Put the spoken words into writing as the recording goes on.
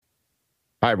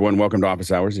Hi, everyone. Welcome to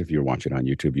Office Hours. If you're watching on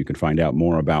YouTube, you can find out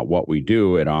more about what we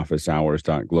do at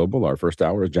officehours.global. Our first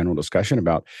hour is general discussion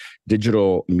about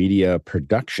digital media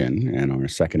production. And our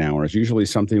second hour is usually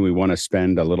something we want to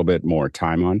spend a little bit more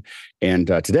time on. And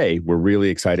today, we're really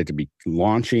excited to be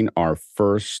launching our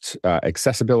first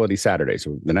Accessibility Saturday.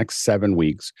 So the next 7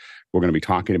 weeks, we're going to be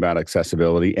talking about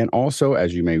accessibility. And also,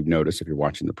 as you may notice if you're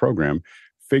watching the program,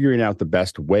 figuring out the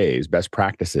best ways, best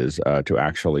practices to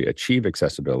actually achieve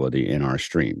accessibility in our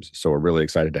streams. So we're really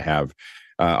excited to have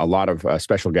a lot of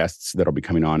special guests that'll be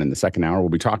coming on in the second hour. We'll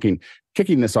be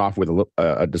kicking this off with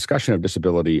a discussion of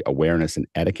disability awareness and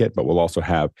etiquette, but we'll also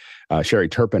have Sherry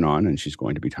Turpin on, and she's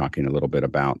going to be talking a little bit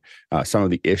about some of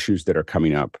the issues that are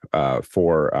coming up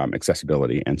for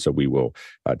accessibility. And so we will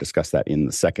discuss that in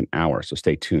the second hour. So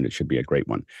stay tuned. It should be a great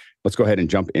one. Let's go ahead and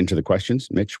jump into the questions.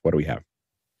 Mitch, what do we have?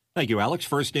 Thank you, Alex.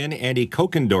 First in, Andy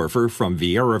Kokendorfer from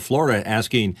Vieira, Florida,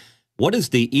 asking, what is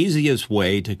the easiest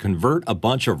way to convert a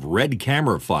bunch of red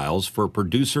camera files for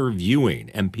producer viewing?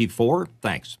 MP4?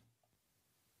 Thanks.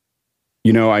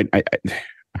 You know, I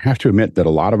have to admit that a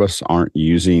lot of us aren't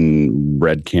using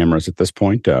red cameras at this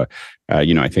point. I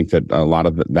think that a lot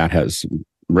of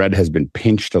red has been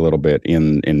pinched a little bit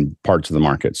in parts of the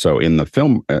market. So in the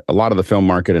film, a lot of the film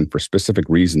market, and for specific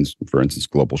reasons, for instance,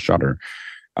 Global Shutter,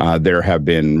 there have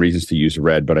been reasons to use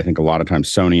red, but I think a lot of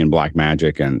times Sony and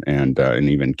Blackmagic and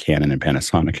even Canon and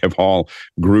Panasonic have all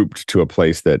grouped to a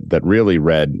place that really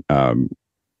red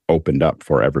opened up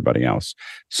for everybody else.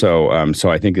 So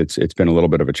I think it's been a little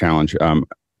bit of a challenge.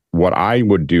 What I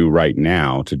would do right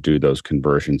now to do those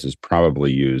conversions is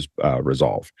probably use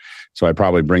Resolve. So I'd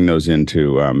probably bring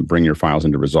your files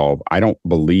into Resolve. I don't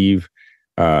believe.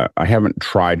 I haven't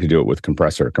tried to do it with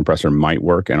Compressor. Compressor might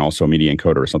work, and also Media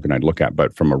Encoder is something I'd look at.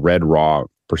 But from a Red Raw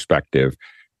perspective,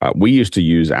 we used to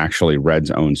use actually Red's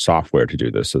own software to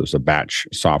do this. So there's a batch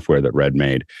software that Red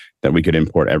made that we could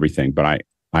import everything. But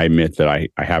I admit that I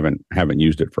haven't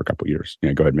used it for a couple of years.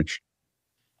 Yeah, go ahead, Mitch.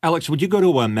 Alex, would you go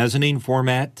to a mezzanine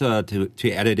format to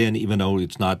edit in, even though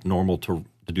it's not normal to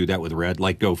do that with Red,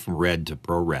 like go from Red to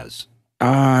ProRes?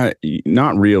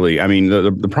 Not really. I mean,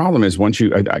 the problem is once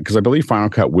because I believe Final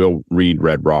Cut will read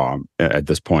Red Raw at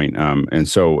this point. And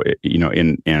so,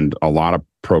 and a lot of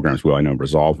programs will, I know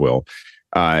Resolve will.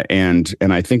 And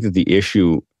I think that the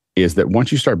issue is that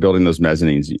once you start building those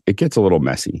mezzanines, it gets a little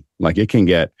messy. Like it can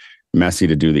get messy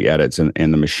to do the edits, and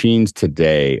the machines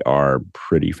today are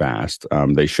pretty fast.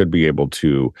 They should be able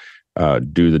to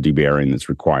do the debarring that's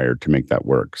required to make that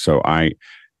work. So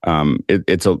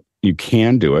you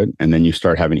can do it, and then you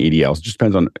start having EDLs. It just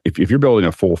depends on if you're building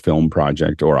a full film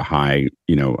project or a high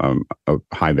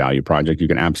value project, you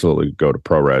can absolutely go to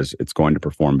ProRes. It's going to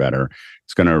perform better.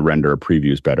 It's going to render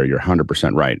previews better. You're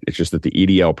 100% right. It's just that the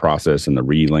EDL process and the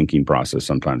relinking process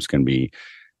sometimes can be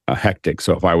hectic.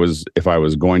 So if I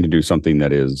was going to do something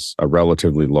that is a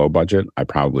relatively low budget, I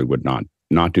probably would not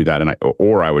do that,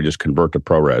 or I would just convert to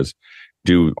ProRes,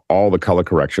 do all the color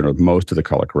correction or most of the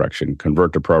color correction,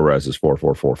 convert to ProRes as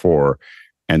 4444,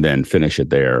 and then finish it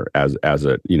there as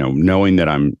a, knowing that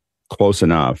I'm close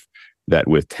enough that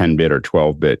with 10-bit or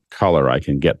 12-bit color, I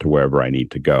can get to wherever I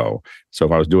need to go. So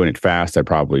if I was doing it fast, I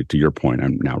probably, to your point,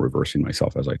 I'm now reversing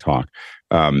myself as I talk.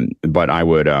 But I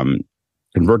would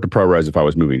convert to ProRes if I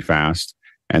was moving fast,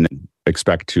 and then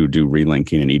expect to do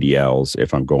relinking and EDLs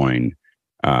if I'm going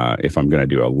to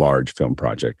do a large film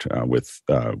project with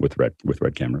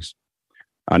red cameras.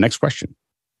 Next question.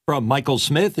 From Michael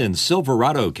Smith in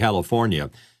Silverado, California.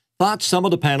 Thought some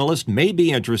of the panelists may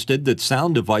be interested that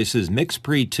Sound Devices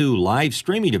MixPre 2 live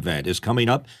streaming event is coming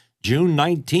up June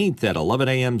 19th at 11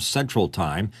 a.m. Central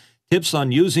Time. Tips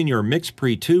on using your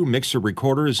MixPre 2 mixer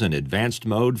recorders in advanced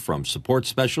mode from support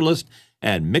specialist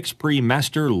and MixPre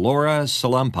master Laura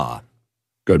Salampa.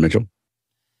 Go ahead, Mitchell.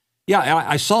 Yeah,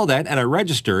 I saw that and I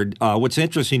registered. What's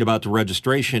interesting about the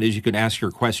registration is you can ask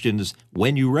your questions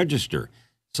when you register.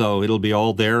 So it'll be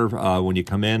all there when you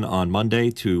come in on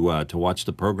Monday to watch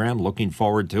the program. Looking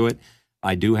forward to it.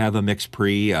 I do have a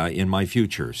MixPre in my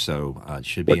future, so it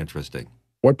should be interesting.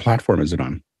 What platform is it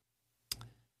on?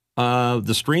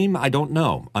 The stream, I don't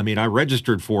know. I mean, I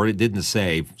registered for it. It didn't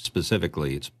say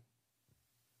specifically.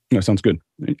 No, sounds good.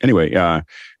 Anyway,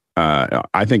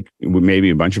 I think maybe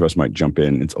a bunch of us might jump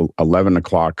in. It's 11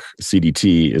 o'clock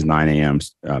CDT is 9 a.m.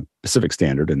 Pacific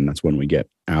Standard, and that's when we get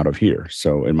out of here.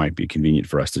 So it might be convenient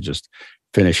for us to just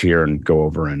finish here and go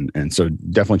over. And so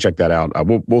definitely check that out.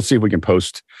 We'll see if we can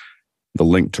post the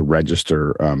link to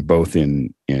register both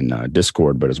in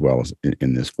Discord, but as well as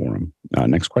in this forum.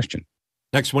 Next question.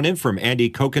 Next one in from Andy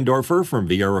Kokendorfer from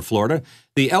Vieira, Florida.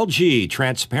 The LG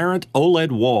transparent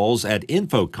OLED walls at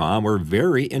Infocom were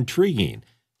very intriguing.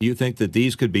 Do you think that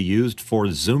these could be used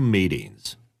for Zoom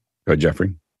meetings? Go ahead,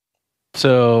 Jeffrey.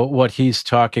 So what he's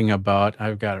talking about,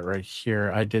 I've got it right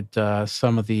here. I did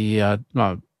some of the,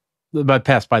 I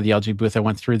passed by the LG booth. I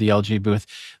went through the LG booth.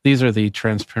 These are the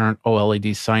transparent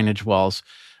OLED signage walls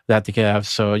that they have.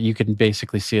 So you can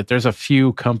basically see it. There's a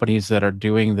few companies that are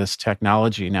doing this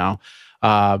technology now.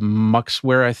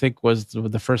 Muxware, I think, was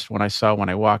the first one I saw when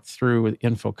I walked through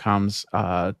Infocom's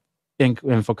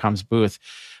booth.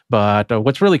 But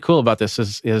what's really cool about this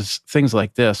is things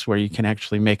like this, where you can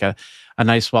actually make a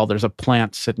nice wall. There's a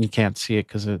plant sitting, you can't see it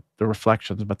because of the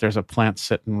reflections, but there's a plant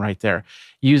sitting right there.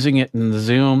 Using it in the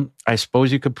Zoom, I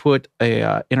suppose you could put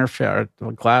a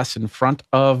glass in front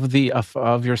of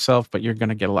of yourself, but you're going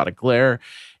to get a lot of glare.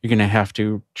 You're going to have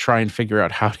to try and figure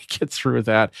out how to get through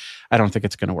that. I don't think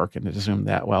it's going to work in Zoom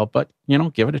that well, but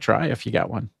give it a try if you got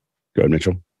one. Go ahead,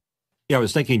 Mitchell. Yeah, I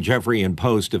was thinking, Jeffrey, in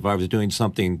post, if I was doing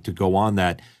something to go on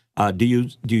that, do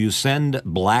you send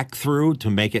black through to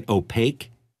make it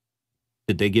opaque?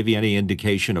 Did they give you any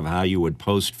indication of how you would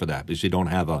post for that? Because you don't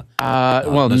have a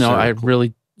well, no, I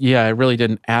really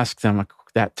didn't ask them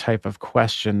that type of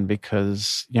question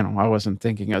because I wasn't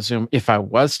thinking of Zoom. If I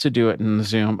was to do it in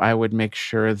Zoom, I would make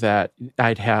sure that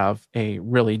I'd have a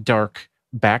really dark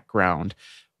background,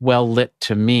 well lit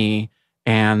to me,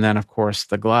 and then of course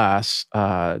the glass,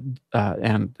 and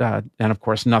of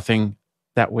course nothing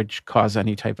that would cause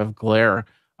any type of glare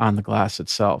on the glass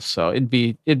itself. So it'd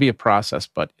be a process,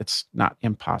 but it's not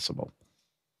impossible.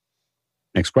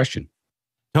 Next question.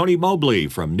 Tony Mobley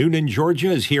from Noonan,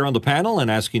 Georgia is here on the panel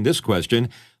and asking this question.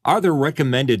 Are there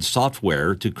recommended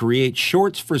software to create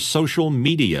shorts for social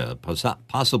media,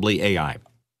 possibly AI?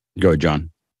 Go ahead, John.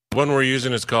 One we're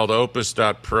using is called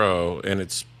Opus.pro, and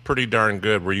it's pretty darn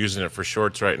good. We're using it for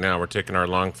shorts right now. We're taking our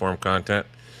long-form content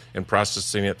and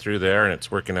processing it through there, and it's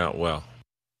working out well.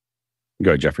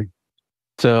 Go ahead, Jeffrey.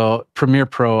 So Premiere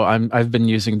Pro, I've been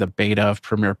using the beta of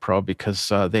Premiere Pro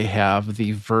because they have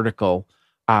the vertical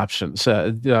options.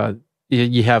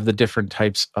 You have the different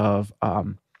types of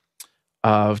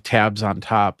tabs on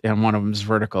top, and one of them is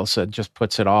vertical, so it just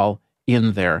puts it all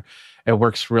in there. It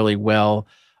works really well.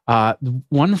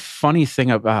 One funny thing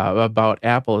about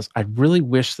Apple is I really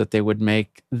wish that they would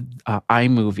make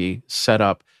iMovie set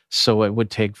up so it would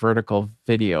take vertical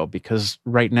video, because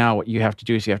right now what you have to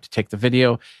do is you have to take the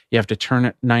video, you have to turn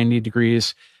it 90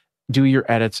 degrees, do your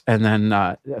edits, and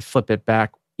then flip it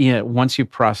back. Once you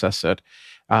process it,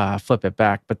 flip it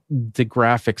back. But the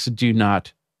graphics do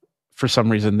not, for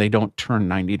some reason, they don't turn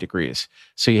 90 degrees.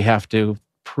 So you have to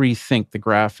pre-think the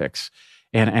graphics,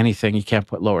 and anything, you can't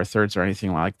put lower thirds or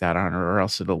anything like that on it, or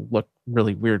else it'll look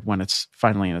really weird when it's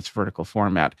finally in its vertical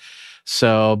format.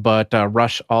 So, but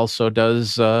Rush also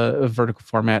does a vertical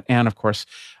format. And of course,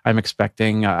 I'm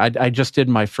expecting, I just did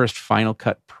my first Final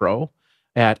Cut Pro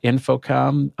at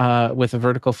Infocom with a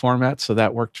vertical format. So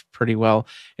that worked pretty well.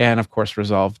 And of course,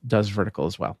 Resolve does vertical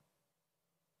as well.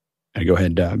 Go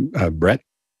ahead, Brett.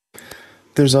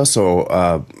 There's also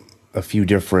a few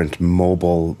different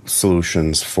mobile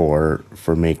solutions for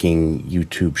making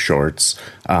YouTube shorts,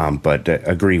 but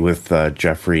agree with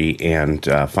Jeffrey, and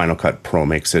Final Cut Pro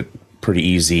makes it pretty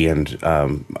easy, and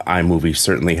iMovie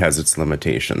certainly has its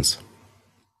limitations.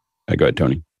 Go ahead,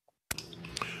 Tony.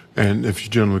 And if you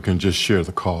gentlemen can just share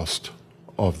the cost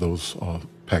of those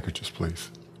packages, please.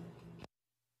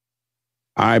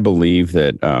 I believe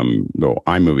that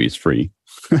iMovie is free,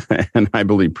 and I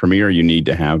believe Premiere you need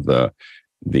to have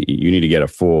you need to get a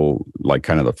full,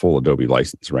 the full Adobe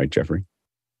license, right, Jeffrey?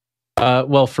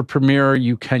 Well, for Premiere,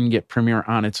 you can get Premiere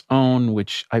on its own,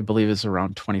 which I believe is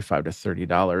around $25 to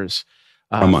 $30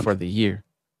 a month for the year.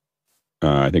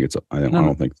 I think it's. I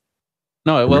don't think.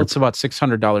 No, well, it's about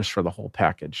 $600 for the whole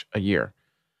package a year,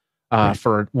 right,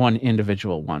 for one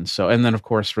individual one. So, and then of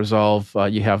course Resolve,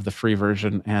 you have the free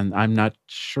version, and I'm not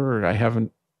sure.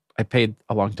 I paid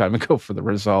a long time ago for the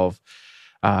Resolve,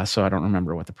 so I don't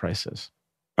remember what the price is.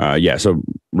 So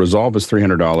Resolve is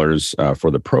 $300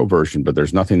 for the Pro version, but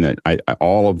there's nothing that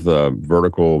all of the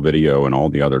vertical video and all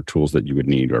the other tools that you would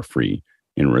need are free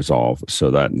in Resolve, so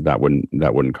that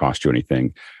wouldn't cost you anything.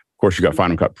 Of course, you got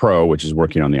Final Cut Pro, which is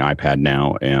working on the iPad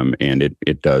now, and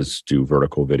it does do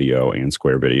vertical video and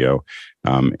square video,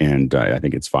 and I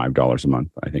think it's $5 a month.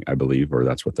 I believe, or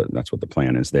that's what the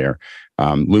plan is there.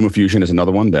 LumaFusion is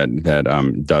another one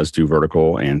that does do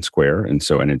vertical and square, and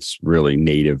it's really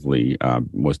natively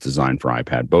was designed for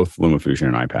iPad. Both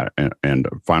LumaFusion and iPad and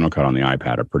Final Cut on the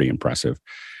iPad are pretty impressive.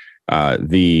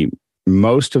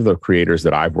 Most of the creators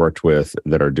that I've worked with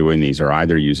that are doing these are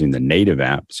either using the native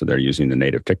app, so they're using the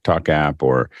native TikTok app,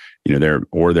 or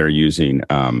they're using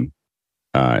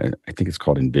I think it's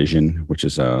called Envision, which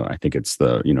is I think it's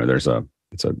the,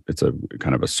 it's a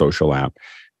kind of a social app.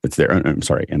 It's there. I'm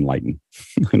sorry, Enlighten,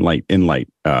 Enlight.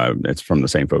 It's from the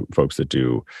same folks that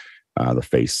do the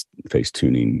face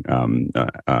tuning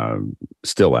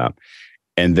still app.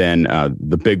 And then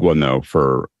the big one though,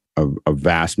 for a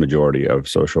vast majority of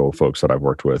social folks that I've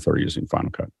worked with are using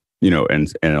Final Cut.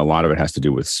 And a lot of it has to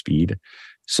do with speed.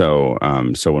 So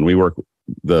when we work,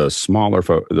 the smaller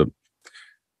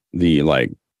the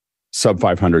like sub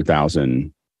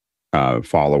 500,000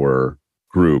 follower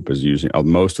group is using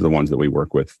most of the ones that we've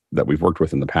worked with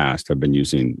in the past have been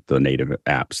using the native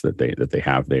apps that they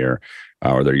have there,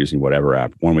 or they're using whatever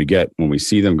app. When we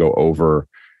see them go over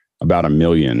about 1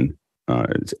 million,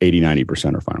 it's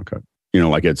 80-90% are Final Cut.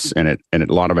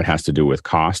 A lot of it has to do with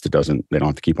cost. They don't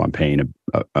have to keep on paying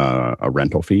a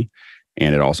rental fee.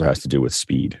 And it also has to do with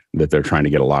speed, that they're trying to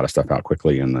get a lot of stuff out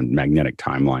quickly, and the magnetic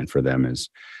timeline for them is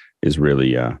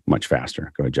really much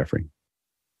faster. Go ahead, Jeffrey.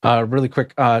 Really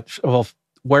quick. Well,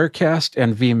 Wirecast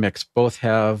and vMix both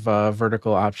have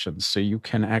vertical options, so you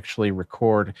can actually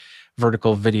record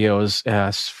vertical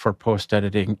videos for post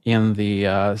editing in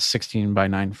the 16 by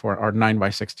 9 or 9 by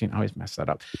 16. I always mess that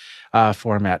up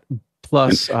format.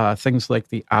 Plus, things like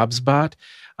the OBSBot.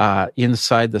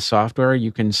 Inside the software,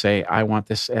 you can say, I want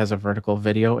this as a vertical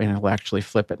video, and it'll actually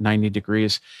flip at 90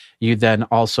 degrees. You then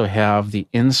also have the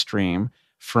InStream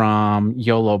from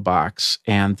YOLObox,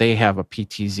 and they have a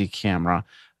PTZ camera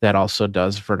that also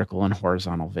does vertical and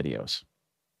horizontal videos.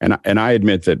 And I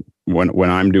admit that when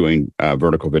I'm doing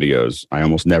vertical videos, I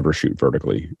almost never shoot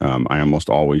vertically. I almost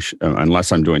always,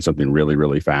 unless I'm doing something really,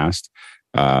 really fast,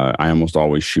 I almost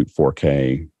always shoot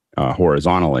 4K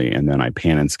horizontally, and then I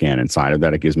pan and scan inside of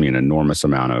that. It gives me an enormous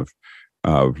amount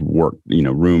of work,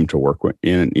 room to work with,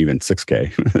 in even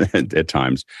 6K at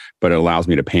times. But it allows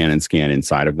me to pan and scan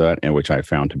inside of that, and which I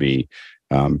found to be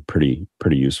pretty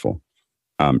useful.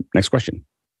 Next question.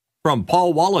 From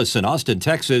Paul Wallace in Austin,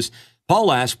 Texas.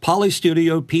 Paul asks, Poly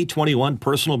Studio P21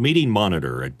 personal meeting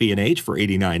monitor at B&H for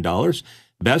 $89.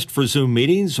 Best for Zoom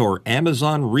meetings or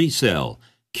Amazon resale?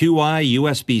 QI,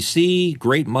 USB-C,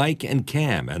 great mic, and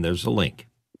cam. And there's a link.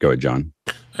 Go ahead, John.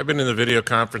 I've been in the video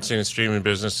conferencing and streaming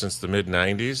business since the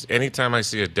mid-'90s. Anytime I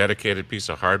see a dedicated piece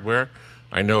of hardware,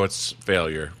 I know it's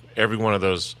failure. Every one of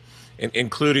those,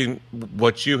 including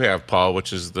what you have, Paul,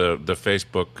 which is the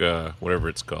Facebook, whatever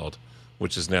it's called,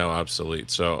 which is now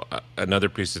obsolete. So another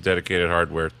piece of dedicated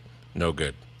hardware, no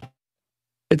good.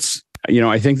 It's,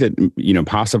 I think that,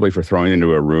 possibly for throwing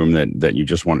into a room that you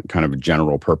just want kind of a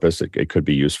general purpose, it could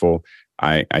be useful.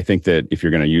 I think that if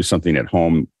you're going to use something at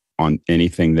home on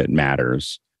anything that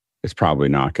matters, it's probably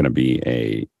not going to be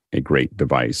a great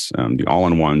device. The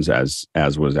all-in-ones, as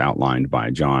was outlined by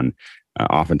John,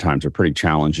 oftentimes are pretty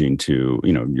challenging to,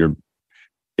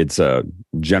 it's a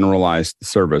generalized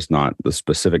service, not the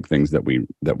specific things that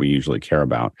we usually care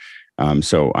about.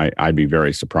 So I'd be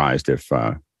very surprised if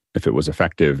it was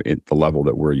effective at the level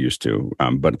that we're used to.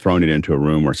 But throwing it into a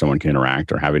room where someone can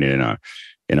interact, or having it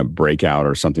in a breakout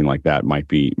or something like that might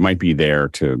be there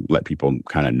to let people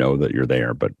kind of know that you're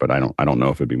there. But I don't know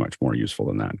if it'd be much more useful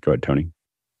than that. Go ahead, Tony.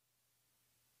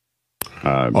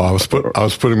 I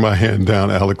was putting my hand down,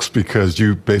 Alex, because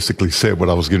you basically said what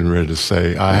I was getting ready to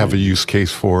say. I have a use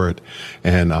case for it,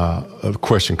 and a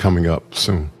question coming up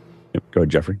soon. Yep. Go ahead,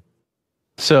 Jeffrey.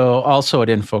 So also at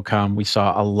Infocom, we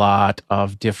saw a lot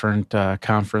of different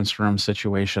conference room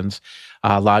situations.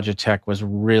 Logitech was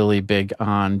really big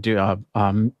on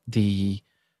the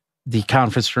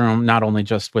conference room, not only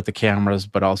just with the cameras,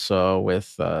 but also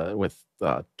with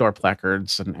door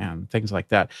placards and things like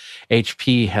that.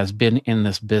 HP has been in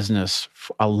this business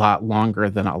a lot longer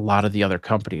than a lot of the other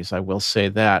companies, I will say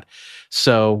that.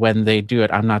 So when they do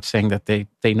it, I'm not saying that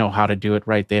they know how to do it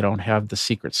right. They don't have the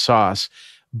secret sauce,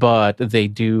 but they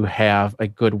do have a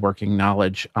good working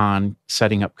knowledge on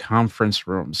setting up conference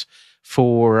rooms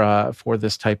for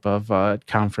this type of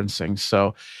conferencing.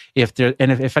 So if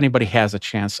anybody has a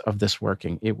chance of this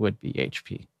working, it would be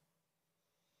HP.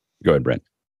 Go ahead, Brent.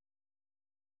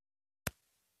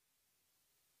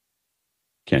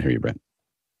 Can't hear you, Brent.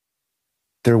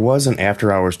 There was an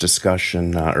after-hours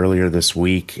discussion earlier this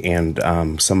week, and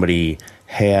somebody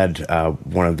had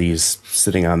one of these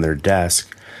sitting on their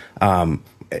desk.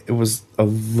 It was a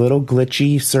little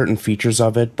glitchy, certain features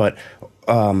of it, but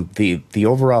the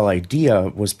overall idea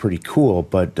was pretty cool.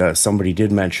 But somebody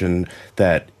did mention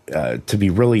that to be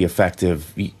really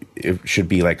effective, it should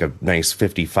be like a nice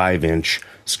 55-inch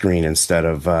screen instead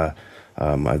of a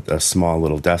small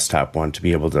little desktop one, to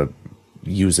be able to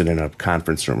use it in a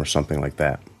conference room or something like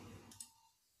that.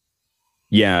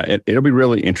 Yeah, it'll be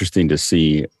really interesting to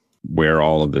see where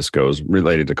all of this goes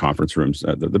related to conference rooms.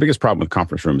 The biggest problem with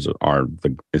conference rooms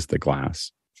is the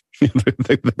glass.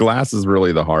 The glass is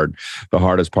really the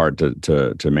hardest part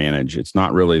to manage. It's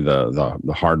not really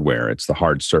the hardware; it's the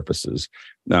hard surfaces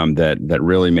that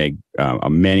really make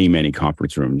many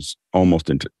conference rooms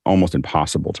almost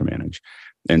impossible to manage.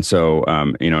 And so,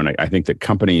 and I think that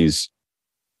companies,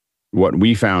 what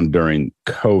we found during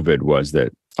COVID was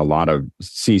that a lot of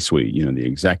C-suite, the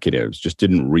executives, just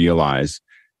didn't realize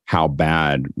how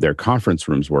bad their conference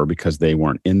rooms were because they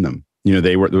weren't in them.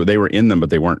 They were in them, but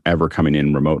they weren't ever coming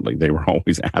in remotely. They were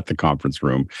always at the conference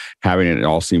room, having it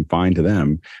all seem fine to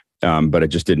them, but it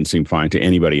just didn't seem fine to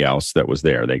anybody else that was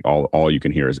there. All you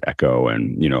can hear is echo,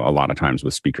 and a lot of times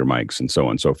with speaker mics and so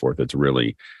on and so forth. It's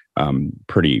really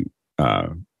pretty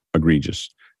egregious.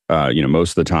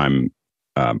 Most of the time,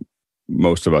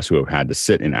 most of us who have had to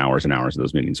sit in hours and hours of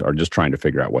those meetings are just trying to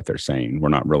figure out what they're saying. We're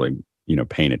not really,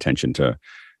 paying attention to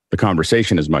the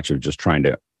conversation as much as just trying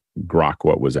to grok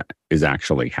what is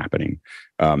actually happening.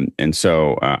 And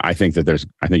so I think you're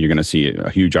going to see a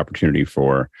huge opportunity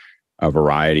for a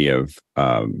variety of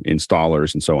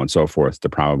installers and so on and so forth to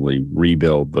probably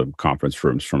rebuild the conference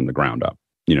rooms from the ground up.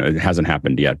 It hasn't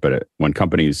happened yet, but when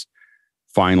companies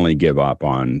finally give up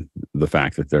on the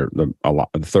fact that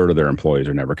a third of their employees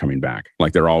are never coming back,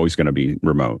 like they're always going to be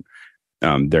remote,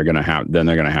 they're going to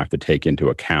have to take into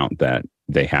account that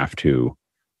they have to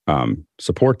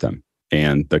support them.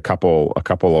 And a couple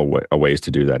of ways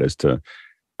to do that is to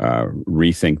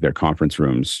rethink their conference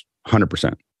rooms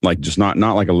 100%. Like just not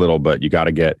like a little, but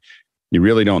you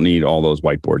really don't need all those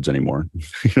whiteboards anymore,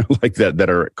 like that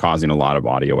are causing a lot of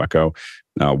audio echo.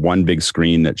 One big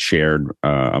screen that's shared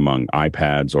among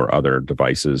iPads or other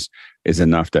devices is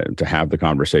enough to have the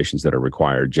conversations that are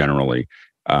required. Generally,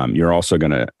 you're also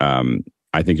going to.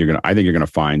 I think you're going to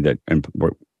find that, and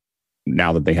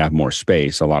now that they have more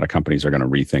space, a lot of companies are going to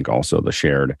rethink also the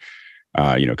shared,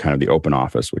 kind of the open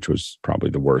office, which was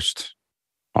probably the worst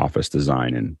office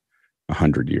design in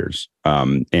 100 years.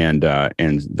 And they're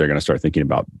going to start thinking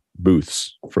about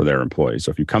booths for their employees.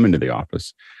 So if you come into the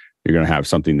office, you're going to have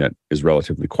something that is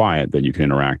relatively quiet that you can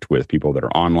interact with people that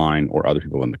are online or other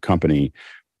people in the company,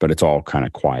 but it's all kind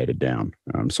of quieted down.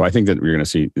 So I think that we're going to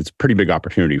see it's a pretty big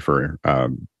opportunity for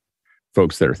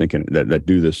folks that are thinking that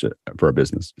do this for a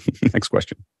business. Next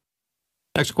question.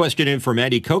 Next question in from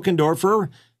Andy Kokendorfer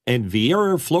in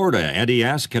Vieira, Florida. Andy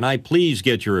asks, can I please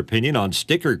get your opinion on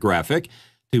sticker graphic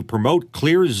to promote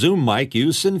clear Zoom mic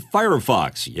use in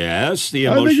Firefox? Yes, the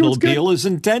emotional appeal is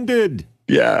intended.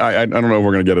 Yeah, I don't know if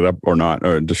we're going to get it up or not,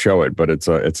 or to show it, but it's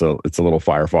a little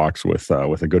Firefox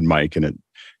with a good mic, and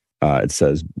it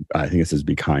says, I think it says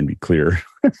 "Be kind, be clear,"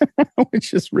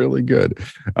 which is really good.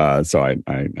 So I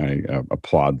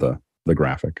applaud the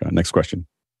graphic. Next question.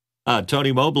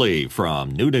 Tony Mobley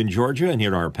from Newton, Georgia, and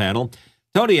here on our panel.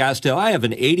 Tony asked, I have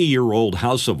an 80-year-old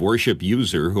House of Worship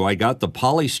user who I got the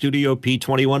Poly Studio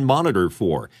P21 monitor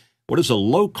for. What is a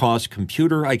low-cost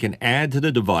computer I can add to the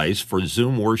device for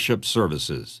Zoom worship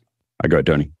services? I go ahead,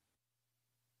 Tony.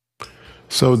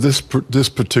 So this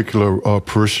particular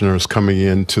parishioner is coming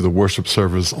into the worship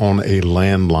service on a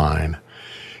landline.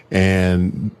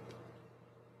 And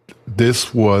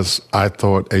this was, I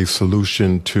thought, a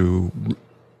solution to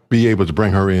be able to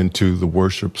bring her into the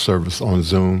worship service on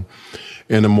Zoom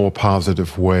in a more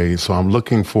positive way. So I'm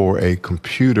looking for a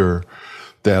computer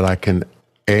that I can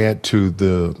add to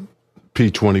the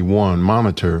P21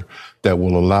 monitor that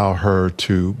will allow her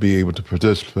to be able to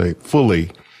participate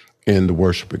fully in the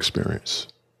worship experience.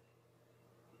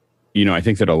 I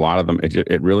think that a lot of them,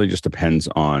 it really just depends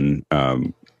on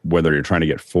whether you're trying to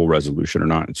get full resolution or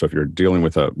not. So if you're dealing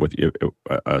with a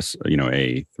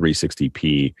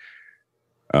 360p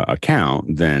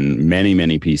account, then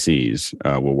many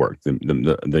PCs will work.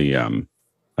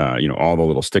 All the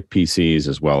little stick PCs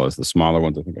as well as the smaller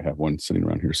ones. I think I have one sitting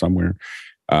around here somewhere.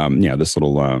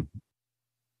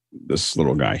 This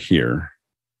little guy here.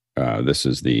 This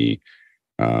is the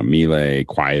Miele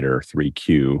Quieter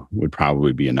 3Q would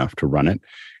probably be enough to run it.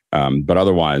 But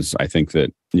otherwise, I think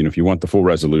that if you want the full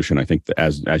resolution, I think that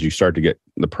as you start to get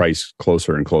the price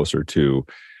closer and closer to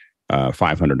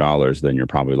 $500, then you're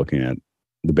probably looking at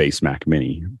the base Mac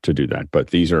Mini to do that.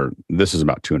 But this is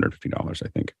about $250, I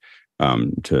think,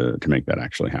 to make that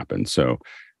actually happen. So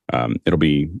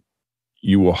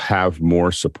you will have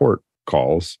more support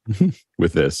calls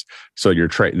with this. So your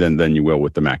than you will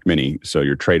with the Mac Mini. So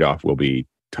your trade-off will be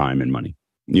time and money,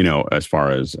 as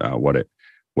far as what it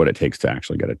takes to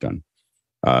actually get it done.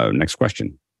 Next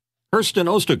question. Kirsten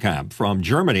Osterkamp from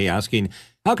Germany asking,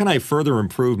 how can I further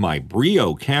improve my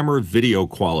Brio camera video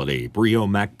quality? Brio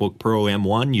MacBook Pro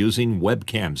M1 using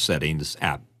webcam settings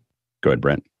app. Go ahead,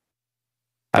 Brent.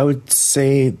 I would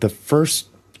say the first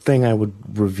thing I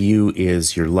would review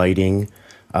is your lighting,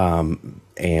 and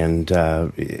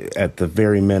at the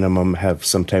very minimum, have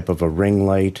some type of a ring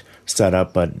light set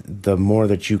up. But the more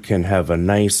that you can have a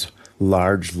nice,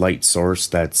 large light source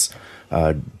that's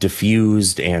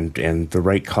diffused and the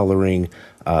right coloring,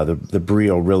 the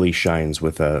Brio really shines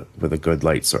with a good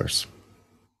light source.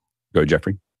 Go,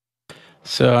 Jeffrey.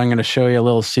 So I'm going to show you a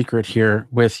little secret here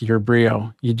with your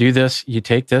Brio. You do this, you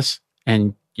take this,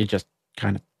 and you just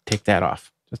kind of take that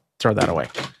off. Just throw that away.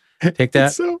 Take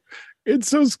that. It's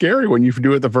so scary when you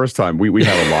do it the first time. We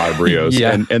have a lot of Brios,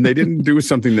 Yeah. and they didn't do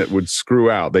something that would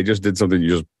screw out. They just did something you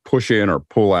just push in or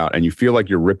pull out, and you feel like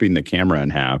you're ripping the camera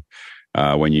in half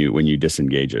when you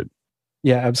disengage it.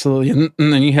 Yeah, absolutely. And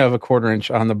then you have a 1/4 inch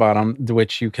on the bottom,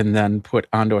 which you can then put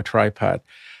onto a tripod.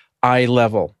 Eye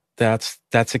level. That's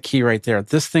a key right there.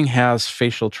 This thing has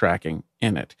facial tracking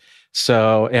in it.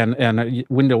 So, and a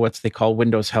window, what they call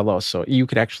Windows Hello. So you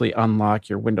could actually unlock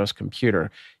your Windows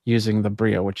computer using the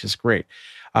Brio, which is great.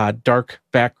 Dark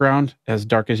background, as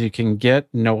dark as you can get,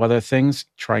 no other things.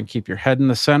 Try and keep your head in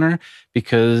the center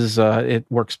because it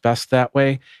works best that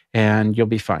way and you'll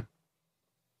be fine.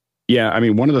 Yeah, I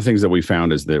mean, one of the things that we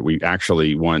found is that we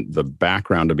actually want the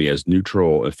background to be as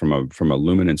neutral from a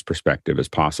luminance perspective as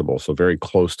possible. So very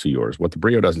close to yours. What the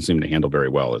Brio doesn't seem to handle very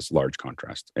well is large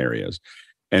contrast areas.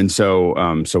 And so,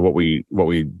 what we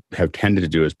have tended to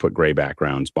do is put gray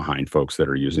backgrounds behind folks that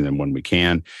are using them when we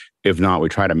can. If not, we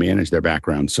try to manage their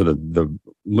background so that the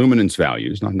luminance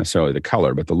values, not necessarily the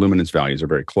color, but the luminance values are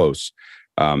very close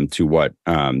to what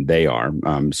they are,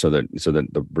 so that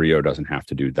the Brio doesn't have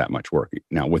to do that much work.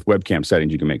 Now, with webcam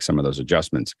settings, you can make some of those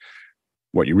adjustments.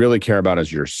 What you really care about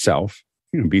is yourself.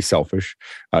 Be selfish.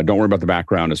 Don't worry about the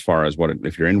background as far as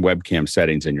if you're in webcam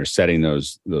settings and you're setting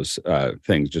those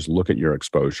things. Just look at your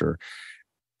exposure.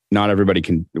 Not everybody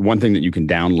can. One thing that you can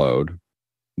download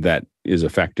that is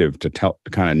effective to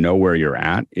kind of know where you're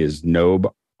at is Nobe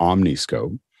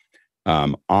Omniscope.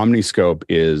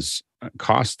 Omniscope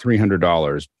costs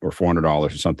 $300 or $400 or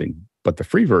something, but the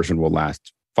free version will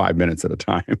last 5 minutes at a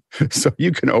time. So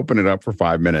you can open it up for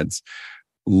 5 minutes,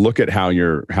 look at how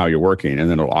you're working, and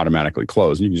then it'll automatically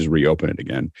close, and you can just reopen it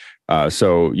again.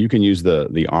 So you can use the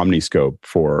Omniscope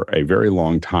for a very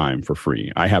long time for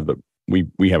free.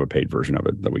 We have a paid version of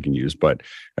it that we can use, but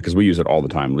because we use it all the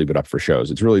time, leave it up for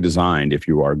shows. It's really designed, if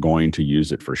you are going to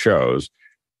use it for shows,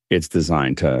 it's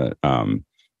designed to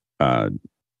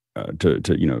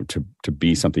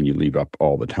be something you leave up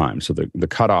all the time. So the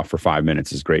cutoff for 5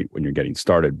 minutes is great when you're getting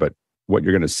started, but what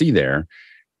you're going to see there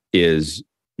is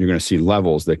you're going to see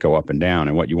levels that go up and down.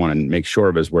 And what you want to make sure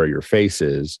of is where your face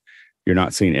is. You're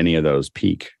not seeing any of those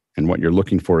peak. And what you're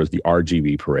looking for is the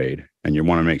RGB parade. And you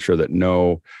want to make sure that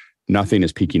nothing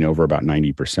is peaking over about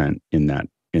 90% in that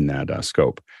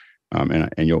scope.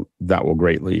 That will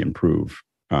greatly improve.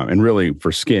 And really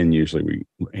for skin, usually we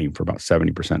aim for about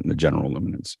 70% in the general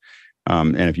luminance.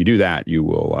 And if you do that,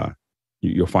 you'll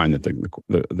find that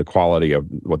the quality of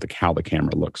how the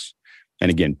camera looks. And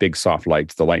again, big soft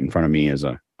lights. The light in front of me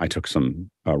I took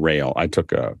some rail. I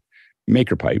took a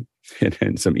maker pipe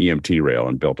and some EMT rail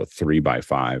and built a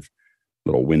 3x5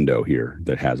 little window here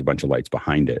that has a bunch of lights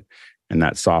behind it. And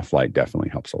that soft light definitely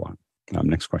helps a lot.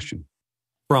 Next question.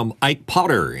 From Ike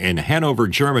Potter in Hanover,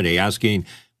 Germany, asking,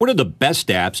 what are the best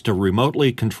apps to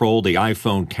remotely control the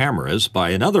iPhone cameras by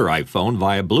another iPhone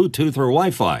via Bluetooth or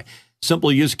Wi-Fi?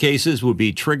 Simple use cases would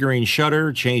be triggering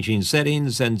shutter, changing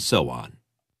settings, and so on.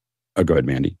 Go ahead,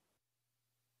 Mandy.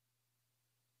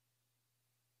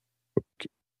 Okay.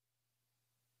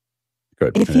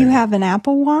 Good. If you have an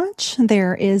Apple Watch,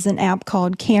 there is an app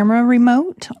called Camera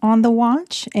Remote on the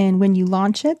watch. And when you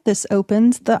launch it, this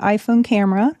opens the iPhone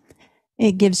camera.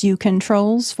 It gives you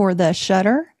controls for the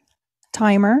shutter,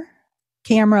 timer,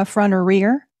 camera front or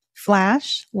rear,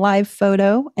 flash, live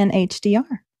photo, and HDR.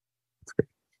 That's great.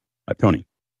 Tony.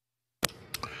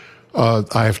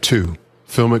 I have two.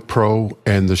 Filmic Pro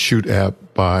and the Shoot app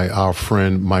by our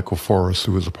friend Michael Forrest,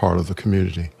 who is a part of the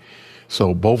community.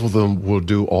 So both of them will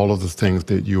do all of the things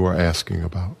that you are asking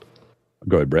about.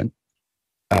 Go ahead, Brent.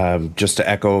 Just to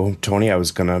echo Tony, I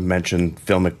was going to mention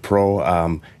Filmic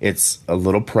Pro. It's a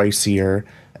little pricier,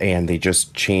 and they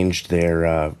just changed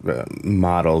their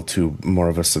model to more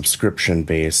of a subscription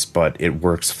base, but it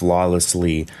works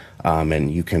flawlessly, and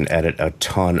you can edit a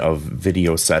ton of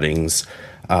video settings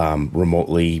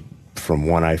remotely from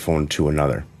one iPhone to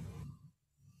another.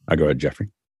 Go ahead, Jeffrey.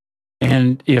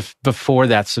 And if before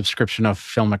that subscription of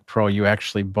Filmic Pro, you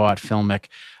actually bought Filmic,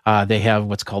 they have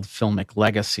what's called Filmic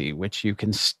Legacy, which you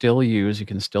can still use, you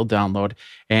can still download,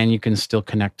 and you can still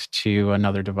connect to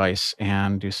another device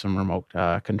and do some remote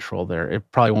control there. It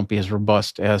probably won't be as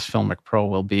robust as Filmic Pro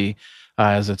will be,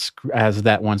 as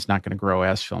that one's not going to grow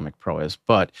as Filmic Pro is,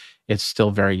 but it's still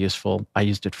very useful. I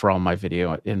used it for all my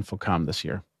video at Infocom this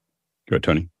year. Good,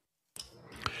 Tony.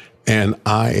 And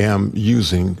I am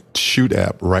using Shoot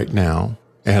app right now,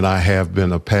 and I have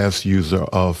been a past user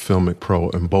of Filmic Pro,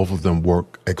 and both of them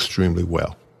work extremely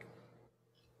well.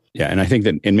 Yeah, and I think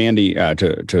that, and Mandy,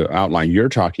 to outline, you're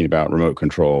talking about remote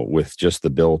control with just the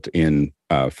built-in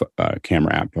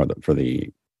camera app for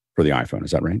the iPhone. Is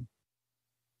that right?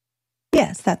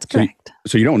 Yes, that's correct.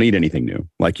 So you don't need anything new.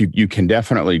 Like you can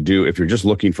definitely do, if you're just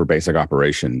looking for basic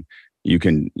operation, you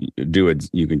can do it.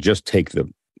 You can just take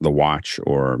the watch,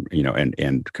 or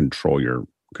and control your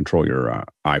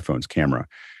iPhone's camera.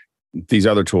 These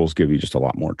other tools give you just a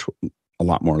lot more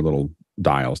little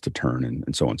dials to turn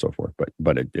and so on and so forth.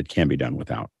 But it can be done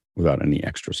without any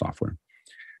extra software.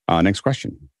 Next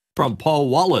question from Paul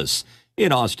Wallace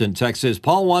in Austin, Texas.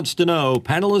 Paul wants to know: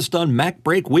 panelists on Mac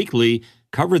Break Weekly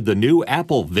covered the new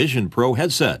Apple Vision Pro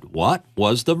headset. What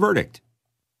was the verdict?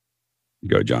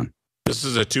 Go, John. This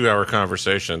is a 2-hour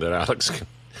conversation that Alex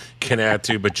can add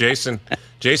to, but Jason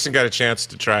got a chance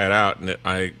to try it out, and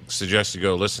I suggest you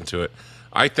go listen to it.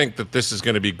 I think that this is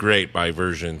going to be great by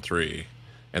version 3,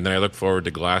 and then I look forward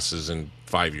to glasses in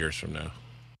 5 years from now.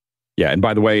 Yeah, and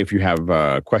by the way, if you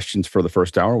have questions for the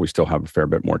first hour, we still have a fair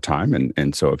bit more time,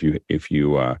 and so if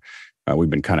you we've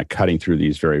been kind of cutting through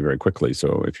these very, very quickly.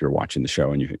 So if you're watching the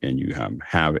show and you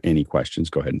have any questions,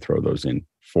 go ahead and throw those in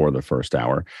for the first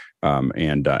hour.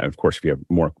 And of course, if you have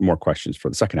more questions for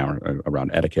the second hour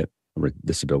around etiquette with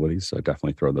disabilities,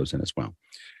 definitely throw those in as well.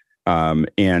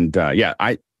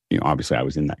 Obviously I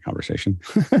was in that conversation,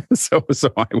 so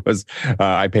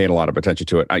I paid a lot of attention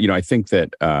to it. I think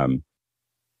that I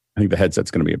think the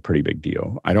headset's going to be a pretty big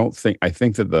deal. I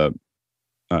think that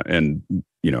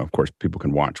of course, people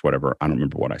can watch whatever. I don't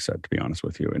remember what I said, to be honest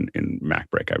with you. In Mac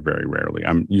Break,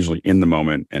 I'm usually in the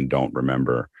moment and don't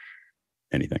remember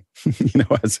anything,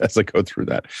 as I go through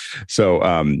that. So,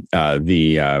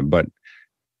 but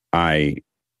I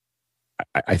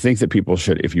think that people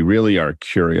should, if you really are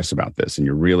curious about this and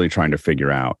you're really trying to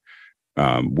figure out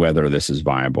whether this is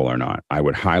viable or not, I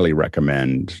would highly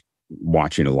recommend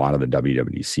watching a lot of the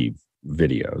WWDC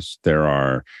videos. There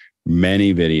are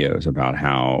many videos about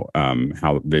how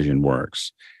vision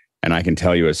works. And I can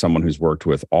tell you, as someone who's worked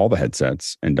with all the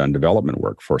headsets and done development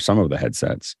work for some of the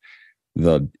headsets,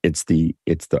 it's the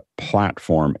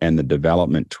platform and the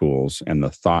development tools and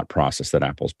the thought process that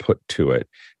Apple's put to it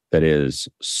that is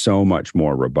so much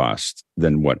more robust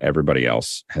than what everybody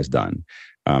else has done.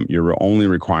 You're only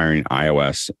requiring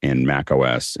iOS and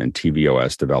macOS and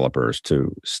tvOS developers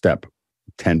to step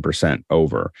 10%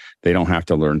 over. They don't have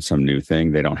to learn some new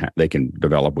thing. They can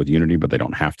develop with Unity, but they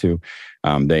don't have to.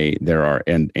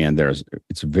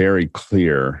 It's very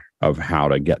clear of how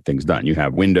to get things done. You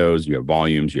have windows, you have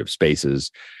volumes, you have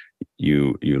spaces.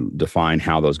 You define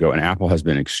how those go. And Apple has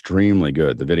been extremely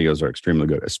good. The videos are extremely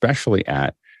good, especially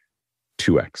at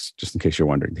 2x, just in case you're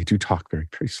wondering. They do talk very,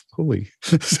 very slowly.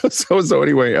 So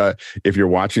anyway, if you're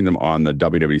watching them on the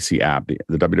WWDC app,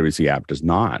 the WWDC app does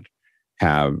not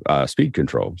have speed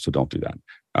control, so don't do that.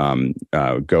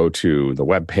 Go to the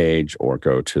web page or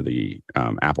go to the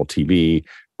Apple TV,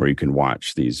 where you can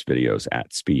watch these videos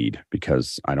at speed,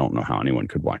 because I don't know how anyone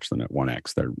could watch them at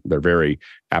 1x.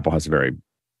 Apple has a very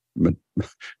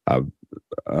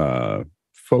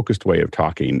focused way of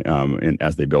talking, and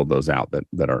as they build those out,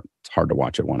 that are, it's hard to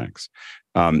watch at 1x.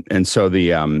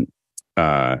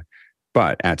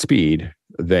 But at speed,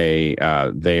 they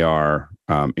are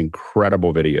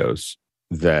incredible videos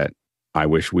that I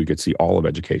wish we could see. All of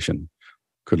education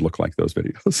could look like those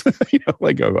videos,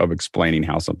 of explaining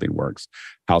how something works,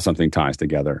 how something ties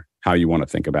together, how you want to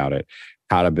think about it,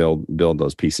 how to build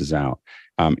those pieces out.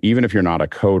 Even if you're not a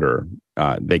coder,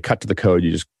 they cut to the code.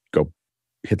 You just go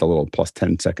hit the little plus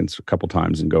 10 seconds a couple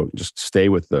times and go, just stay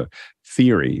with the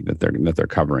theory that they're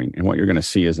covering. And what you're going to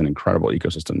see is an incredible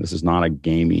ecosystem. This is not a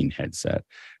gaming headset.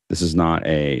 This is a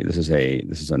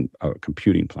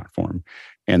computing platform,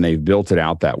 and they've built it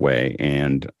out that way.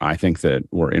 And I think that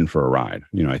we're in for a ride.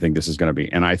 I think this is going to be,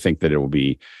 and I think that it will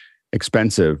be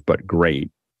expensive, but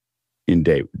great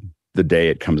the day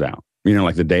it comes out.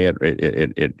 Like the day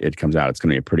it comes out, it's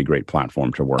going to be a pretty great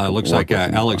platform to work. Looks like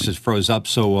Alex is froze up,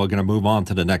 so we're going to move on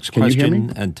to the next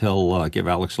question until give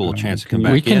Alex a little chance to come back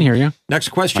in. We can hear you. Next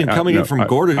question coming in from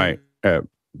Gordon.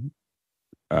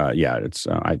 Yeah, it's.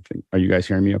 I think. Are you guys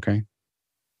hearing me? Okay.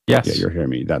 Yes. Yeah, you're hearing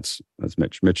me. That's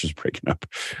Mitch. Mitch is breaking up.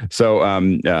 So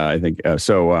I think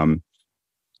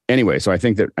anyway, so I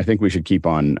think we should keep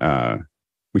on.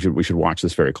 We should watch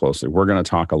this very closely. We're going to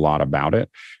talk a lot about it.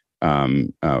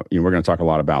 We're going to talk a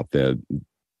lot about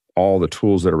all the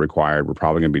tools that are required. We're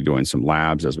probably going to be doing some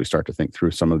labs as we start to think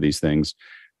through some of these things.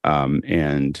 So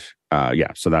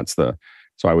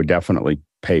I would definitely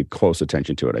pay close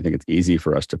attention to it. I think it's easy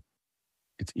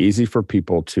for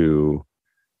people to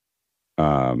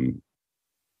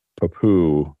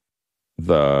poo-poo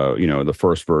the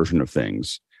first version of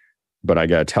things. But I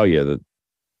got to tell you that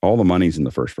all the money's in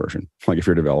the first version. Like if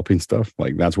you're developing stuff,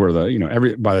 like that's where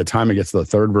by the time it gets to the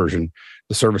third version,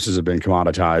 the services have been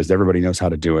commoditized. Everybody knows how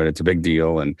to do it. It's a big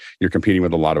deal. And you're competing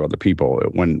with a lot of other people.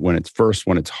 When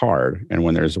it's hard and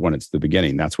when it's the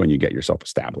beginning, that's when you get yourself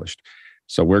established.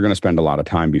 So we're going to spend a lot of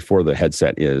time before the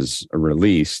headset is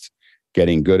released,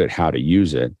 getting good at how to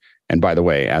use it. And by the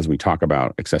way, as we talk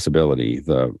about accessibility,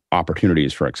 the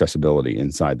opportunities for accessibility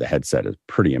inside the headset is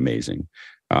pretty amazing.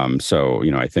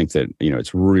 I think that,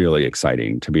 it's really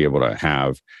exciting to be able to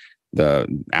have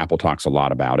Apple talks a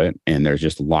lot about it, and there's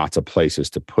just lots of places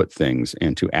to put things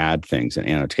and to add things and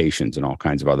annotations and all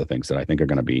kinds of other things that I think are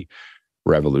going to be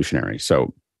revolutionary.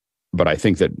 So, but I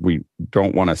think that we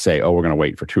don't want to say, oh, we're going to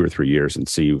wait for 2 or 3 years and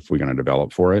see if we're going to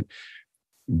develop for it.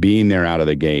 Being there out of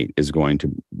the gate is going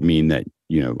to mean that,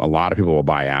 a lot of people will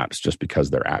buy apps just because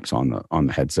they're apps on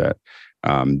the headset.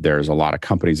 There's a lot of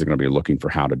companies that are going to be looking for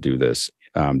how to do this.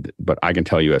 But I can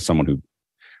tell you, as someone who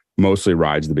mostly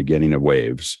rides the beginning of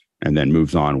waves and then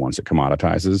moves on once it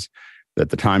commoditizes, that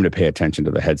the time to pay attention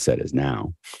to the headset is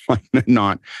now,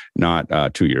 not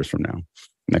 2 years from now.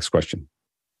 Next question.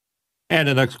 And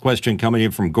the next question coming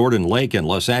in from Gordon Lake in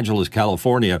Los Angeles,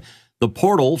 California. The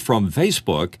portal from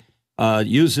Facebook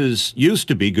used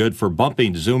to be good for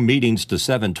bumping Zoom meetings to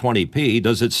 720p.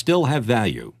 Does it still have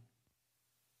value?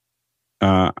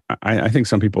 I think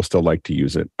some people still like to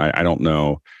use it. I don't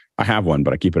know. I have one,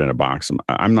 but I keep it in a box.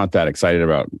 I'm not that excited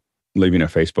about leaving a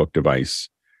Facebook device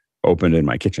open in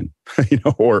my kitchen,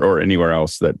 or anywhere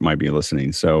else that might be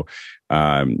listening. So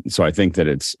I think that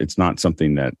it's not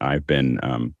something that I've been,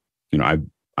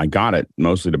 I got it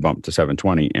mostly to bump to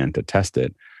 720 and to test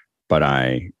it, but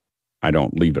I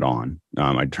don't leave it on.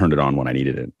 I turned it on when I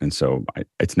needed it, and so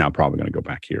it's now probably going to go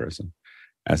back here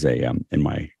as a in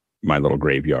my little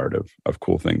graveyard of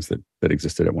cool things that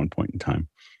existed at one point in time.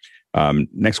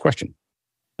 Next question.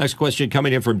 Next question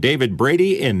coming in from David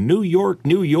Brady in New York,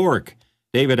 New York.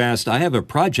 David asked, I have a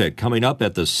project coming up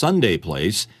at the Sunday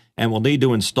Place and will need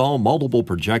to install multiple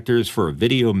projectors for a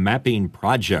video mapping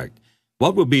project.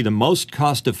 What would be the most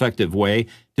cost-effective way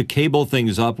to cable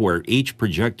things up where each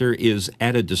projector is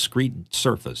at a discrete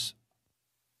surface?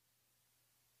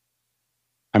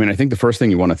 I mean, I think the first thing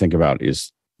you want to think about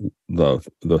is the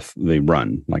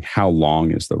run. Like, how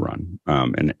long is the run,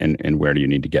 and where do you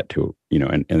need to get to,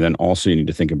 and then also you need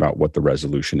to think about what the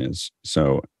resolution is.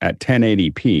 So at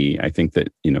 1080p, I think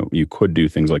that you could do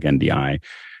things like NDI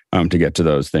to get to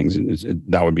those things.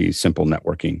 That would be simple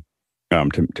networking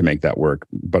to make that work.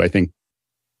 But I think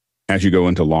as you go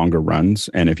into longer runs,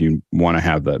 and if you want to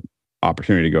have the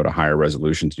opportunity to go to higher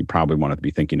resolutions, you probably want to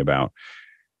be thinking about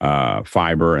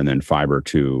fiber and then fiber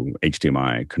to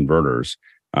HDMI converters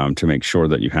to make sure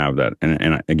that you have that.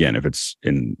 And again, if it's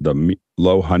in the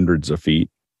low hundreds of feet,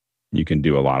 you can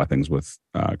do a lot of things with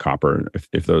copper.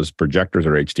 If those projectors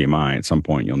are HDMI, at some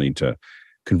point you'll need to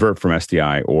convert from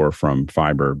SDI or from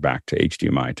fiber back to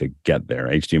HDMI to get there.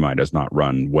 HDMI does not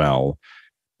run well.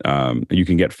 You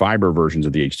can get fiber versions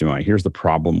of the HDMI. Here's the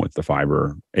problem with the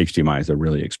fiber HDMIs: they're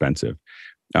really expensive.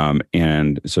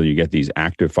 And so you get these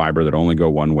active fiber that only go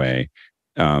one way.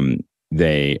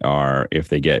 They are, if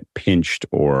they get pinched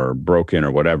or broken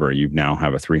or whatever, you now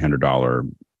have a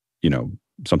 $300,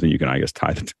 something you can, I guess,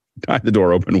 tie the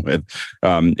door open with.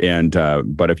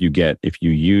 But if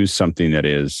you use something that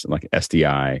is like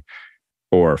SDI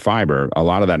or fiber, a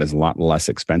lot of that is a lot less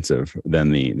expensive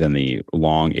than the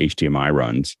long HDMI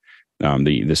runs,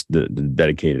 the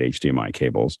dedicated HDMI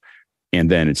cables.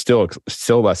 And then it's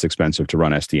still less expensive to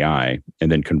run SDI and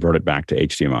then convert it back to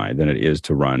HDMI than it is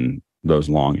to run those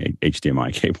long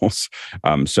HDMI cables.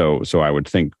 So I would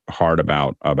think hard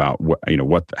about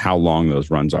how long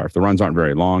those runs are. If the runs aren't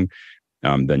very long,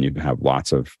 then you have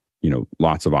lots of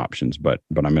options. But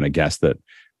I'm going to guess that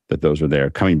those are there.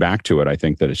 Coming back to it, I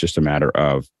think that it's just a matter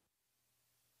of,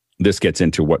 this gets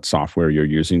into what software you're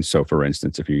using. So for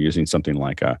instance, if you're using something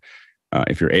like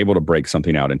if you're able to break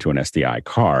something out into an SDI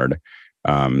card,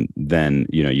 then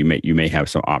you may have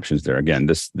some options there. Again,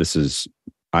 this is,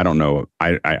 I don't know.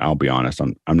 I'll be honest.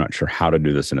 I'm not sure how to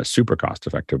do this in a super cost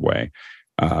effective way.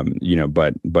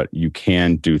 But you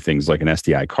can do things like an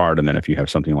SDI card, and then if you have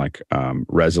something like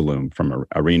Resolume from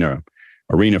Arena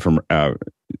from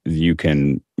you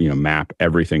can map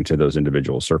everything to those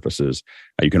individual surfaces.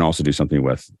 You can also do something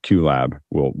with QLab.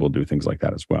 We'll do things like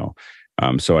that as well.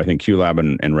 So I think QLab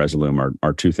and Resolume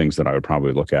are two things that I would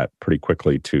probably look at pretty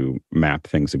quickly to map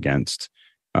things against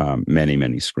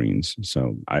many screens.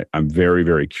 So I'm very,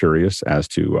 very curious as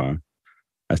to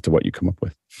what you come up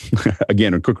with.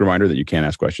 Again, a quick reminder that you can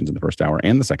ask questions in the first hour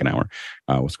and the second hour.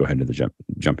 Let's go ahead and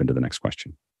jump into the next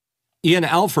question. Ian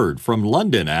Alford from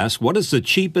London asks, what is the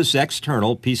cheapest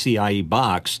external PCIe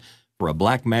box for a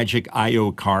Blackmagic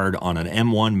I/O card on an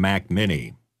M1 Mac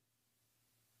Mini?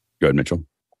 Go ahead, Mitchell.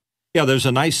 Yeah, there's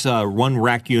a nice one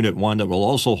rack unit one that will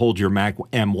also hold your Mac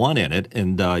M1 in it,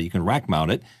 and you can rack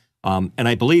mount it. And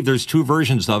I believe there's two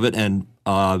versions of it. And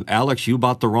Alex, you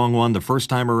bought the wrong one the first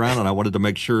time around, and I wanted to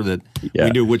make sure that we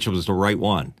knew which was the right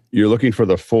one. You're looking for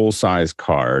the full-size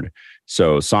card.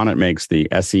 So Sonnet makes the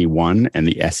SE1 and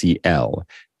the SEL,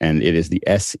 and it is the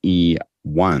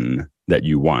SE1 that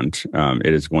you want.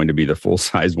 It is going to be the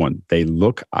full-size one. They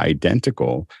look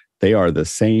identical. They are the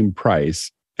same price,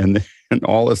 and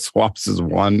all it swaps is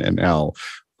 1 and L.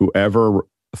 Whoever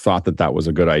thought that was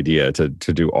a good idea to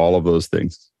do all of those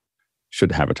things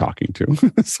should have a talking to.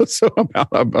 so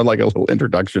about like a little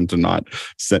introduction to not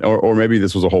send, or maybe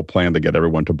this was a whole plan to get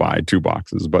everyone to buy 2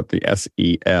 boxes. But the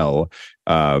SEL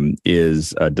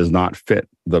does not fit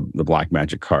the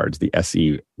Blackmagic cards. The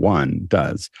SE1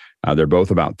 does. They're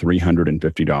both about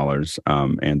 $350,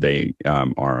 and they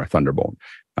are a Thunderbolt.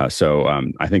 So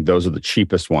I think those are the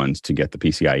cheapest ones to get the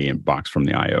PCIe box from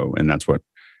the I/O, and that's what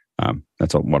a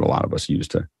lot of us use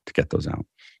to get those out.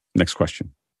 Next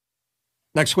question.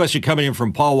 Next question coming in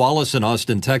from Paul Wallace in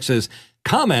Austin, Texas.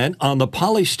 Comment on the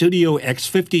Poly Studio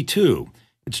X52.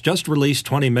 It's just released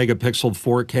 20 megapixel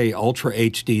 4K Ultra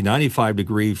HD 95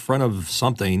 degree front of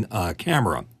something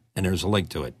camera, and there's a link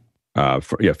to it.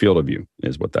 Field of view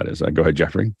is what that is. Go ahead,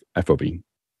 Jeffrey. FOB.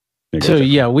 So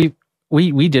yeah,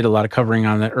 we did a lot of covering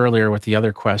on that earlier with the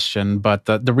other question, but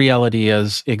the reality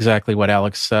is exactly what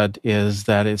Alex said, is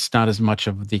that it's not as much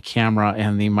of the camera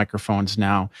and the microphones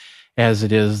now as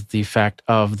it is the fact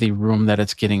of the room that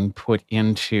it's getting put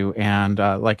into. And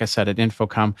like I said, at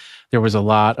Infocom, there was a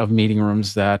lot of meeting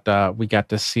rooms that we got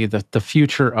to see the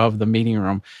future of the meeting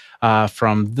room.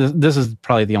 This is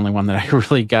probably the only one that I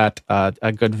really got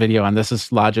a good video on. This is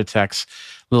Logitech's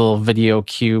little video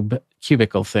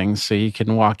cubicle thing. So you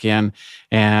can walk in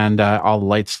and all the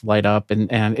lights light up,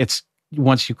 and it's,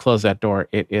 once you close that door,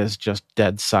 it is just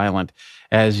dead silent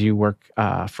as you work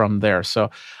from there.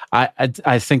 So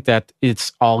I think that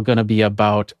it's all going to be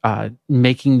about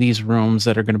making these rooms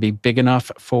that are going to be big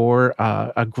enough for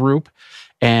a group,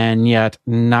 and yet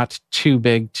not too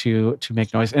big to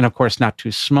make noise, and of course not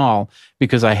too small,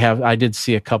 because I did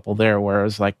see a couple there where I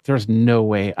was like, there's no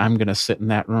way I'm going to sit in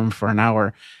that room for an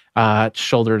hour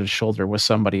shoulder to shoulder with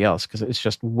somebody else, because it's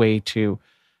just way too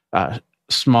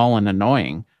small and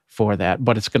annoying for that,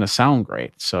 but it's going to sound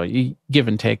great. So you give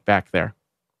and take back there.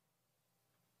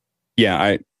 Yeah,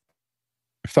 I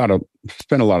spent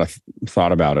a lot of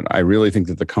thought about it. I really think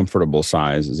that the comfortable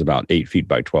size is about 8 feet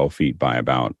by 12 feet by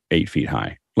about 8 feet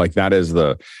high. Like that is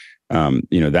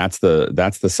that's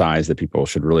the size that people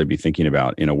should really be thinking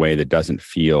about in a way that doesn't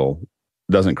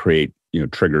create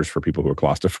triggers for people who are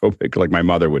claustrophobic. Like my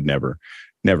mother would never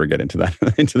get into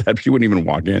that. She wouldn't even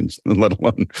walk in, let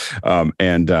alone.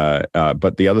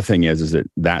 But the other thing is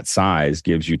that size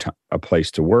gives you a place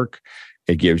to work.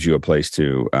 It gives you a place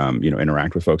to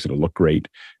interact with folks. It'll look great.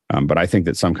 But I think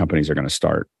that some companies are going to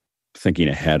start thinking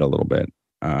ahead a little bit.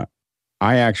 I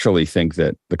actually think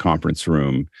that the conference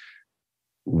room,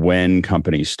 when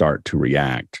companies start to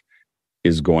react,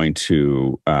 is going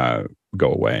to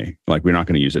go away. Like we're not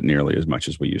going to use it nearly as much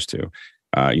as we used to.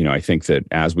 I think that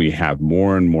as we have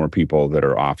more and more people that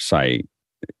are offsite,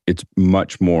 it's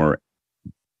much more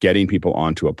getting people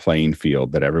onto a playing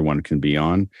field that everyone can be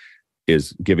on,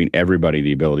 is giving everybody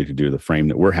the ability to do the frame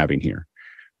that we're having here.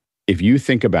 If you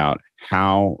think about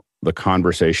how the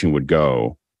conversation would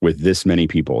go with this many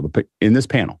people in this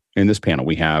panel,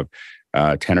 we have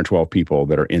 10 or 12 people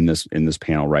that are in this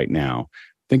panel right now.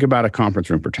 Think about a conference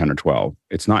room for 10 or 12.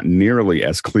 It's not nearly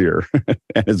as clear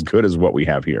and as good as what we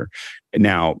have here.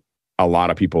 Now, a lot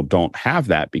of people don't have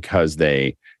that because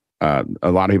they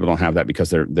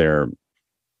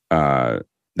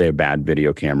have bad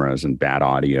video cameras and bad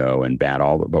audio and bad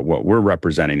all. But what we're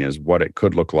representing is what it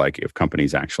could look like if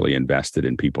companies actually invested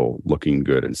in people looking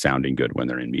good and sounding good when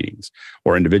they're in meetings,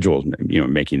 or individuals,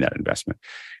 making that investment.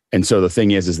 And so the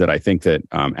thing is that I think that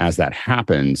as that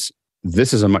happens,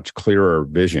 this is a much clearer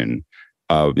vision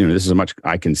this is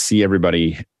I can see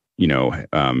everybody,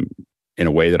 in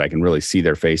a way that I can really see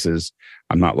their faces.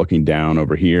 I'm not looking down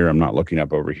over here. I'm not looking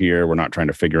up over here. We're not trying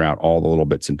to figure out all the little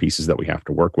bits and pieces that we have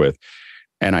to work with.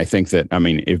 And I think that,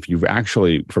 if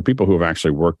for people who have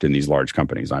actually worked in these large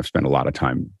companies, I've spent a lot of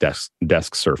time desk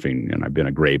surfing, and I've been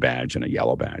a gray badge and a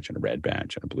yellow badge and a red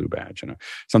badge and a blue badge, and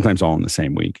sometimes all in the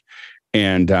same week.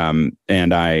 And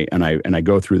I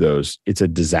go through those. It's a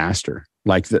disaster.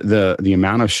 Like the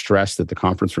amount of stress that the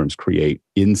conference rooms create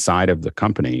inside of the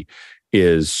company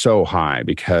is so high,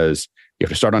 because you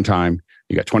have to start on time.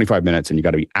 You got 25 minutes, and you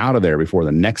got to be out of there before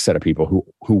the next set of people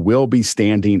who will be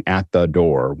standing at the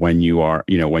door when you're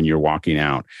walking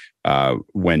out.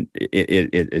 When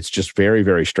it's just very,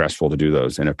 very stressful to do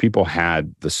those. And if people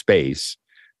had the space,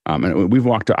 and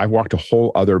I've walked to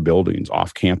whole other buildings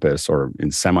off campus or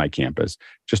in semi-campus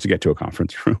just to get to a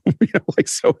conference room.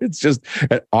 So it's just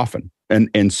often.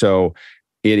 And so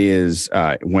it is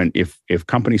if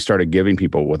companies started giving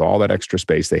people, with all that extra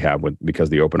space they have because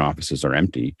the open offices are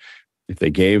empty, if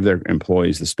they gave their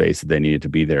employees the space that they needed to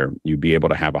be there, you'd be able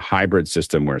to have a hybrid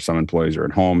system where some employees are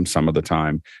at home some of the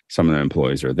time, some of the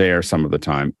employees are there some of the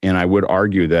time. And I would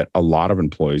argue that a lot of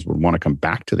employees would want to come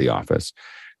back to the office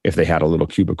if they had a little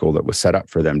cubicle that was set up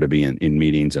for them to be in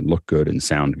meetings and look good and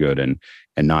sound good and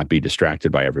not be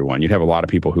distracted by everyone. You'd have a lot of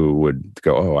people who would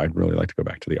go, "Oh, I'd really like to go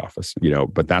back to the office."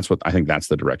 But that's I think that's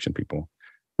the direction people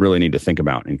really need to think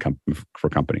about for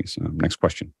companies. Next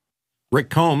question. Rick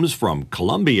Combs from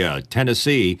Columbia,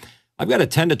 Tennessee. I've got a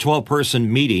 10 to 12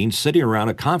 person meeting sitting around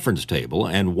a conference table,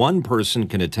 and one person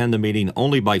can attend the meeting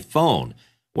only by phone.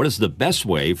 What is the best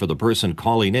way for the person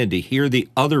calling in to hear the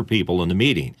other people in the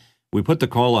meeting? We put the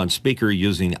call on speaker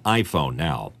using iPhone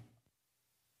now.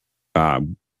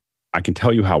 I can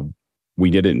tell you how we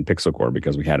did it in PixelCore,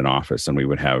 because we had an office and we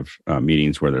would have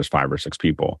meetings where there's 5 or 6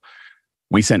 people.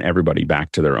 We sent everybody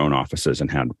back to their own offices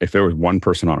and if there was one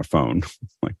person on a phone,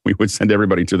 we would send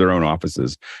everybody to their own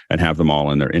offices and have them all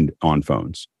on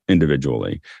phones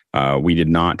individually. We did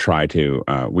not try to,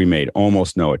 we made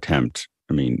almost no attempt.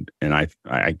 And I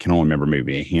can only remember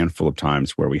maybe a handful of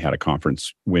times where we had a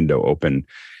conference window open.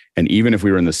 And even if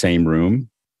we were in the same room,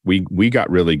 we got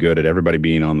really good at everybody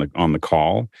being on the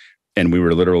call. And we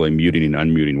were literally muting and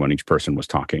unmuting when each person was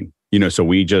talking. So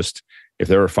if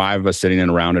there were 5 of us sitting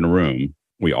around in a room,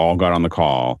 we all got on the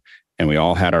call and we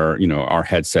all had our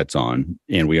headsets on,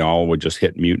 and we all would just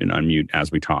hit mute and unmute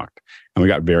as we talked. And we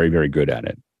got very, very good at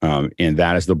it. And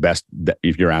that is the best,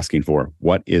 if you're asking for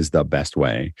what is the best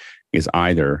way, is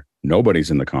either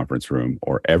nobody's in the conference room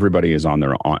or everybody is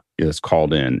is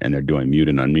called in and they're doing mute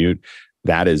and unmute.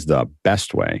 That is the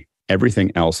best way.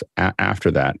 Everything else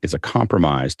after that is a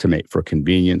compromise to make for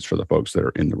convenience for the folks that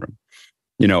are in the room.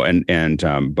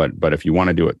 But if you want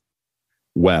to do it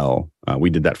well, we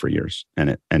did that for years, and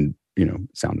it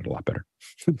sounded a lot better.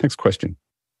 Next question.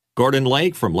 Gordon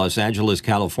Lake from Los Angeles,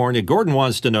 California. Gordon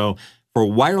wants to know, for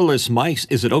wireless mics,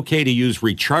 is it okay to use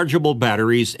rechargeable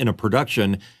batteries in a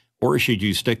production, or should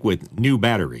you stick with new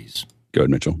batteries? Go ahead,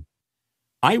 Mitchell.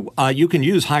 You can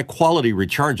use high-quality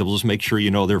rechargeables. Make sure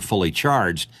they're fully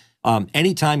charged.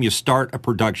 Anytime you start a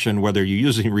production, whether you're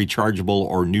using rechargeable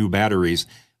or new batteries,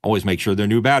 always make sure they're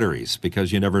new batteries,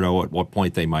 because you never know at what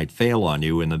point they might fail on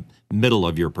you in the middle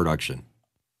of your production.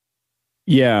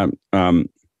 Yeah, I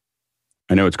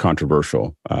know it's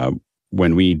controversial.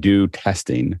 When we do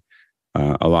testing,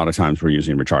 a lot of times we're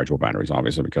using rechargeable batteries,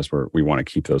 obviously, because we want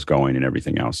to keep those going and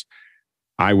everything else.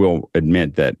 I will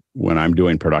admit that when I'm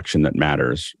doing production that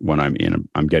matters, when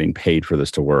I'm getting paid for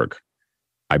this to work,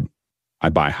 I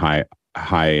buy high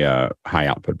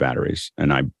output batteries,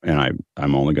 and I'm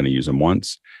only going to use them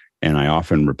once, and I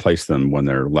often replace them when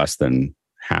they're less than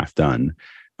half done.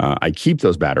 I keep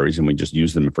those batteries and we just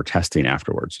use them for testing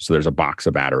afterwards. So there's a box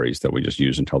of batteries that we just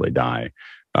use until they die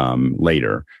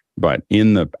later. But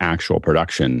in the actual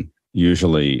production,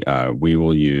 usually we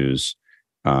will use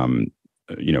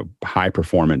high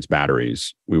performance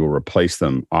batteries. We will replace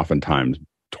them oftentimes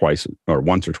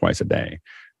once or twice a day.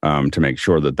 To make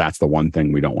sure that that's the one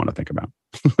thing we don't want to think about.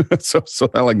 so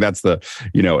that's the,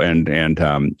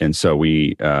 and so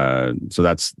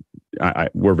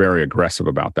we're very aggressive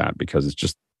about that, because it's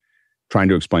just trying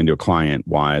to explain to a client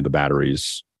why the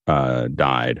batteries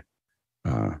died.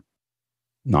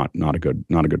 Not a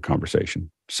good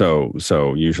conversation.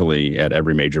 So usually at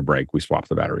every major break, we swap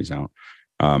the batteries out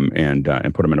and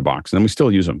put them in a box, and then we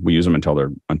still use them. We use them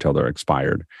until they're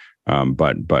expired.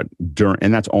 But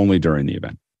and that's only during the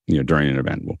event. During an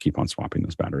event, we'll keep on swapping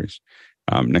those batteries.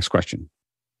 Next question.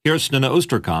 Kirsten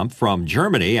Osterkamp from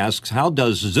Germany asks, how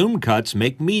does Zoom cuts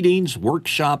make meetings,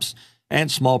 workshops, and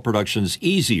small productions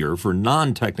easier for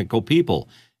non-technical people?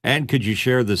 And could you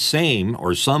share the same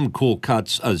or some cool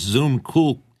Zoom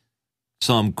cuts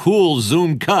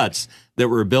that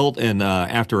were built in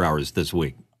After Hours this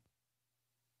week?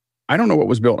 I don't know what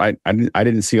was built. I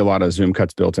didn't see a lot of Zoom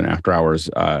cuts built in After Hours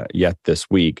yet this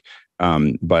week.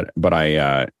 But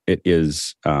it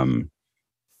is.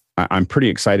 I'm pretty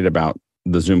excited about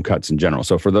the Zoom cuts in general.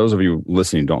 So for those of you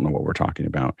listening who don't know what we're talking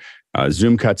about,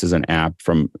 Zoom cuts is an app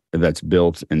that's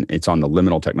built, and it's on the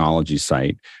Liminal Technology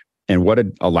site. And what it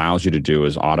allows you to do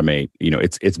is automate.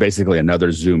 It's basically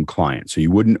another Zoom client. So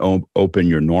you wouldn't open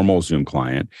your normal Zoom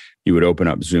client. You would open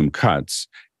up Zoom cuts.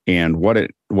 And what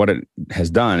it has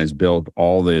done is build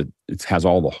it has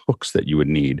all the hooks that you would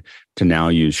need to now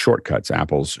use shortcuts,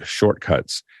 Apple's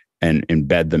shortcuts, and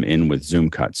embed them in with Zoom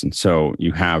cuts. And so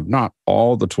you have not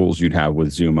all the tools you'd have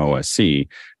with Zoom OSC,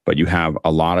 but you have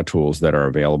a lot of tools that are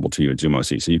available to you at Zoom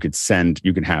OSC. So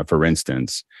you can have, for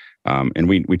instance, and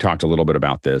we talked a little bit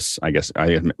about this, I guess,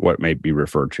 what may be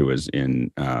referred to as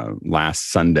in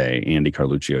last Sunday, Andy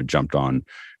Carluccio jumped on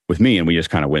with me, and we just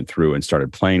kind of went through and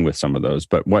started playing with some of those.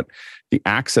 But what the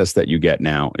access that you get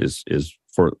now is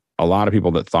for a lot of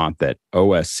people that thought that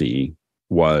OSC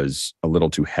was a little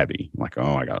too heavy, like,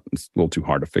 it's a little too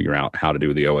hard to figure out how to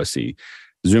do the OSC.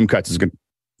 Zoom Cuts is going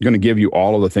to give you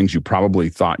all of the things you probably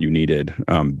thought you needed.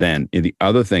 Then and the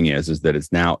other thing is that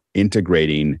it's now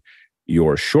integrating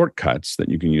your shortcuts that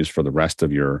you can use for the rest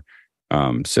of your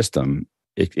system.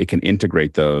 It can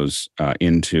integrate those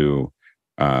into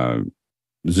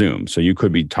Zoom. So you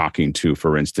could be talking to,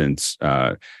 for instance,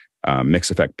 Mix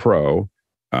Effect Pro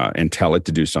and tell it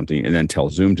to do something, and then tell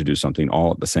Zoom to do something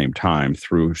all at the same time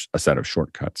through a set of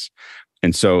shortcuts.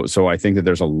 And so I think that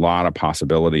there's a lot of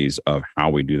possibilities of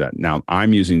how we do that. Now,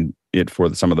 I'm using it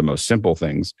for some of the most simple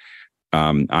things.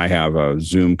 I have a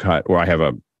Zoom cut, or I have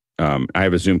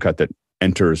a Zoom cut that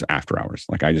enters After Hours.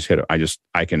 Like I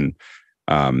can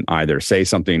either say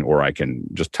something, or I can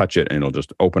just touch it and it'll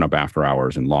just open up After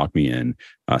Hours and log me in.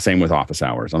 Same with Office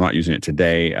Hours. I'm not using it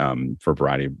today for a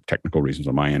variety of technical reasons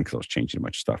on my end, because I was changing a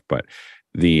bunch of stuff. But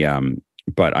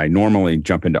but I normally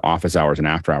jump into Office Hours and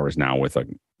After Hours now with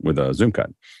a Zoom cut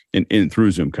in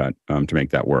through Zoom cut to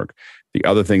make that work. The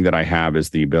other thing that I have is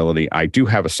the ability. I do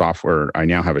have I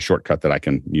now have a shortcut that I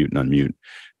can mute and unmute.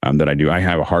 That I do. I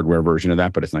have a hardware version of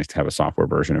that, but it's nice to have a software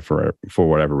version for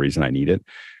whatever reason I need it.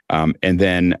 And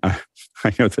then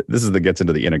I know that this gets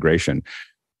into the integration.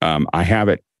 I have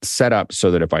it set up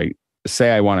so that if I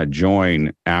say I want to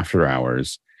join After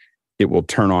Hours, it will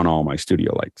turn on all my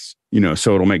studio lights.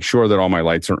 So it'll make sure that all my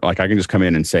lights are, like, I can just come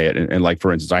in and say it. And like,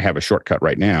 for instance, I have a shortcut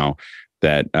right now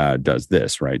that does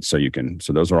this, right? So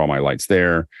those are all my lights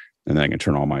there, and then I can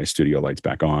turn all my studio lights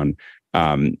back on.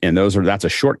 And that's a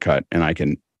shortcut, and I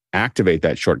can activate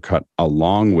that shortcut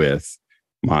along with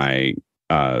my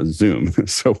Zoom.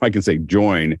 So I can say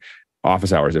join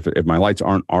Office Hours. If my lights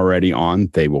aren't already on,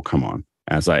 they will come on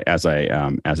as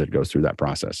it goes through that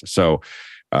process. So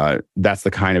that's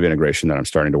the kind of integration that I'm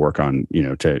starting to work on,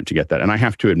 to get that. And I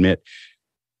have to admit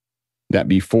that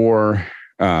before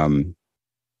Zoom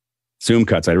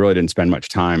Cuts, I really didn't spend much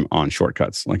time on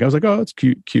shortcuts. Like, I was like, oh, it's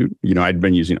cute. I'd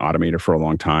been using Automator for a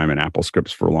long time and Apple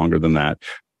Scripts for longer than that.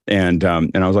 And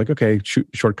I was like, okay,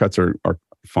 shortcuts are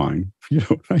fine.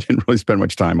 I didn't really spend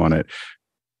much time on it.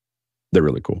 They're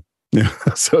really cool. Yeah.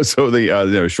 So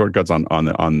the shortcuts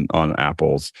on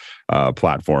Apple's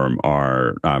platform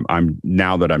are.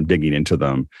 Now that I'm digging into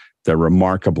them, they're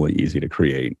remarkably easy to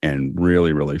create and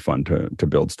really, really fun to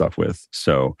build stuff with.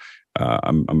 So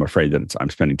I'm afraid that I'm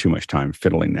spending too much time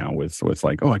fiddling now with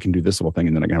like, I can do this little thing,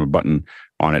 and then I can have a button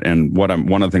on it. And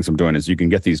one of the things I'm doing is you can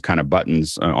get these kind of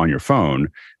buttons on your phone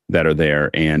that are there.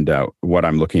 And what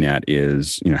I'm looking at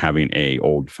is, having a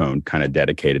old phone kind of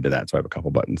dedicated to that. So I have a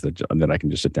couple buttons that I can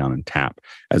just sit down and tap,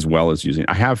 as well as using.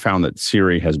 I have found that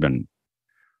Siri has been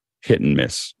hit and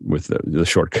miss with the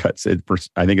shortcuts.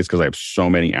 I think it's because I have so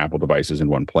many Apple devices in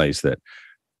one place that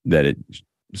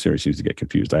Siri seems to get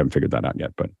confused. I haven't figured that out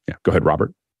yet, but yeah, go ahead,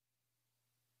 Robert.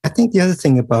 I think the other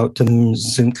thing about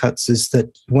Zoom Cuts is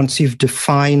that once you've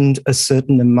defined a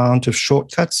certain amount of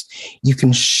shortcuts, you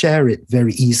can share it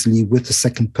very easily with the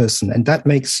second person. And that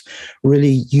makes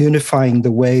really unifying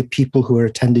the way people who are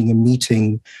attending a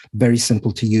meeting very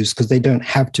simple to use, because they don't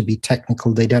have to be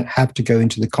technical. They don't have to go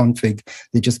into the config.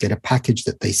 They just get a package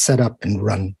that they set up and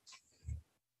run.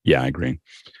 Yeah, I agree.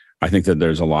 I think that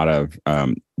there's going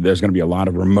to be a lot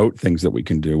of remote things that we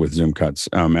can do with Zoom Cuts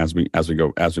as we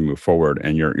move forward.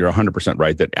 And you're 100%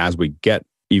 right that as we get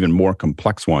even more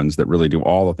complex ones that really do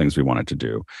all the things we want it to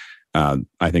do,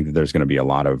 I think that there's going to be a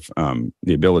lot of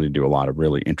the ability to do a lot of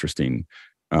really interesting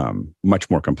much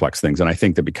more complex things. And I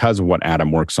think that because of what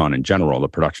Adam works on in general, the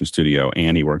production studio,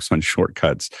 and he works on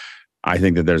shortcuts, I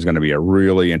think that there's going to be a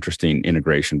really interesting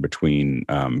integration between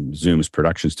Zoom's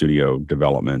production studio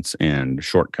developments and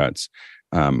shortcuts.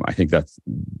 I think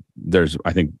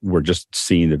I think we're just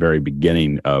seeing the very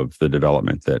beginning of the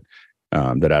development that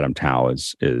Adam Tao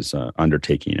is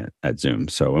undertaking at Zoom.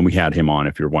 So, and we had him on,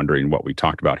 if you're wondering what we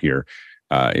talked about here.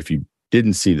 If you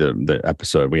didn't see the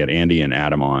episode, we had Andy and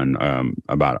Adam on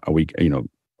about a week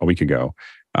ago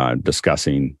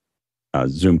discussing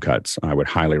Zoom cuts. I would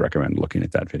highly recommend looking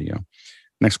at that video.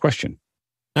 Next question.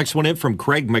 Next one in from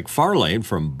Craig McFarlane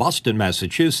from Boston,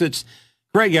 Massachusetts.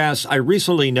 Craig asks, I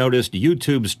recently noticed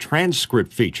YouTube's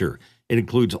transcript feature. It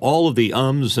includes all of the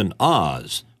ums and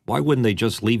ahs. Why wouldn't they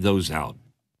just leave those out?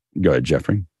 Go ahead,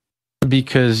 Jeffrey.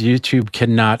 Because YouTube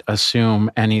cannot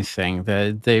assume anything.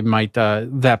 That they might,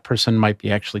 that person might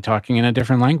be actually talking in a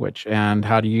different language. And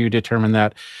how do you determine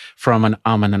that from an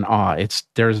and an ah?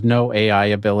 There's no AI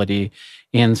ability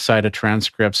inside of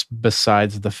transcripts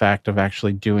besides the fact of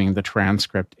actually doing the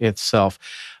transcript itself.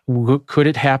 Could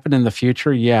it happen in the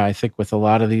future? Yeah, I think with a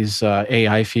lot of these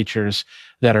AI features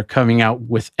that are coming out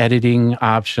with editing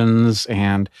options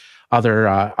and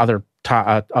other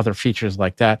features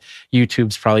like that,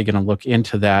 YouTube's probably going to look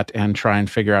into that and try and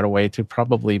figure out a way to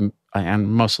probably and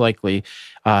most likely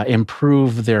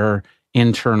improve their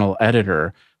internal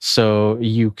editor so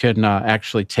you can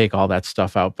actually take all that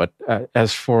stuff out. But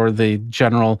as for the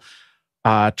general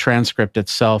transcript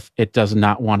itself, it does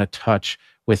not want to touch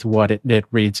with what it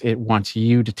reads. It wants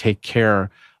you to take care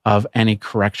of any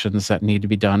corrections that need to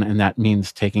be done, and that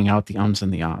means taking out the ums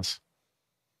and the ahs.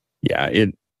 Yeah,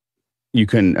 you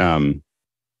can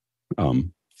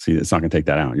see, it's not going to take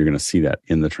that out. You're going to see that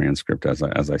in the transcript as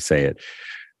I say it.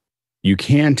 You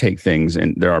can take things,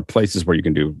 and there are places where you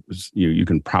can do. You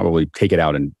can probably take it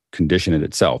out and condition it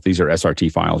itself. These are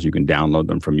SRT files. You can download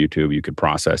them from YouTube. You could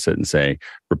process it and say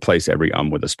replace every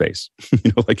with a space,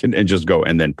 and just go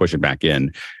and then push it back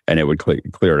in, and it would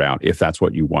clear it out if that's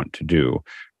what you want to do.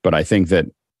 But I think that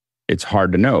it's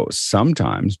hard to know.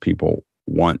 Sometimes people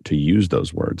want to use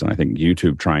those words, and I think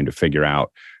YouTube trying to figure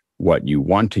out what you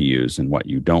want to use and what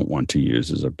you don't want to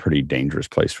use is a pretty dangerous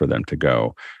place for them to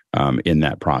go in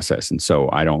that process. And so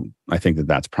I think that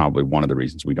that's probably one of the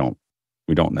reasons we don't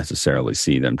necessarily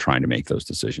see them trying to make those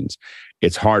decisions.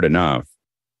 It's hard enough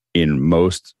in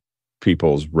most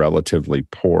people's relatively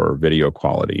poor video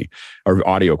quality or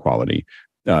audio quality.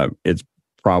 It's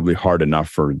probably hard enough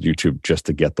for YouTube just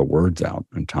to get the words out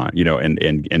in time,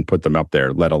 and put them up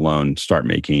there, let alone start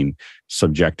making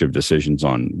subjective decisions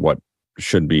on what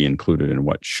should be included and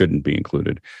what shouldn't be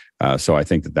included. So I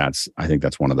think that's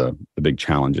one of the big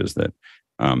challenges that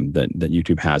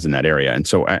YouTube has in that area. And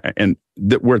so,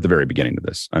 we're at the very beginning of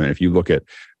this. I mean, if you look at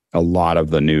a lot of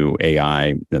the new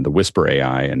AI and the Whisper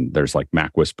AI, and there's like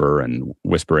Mac Whisper and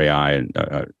Whisper AI, and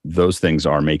those things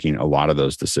are making a lot of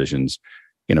those decisions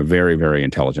in a very, very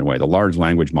intelligent way. The large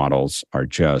language models are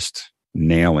just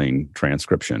nailing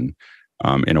transcription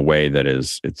in a way that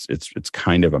it's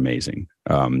kind of amazing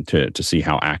to see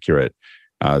how accurate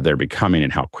they're becoming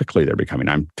and how quickly they're becoming.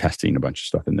 I'm testing a bunch of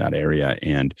stuff in that area,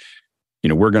 and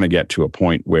we're going to get to a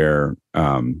point where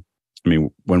when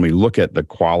we look at the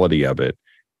quality of it,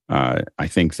 I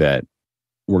think that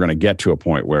we're going to get to a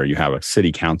point where you have a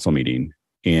city council meeting,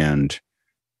 and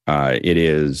it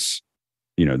is,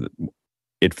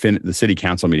 the city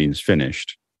council meeting is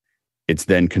finished. It's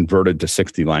then converted to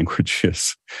 60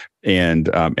 languages, and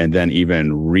then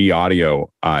even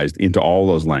re-audioized into all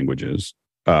those languages.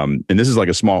 And this is like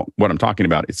what I'm talking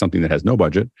about is something that has no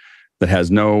budget, that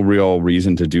has no real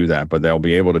reason to do that, but they'll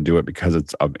be able to do it because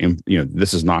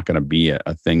this is not going to be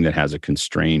a thing that has a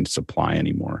constrained supply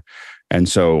anymore. And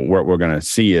so what we're going to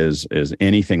see is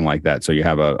anything like that. So you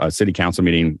have a city council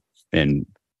meeting, and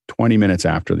 20 minutes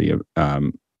after the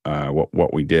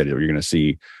what we did, you're going to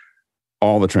see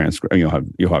all the transcript.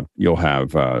 You'll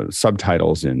have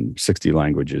subtitles in 60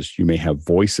 languages. You may have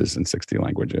voices in 60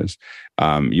 languages.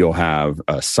 You'll have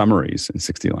summaries in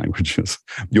 60 languages.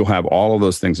 You'll have all of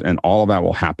those things, and all of that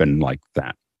will happen like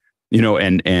that.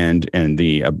 And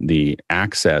the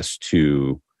access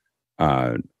to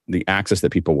the access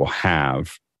that people will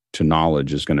have to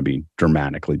knowledge is going to be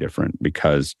dramatically different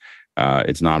because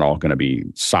it's not all going to be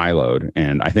siloed.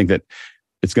 And I think that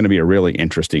it's going to be a really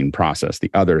interesting process.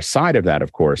 The other side of that,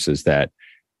 of course, is that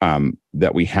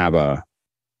that we have a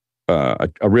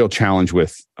real challenge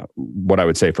with what I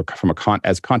would say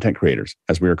as content creators,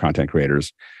 as we are content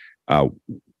creators,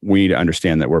 we need to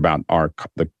understand that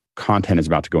the content is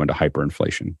about to go into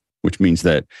hyperinflation, which means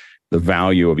that the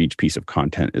value of each piece of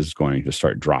content is going to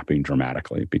start dropping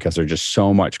dramatically because there's just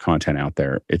so much content out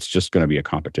there. It's just going to be a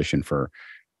competition for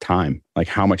time. Like,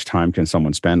 how much time can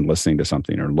someone spend listening to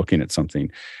something or looking at something?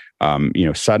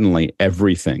 Suddenly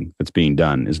everything that's being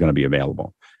done is going to be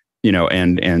available.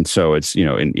 And so it's,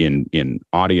 in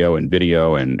audio and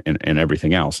video and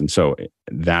everything else. And so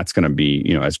that's going to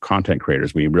be, as content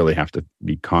creators, we really have to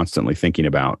be constantly thinking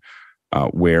about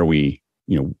where we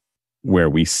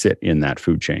sit in that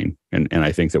food chain. And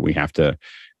I think that we have to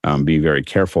be very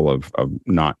careful of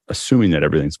not assuming that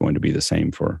everything's going to be the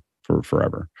same for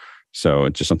forever. So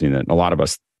it's just something that a lot of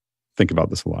us think about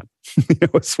this a lot,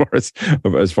 as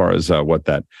far as what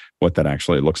that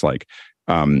actually looks like.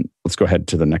 Let's go ahead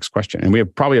to the next question. And we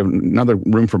probably have another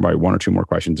room for about one or two more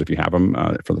questions if you have them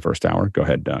for the first hour. Go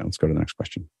ahead. Let's go to the next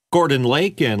question. Gordon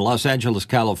Lake in Los Angeles,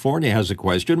 California has a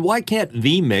question. Why can't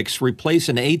vMix replace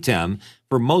an ATEM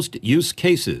for most use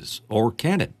cases, or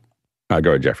can it? Go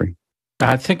ahead, Jeffrey.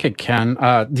 I think it can.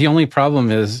 The only problem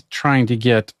is trying to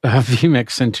get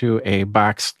vMix into a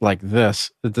box like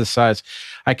this size.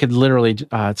 I could literally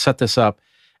set this up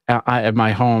at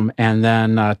my home and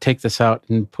then take this out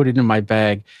and put it in my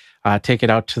bag, take it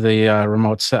out to the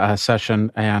remote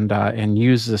session and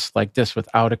use this like this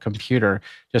without a computer.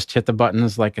 Just hit the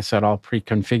buttons, like I said, all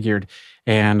pre-configured,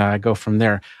 and go from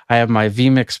there. I have my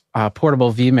vMix,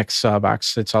 portable vMix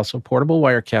box. It's also a portable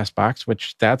Wirecast box,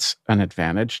 which that's an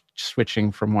advantage,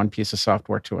 switching from one piece of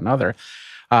software to another.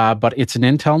 But it's an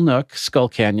Intel NUC Skull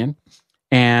Canyon.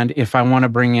 And if I want to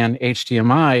bring in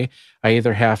HDMI, I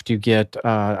either have to get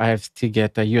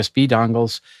USB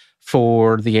dongles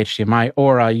for the HDMI,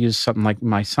 or I use something like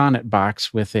my Sonnet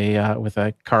box with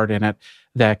a card in it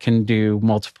that can do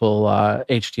multiple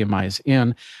HDMIs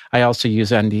in. I also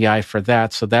use NDI for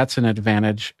that, so that's an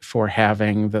advantage for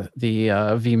having the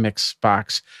vMix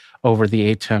box over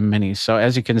the ATEM Mini. So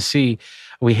as you can see,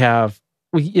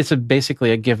 it's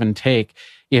basically a give and take.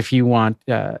 If you want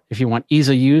ease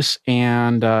of use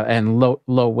and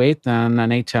low weight, then an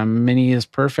ATEM Mini is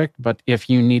perfect. But if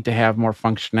you need to have more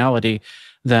functionality,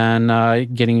 then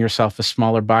getting yourself a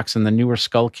smaller box. And the newer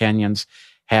Skull Canyons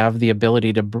have the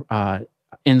ability to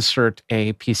insert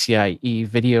a PCIe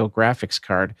video graphics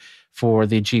card for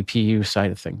the GPU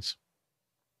side of things.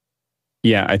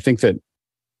 Yeah, I think that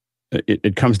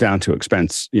it comes down to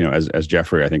expense. As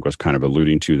Jeffrey, I think, was kind of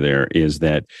alluding to there, is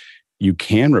that you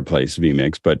can replace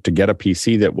vMix, but to get a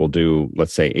PC that will do,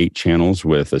 let's say, 8 channels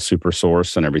with a super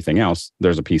source and everything else,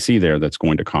 there's a PC there that's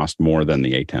going to cost more than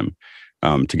the ATEM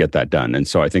to get that done. And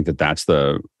so I think that's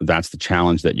the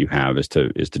challenge that you have is to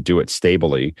do it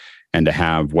stably and to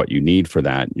have what you need for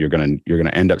that. You're gonna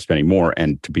end up spending more,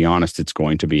 and to be honest, it's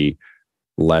going to be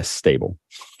less stable.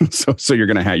 so you're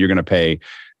gonna pay. You're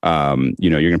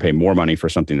going to pay more money for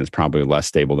something that's probably less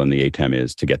stable than the ATEM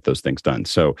is to get those things done.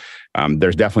 So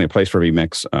there's definitely a place for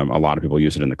vMix. A lot of people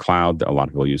use it in the cloud. A lot of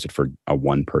people use it for a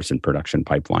one-person production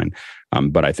pipeline.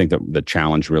 But I think that the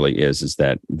challenge really is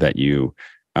that you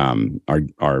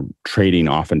are trading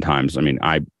oftentimes. I mean,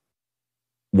 I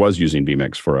was using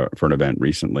vMix for an event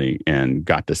recently and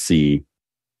got to see,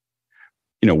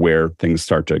 where things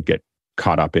start to get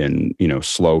caught up in,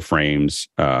 slow frames,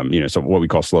 so what we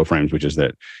call slow frames, which is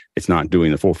that it's not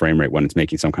doing the full frame rate when it's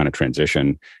making some kind of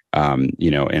transition,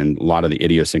 and a lot of the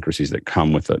idiosyncrasies that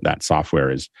come with that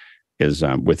software is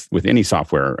with any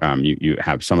software, you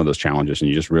have some of those challenges, and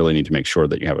you just really need to make sure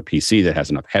that you have a PC that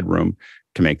has enough headroom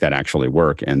to make that actually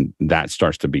work. And that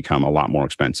starts to become a lot more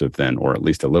expensive or at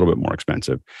least a little bit more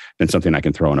expensive than something I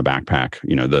can throw in a backpack.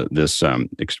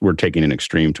 We're taking an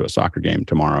extreme to a soccer game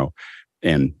tomorrow,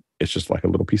 and it's just like a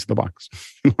little piece of the box.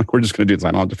 Like, we're just going to do this. I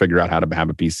don't have to figure out how to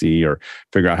have a PC or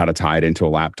figure out how to tie it into a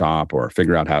laptop or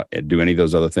figure out how to do any of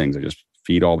those other things. I just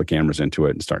feed all the cameras into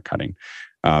it and start cutting.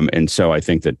 And so I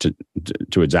think that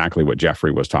to exactly what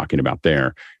Jeffrey was talking about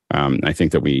there, I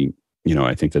think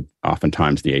that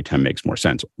oftentimes the ATEM makes more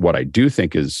sense. What I do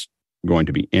think is going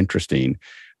to be interesting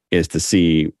is to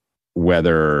see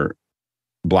whether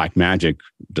Blackmagic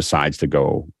decides to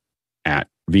go at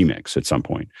vMix at some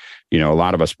point. A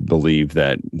lot of us believe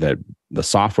that the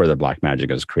software that Blackmagic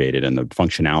has created and the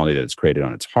functionality that it's created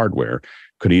on its hardware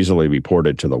could easily be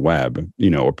ported to the web,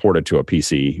 or ported to a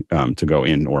PC to go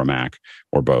in, or a Mac,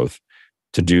 or both,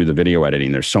 to do the video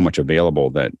editing. There's so much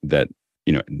available that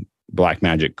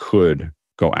Blackmagic could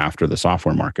go after the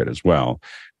software market as well.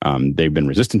 They've been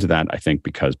resistant to that, I think,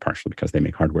 partially because they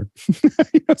make hardware.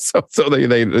 So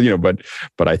they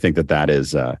but I think that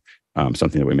is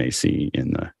something that we may see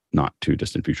in the not too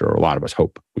distant future, or a lot of us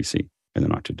hope we see in the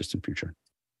not too distant future.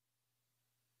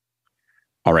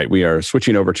 All right, we are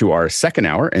switching over to our second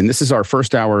hour, and this is our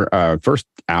second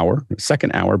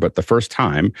hour, but the first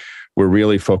time we're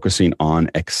really focusing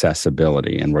on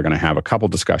accessibility, and we're going to have a couple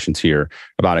discussions here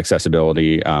about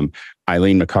accessibility.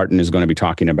 Eileen McCartan is going to be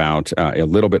talking about a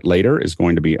little bit later, is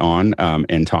going to be on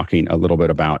and talking a little bit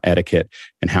about etiquette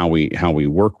and how we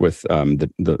work with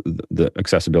the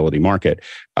accessibility market.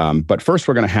 But first,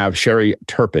 we're going to have Sherry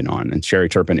Turpin on, and Sherry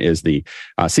Turpin is the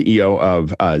CEO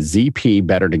of ZP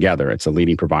Better Together. It's a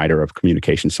leading provider of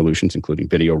communication solutions, including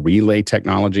video relay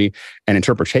technology and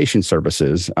interpretation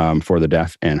services for the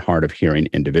deaf and hard of hearing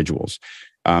individuals.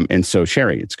 And so,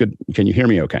 Sherry, it's good. Can you hear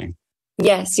me okay?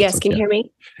 Yes. Can you hear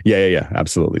me? Yeah.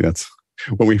 Absolutely. That's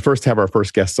when we first have our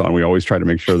first guests on. We always try to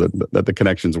make sure that the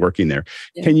connection's working there.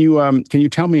 Yeah. Can you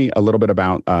tell me a little bit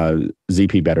about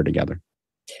ZP Better Together?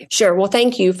 Sure. Well,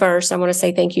 thank you first. I want to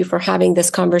say thank you for having this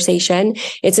conversation.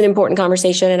 It's an important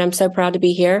conversation, and I'm so proud to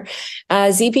be here.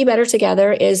 ZP Better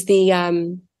Together is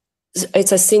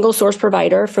it's a single source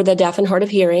provider for the deaf and hard of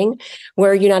hearing.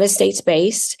 We're United States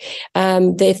based.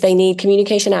 If they need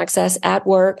communication access at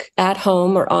work, at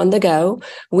home, or on the go,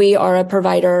 we are a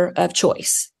provider of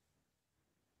choice.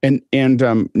 And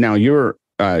now you're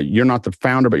not the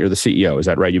founder, but you're the CEO. Is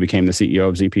that right? You became the CEO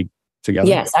of ZP Together?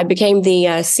 Yes, I became the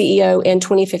CEO in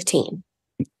 2015.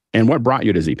 And what brought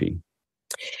you to ZP?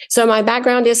 So my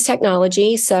background is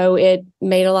technology, so it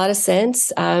made a lot of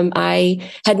sense. I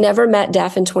had never met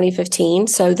deaf in 2015,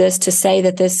 so to say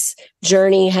that this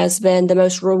journey has been the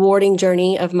most rewarding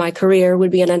journey of my career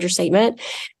would be an understatement.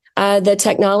 The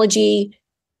technology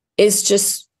is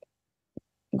just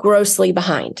grossly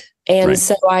behind. And right.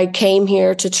 So I came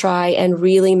here to try and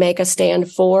really make a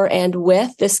stand for and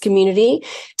with this community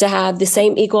to have the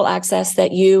same equal access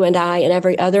that you and I and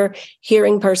every other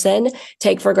hearing person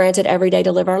take for granted every day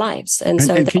to live our lives. And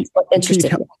so that's what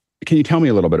interested me. Can you tell me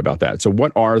a little bit about that? So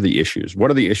what are the issues? What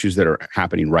are the issues that are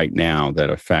happening right now that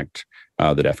affect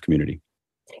the deaf community?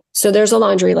 So there's a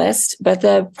laundry list, but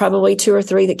the probably 2 or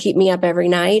 3 that keep me up every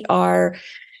night are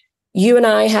you and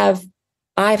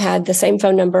I've had the same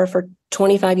phone number for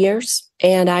 25 years,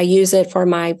 and I use it for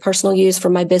my personal use, for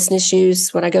my business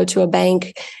use. When I go to a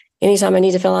bank, anytime I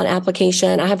need to fill out an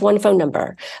application, I have one phone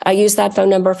number. I use that phone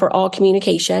number for all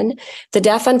communication. The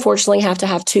deaf, unfortunately, have to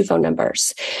have 2 phone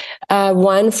numbers.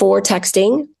 One for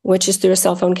texting, which is through a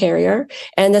cell phone carrier.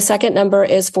 And the second number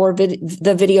is for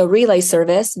the video relay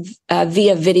service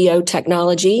via video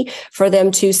technology for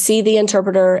them to see the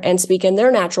interpreter and speak in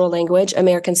their natural language,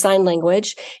 American Sign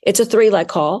Language. It's a 3-leg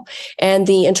call. And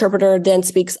the interpreter then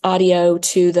speaks audio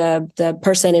to the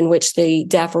person in which the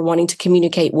deaf are wanting to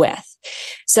communicate with.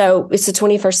 So it's the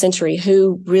 21st century.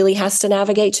 Who really has to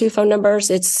navigate 2 phone numbers?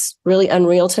 It's really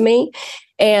unreal to me.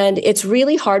 And it's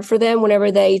really hard for them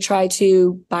whenever they try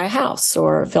to buy a house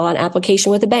or fill out an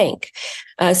application with a bank.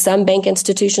 Some bank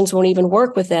institutions won't even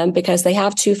work with them because they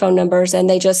have 2 phone numbers, and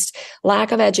they just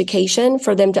lack of education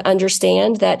for them to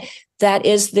understand that that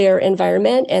is their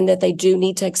environment and that they do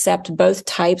need to accept both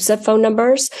types of phone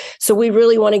numbers. So we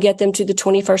really want to get them to the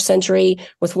 21st century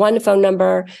with one phone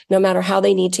number, no matter how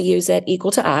they need to use it,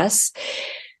 equal to us.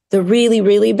 The really,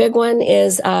 really big one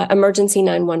is emergency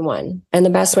 911. And the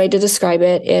best way to describe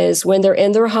it is when they're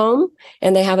in their home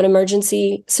and they have an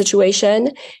emergency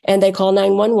situation and they call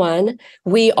 911.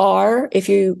 We are, if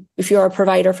you're a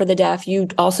provider for the deaf, you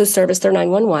also service their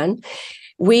 911.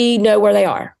 We know where they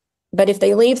are. But if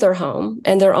they leave their home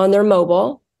and they're on their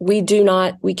mobile, we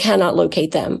cannot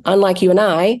locate them. Unlike you and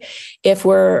I, if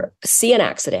we're see an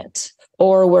accident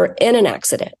or we're in an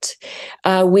accident,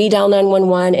 we dial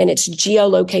 911 and it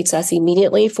geolocates us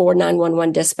immediately for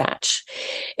 911 dispatch.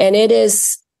 And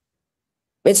it's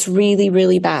really,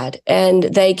 really bad. And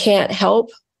they can't help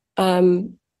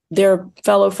their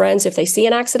fellow friends if they see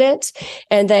an accident,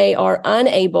 and they are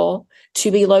unable to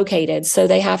be located. So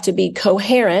they have to be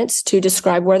coherent to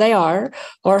describe where they are,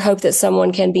 or hope that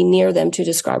someone can be near them to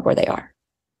describe where they are.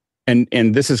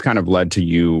 And this has kind of led to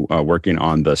you working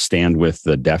on the Stand With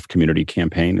the Deaf Community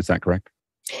campaign. Is that correct?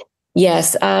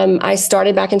 Yes. I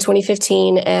started back in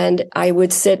 2015, and I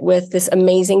would sit with this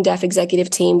amazing deaf executive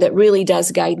team that really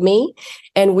does guide me.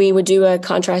 And we would do a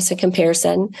contrast and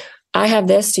comparison. I have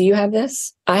this. Do you have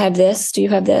this? I have this. Do you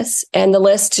have this? And the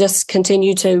list just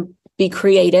continued to be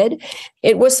created.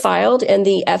 It was filed in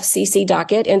the FCC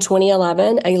docket in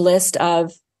 2011, a list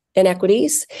of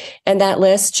inequities, and that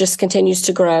list just continues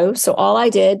to grow. So all I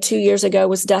did 2 years ago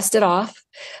was dust it off,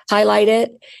 highlight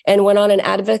it, and went on an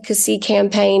advocacy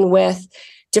campaign with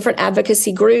different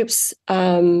advocacy groups,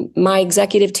 my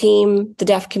executive team, the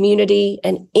deaf community,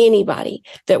 and anybody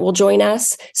that will join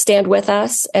us, stand with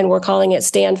us, and we're calling it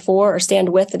Stand For or Stand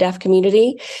With the Deaf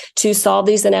Community to solve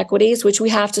these inequities, which we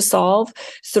have to solve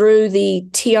through the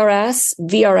TRS,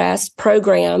 VRS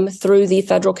program through the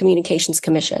Federal Communications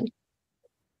Commission.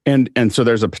 And so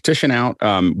there's a petition out.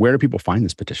 Where do people find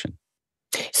this petition?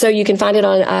 So you can find it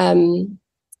on,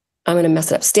 I'm going to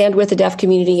mess it up. Stand With the Deaf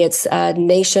Community. It's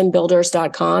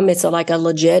nationbuilders.com. It's like a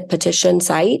legit petition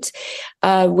site.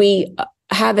 We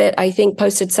have it, I think,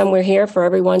 posted somewhere here for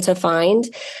everyone to find.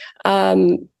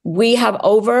 We have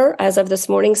over, as of this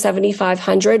morning,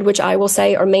 7,500, which I will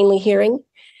say are mainly hearing.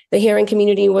 The hearing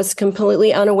community was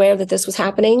completely unaware that this was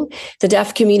happening. The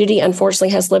deaf community,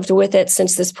 unfortunately, has lived with it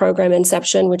since this program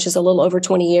inception, which is a little over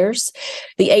 20 years.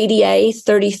 The ADA,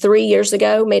 33 years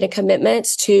ago, made a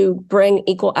commitment to bring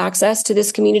equal access to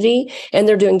this community, and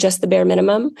they're doing just the bare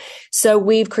minimum. So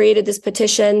we've created this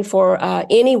petition for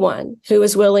anyone who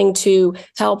is willing to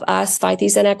help us fight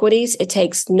these inequities. It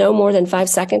takes no more than 5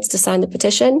 seconds to sign the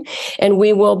petition, and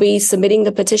we will be submitting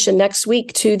the petition next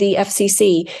week to the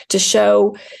FCC to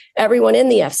show everyone in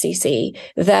the FCC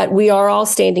that we are all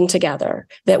standing together,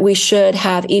 that we should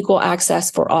have equal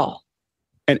access for all.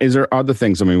 And is there other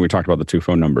things? I mean, we talked about the 2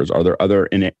 phone numbers. Are there other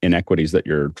inequities that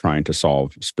you're trying to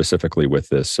solve specifically with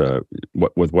this,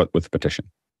 with the petition?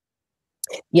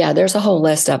 Yeah, there's a whole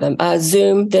list of them.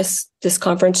 Zoom, this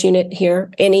conference unit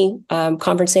here, any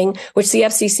conferencing, which the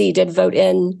FCC did vote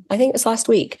in, I think it was last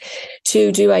week,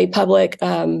 to do a public,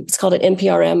 it's called an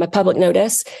NPRM, a public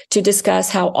notice to discuss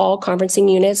how all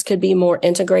conferencing units could be more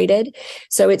integrated.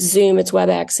 So it's Zoom, it's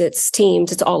WebEx, it's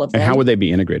Teams, it's all of them. And how would they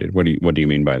be integrated? What do you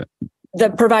mean by that? The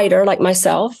provider, like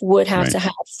myself, would have to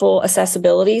have full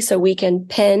accessibility so we can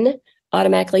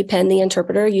automatically pen the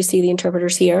interpreter. You see the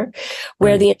interpreters here,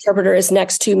 where the interpreter is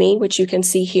next to me, which you can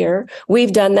see here.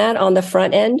 We've done that on the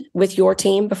front end with your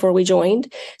team before we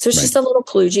joined. So it's just a little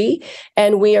kludgy,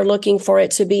 and we are looking for it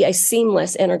to be a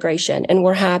seamless integration. And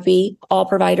we're happy, all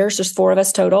providers, there's 4 of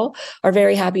us total, are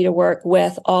very happy to work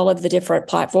with all of the different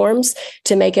platforms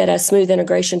to make it a smooth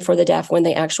integration for the deaf when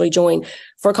they actually join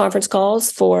for conference calls,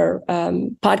 for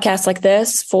podcasts like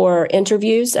this, for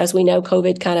interviews. As we know,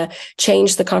 COVID kind of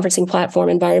changed the conferencing platform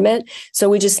environment. So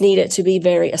we just need it to be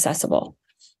very accessible.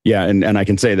 Yeah. And I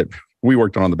can say that we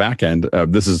worked on the back end.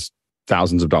 This is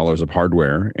thousands of dollars of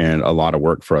hardware and a lot of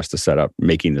work for us to set up,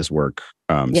 making this work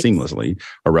seamlessly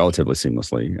or relatively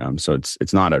seamlessly. So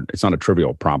it's not a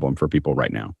trivial problem for people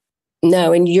right now.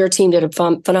 No, and your team did a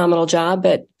phenomenal job.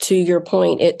 But to your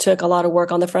point, it took a lot of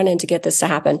work on the front end to get this to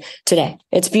happen today.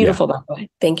 It's beautiful, by the way.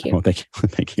 Thank you. Well, thank you.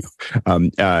 Thank you.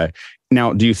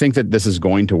 Now, do you think that this is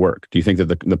going to work? Do you think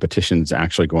that the petition is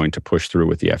actually going to push through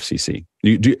with the FCC?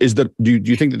 Do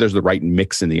you think that there's the right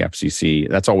mix in the FCC?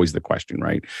 That's always the question,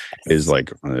 right? Is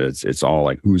like it's all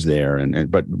like who's there,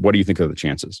 but what do you think of the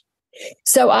chances?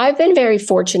 So I've been very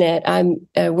fortunate.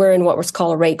 We're in what was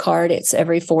called a rate card. It's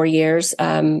every 4 years.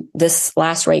 This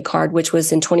last rate card, which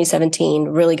was in 2017,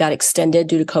 really got extended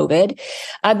due to COVID.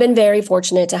 I've been very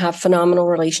fortunate to have phenomenal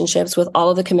relationships with all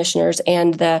of the commissioners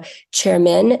and the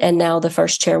chairman, and now the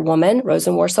first chairwoman,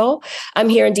 Rosen Warsaw. I'm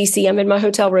here in DC. I'm in my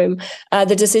hotel room.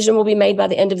 The decision will be made by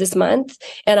the end of this month.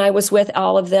 And I was with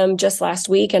all of them just last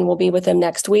week, and we'll be with them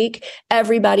next week.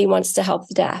 Everybody wants to help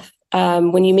the deaf.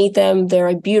 When you meet them, they're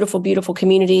a beautiful, beautiful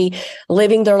community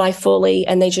living their life fully,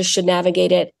 and they just should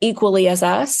navigate it equally as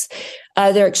us.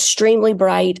 They're extremely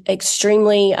bright,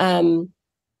 extremely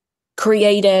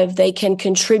creative. They can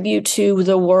contribute to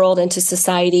the world and to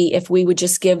society if we would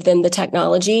just give them the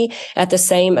technology at the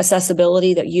same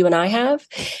accessibility that you and I have.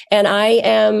 And I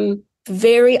am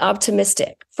very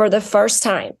optimistic for the first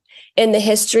time in the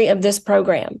history of this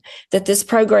program, that this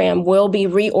program will be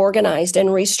reorganized and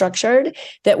restructured,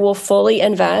 that will fully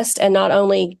invest and not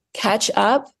only catch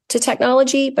up to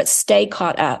technology, but stay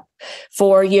caught up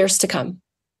for years to come.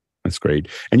 That's great.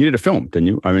 And you did a film, didn't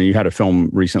you? I mean, you had a film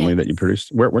recently that you produced.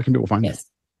 Where can people find that?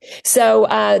 So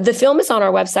the film is on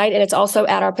our website, and it's also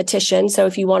at our petition. So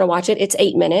if you want to watch it, it's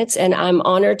 8 minutes. And I'm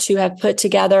honored to have put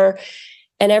together,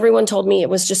 and everyone told me it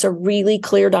was just a really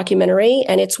clear documentary,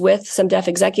 and it's with some deaf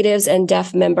executives and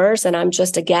deaf members, and I'm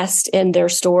just a guest in their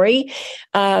story.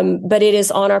 But it is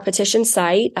on our petition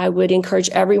site. I would encourage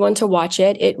everyone to watch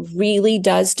it. It really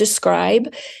does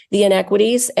describe the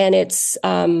inequities, and it's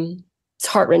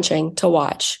heart-wrenching to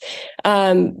watch.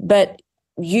 But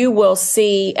you will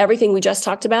see everything we just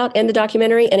talked about in the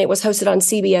documentary, and it was hosted on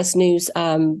CBS News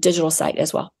digital site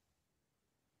as well.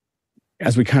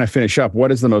 As we kind of finish up,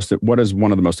 what is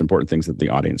one of the most important things that the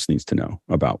audience needs to know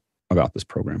about this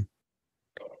program?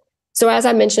 So as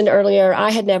I mentioned earlier,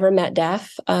 I had never met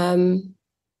deaf.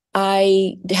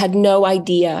 I had no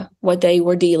idea what they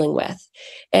were dealing with.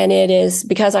 And it is,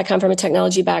 because I come from a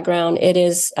technology background, it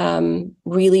is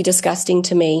really disgusting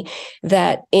to me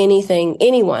that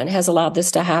anyone has allowed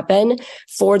this to happen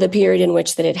for the period in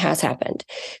which that it has happened.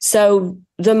 So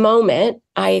the moment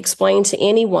I explain to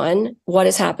anyone what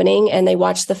is happening and they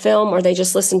watch the film or they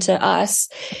just listen to us,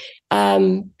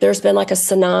 there's been like a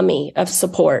tsunami of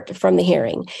support from the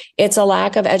hearing. It's a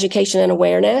lack of education and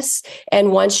awareness.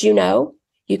 And once you know,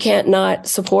 you can't not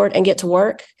support and get to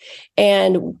work.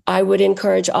 And I would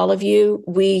encourage all of you,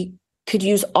 we could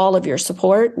use all of your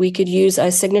support. We could use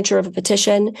a signature of a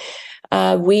petition.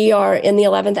 We are in the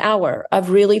 11th hour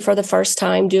of really, for the first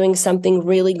time, doing something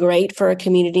really great for a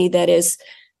community that is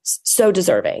so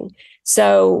deserving.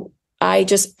 So I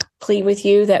just plead with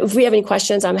you that if we have any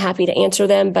questions, I'm happy to answer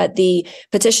them. But the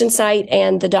petition site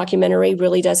and the documentary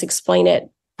really does explain it,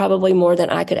 probably more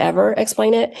than I could ever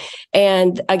explain it.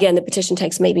 And again, the petition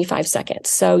takes maybe 5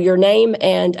 seconds. So your name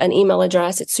and an email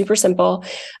address, it's super simple,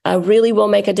 really will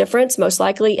make a difference, most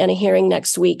likely in a hearing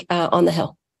next week on the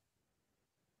Hill.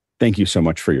 Thank you so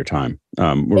much for your time.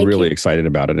 We're really excited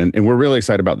about it. And we're really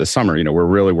excited about this summer. We're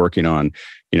really working on,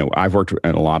 I've worked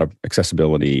in a lot of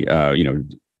accessibility,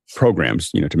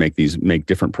 programs, to make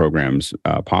different programs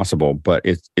possible. But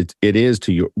it is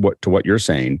to what you're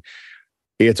saying,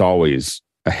 it's always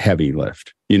a heavy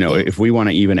lift. If we want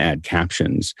to even add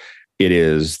captions, it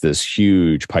is this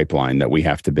huge pipeline that we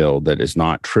have to build that is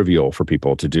not trivial for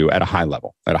people to do at a high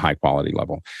level, at a high quality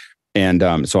level. And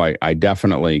so I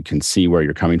definitely can see where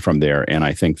you're coming from there. And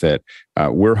I think that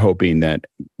we're hoping that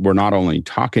we're not only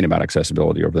talking about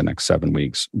accessibility over the next 7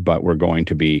 weeks, but we're going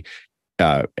to be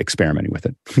experimenting with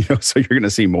it. So you're going to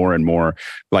see more and more,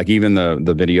 like even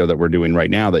the video that we're doing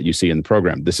right now that you see in the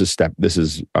program. This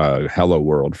is hello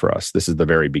world for us. This is the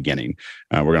very beginning.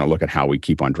 We're going to look at how we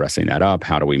keep on dressing that up.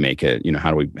 How do we make it?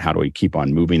 How do we keep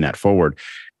on moving that forward?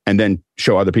 And then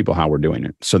show other people how we're doing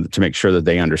it, so to make sure that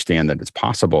they understand that it's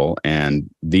possible. And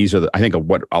these are I think of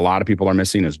what a lot of people are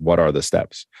missing is, what are the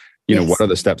steps? What are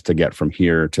the steps to get from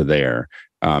here to there?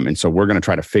 And so we're going to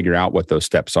try to figure out what those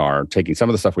steps are, taking some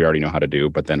of the stuff we already know how to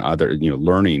do, but then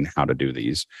learning how to do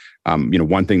these.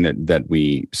 One thing that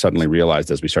we suddenly realized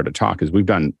as we started to talk is we've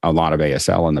done a lot of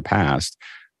ASL in the past.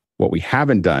 What we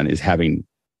haven't done is having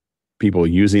people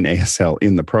using ASL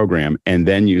in the program and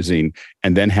then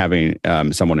having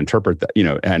someone interpret that,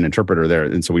 an interpreter there.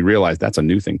 And so we realized that's a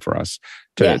new thing for us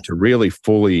to really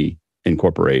fully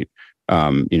incorporate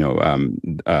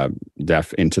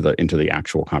deaf into the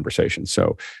actual conversation.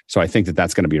 So I think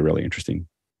that's going to be really interesting.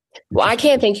 Well, I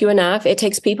can't thank you enough. It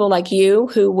takes people like you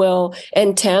who will,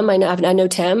 and Tim, I know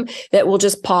Tim, that will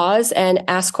just pause and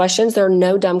ask questions. There are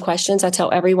no dumb questions. I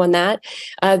tell everyone that.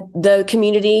 The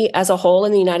community as a whole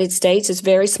in the United States is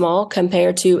very small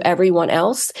compared to everyone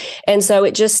else. And so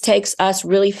it just takes us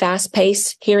really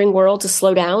fast-paced hearing world to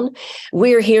slow down.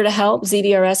 We're here to help.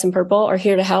 ZVRS and Purple are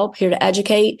here to help, here to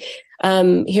educate.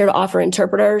 Here to offer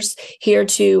interpreters, here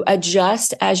to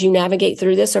adjust as you navigate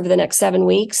through this over the next 7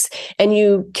 weeks. And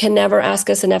you can never ask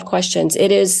us enough questions.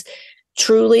 It is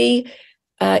truly,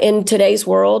 in today's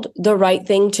world, the right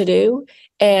thing to do.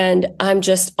 And I'm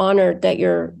just honored that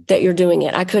you're doing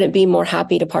it. I couldn't be more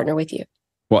happy to partner with you.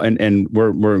 Well, and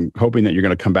we're hoping that you're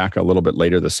going to come back a little bit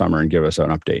later this summer and give us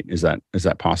an update. Is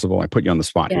that possible? I put you on the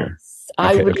spot here.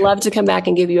 I would love to come back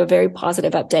and give you a very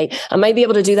positive update. I might be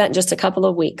able to do that in just a couple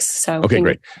of weeks. So okay,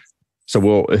 great. So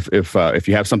we'll if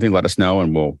you have something, let us know,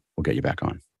 and we'll get you back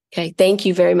on. Okay, thank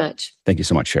you very much. Thank you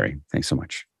so much, Sherry. Thanks so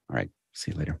much. All right,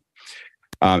 see you later.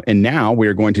 And now we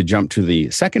are going to jump to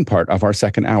the second part of our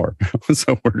second hour.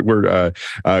 So we're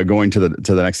going to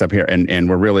the next step here, and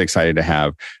we're really excited to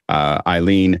have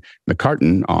Eileen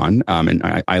McCartan on. And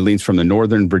Eileen's from the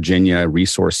Northern Virginia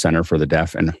Resource Center for the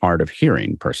Deaf and Hard of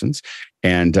Hearing Persons.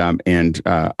 And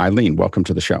Eileen, welcome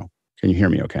to the show. Can you hear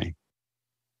me? Okay.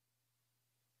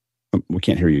 We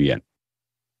can't hear you yet.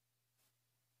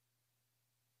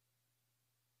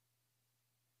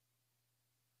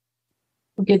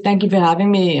 Okay, thank you for having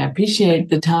me. I appreciate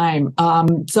the time.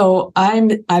 So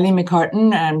I'm Eileen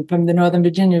McCartan. I'm from the Northern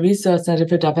Virginia Resource Center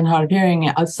for Deaf and Hard of Hearing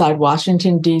outside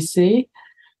Washington, D.C.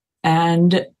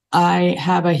 And I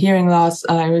have a hearing loss.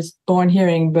 I was born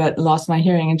hearing, but lost my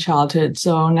hearing in childhood.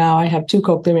 So now I have 2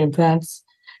 cochlear implants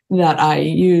that I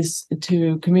use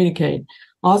to communicate.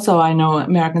 Also, I know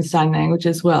American Sign Language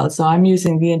as well. So I'm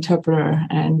using the interpreter.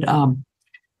 And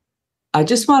I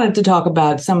just wanted to talk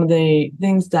about some of the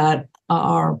things that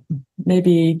are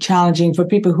maybe challenging for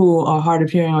people who are hard of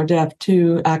hearing or deaf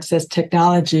to access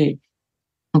technology.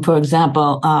 For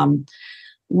example,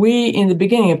 we, in the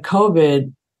beginning of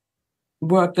COVID,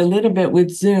 worked a little bit with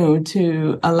Zoom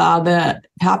to allow the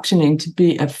captioning to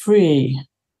be a free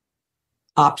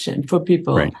option for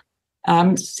people. Right.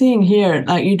 I'm seeing here,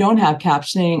 like, you don't have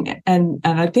captioning, and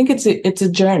I think it's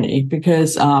a journey,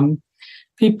 because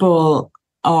people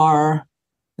are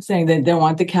saying that they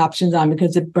want the captions on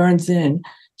because it burns in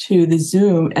to the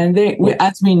Zoom. And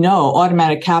as we know,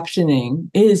 automatic captioning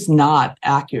is not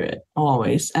accurate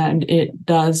always, and it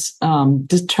does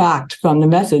distract from the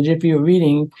message if you're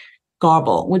reading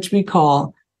garble, which we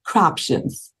call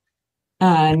craptions.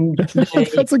 And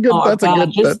that's a good. not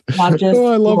just oh,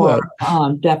 I love for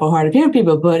that. deaf or hard of hearing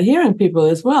people, but hearing people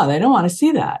as well. They don't want to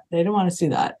see that.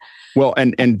 Well,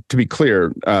 and to be clear,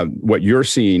 what you're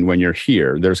seeing when you're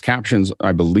here, there's captions,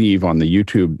 I believe, on the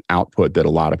YouTube output that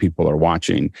a lot of people are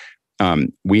watching.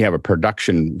 We have a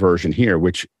production version here,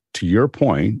 which, to your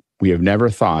point, we have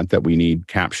never thought that we need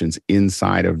captions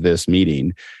inside of this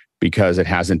meeting, because it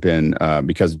hasn't been,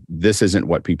 because this isn't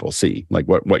what people see. Like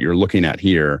what you're looking at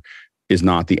here is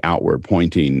not the outward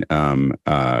pointing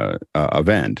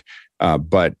event.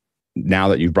 But now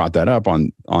that you've brought that up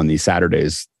on these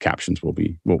Saturdays, captions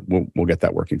we'll get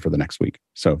that working for the next week.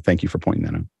 So thank you for pointing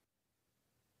that out.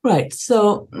 Right.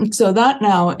 So that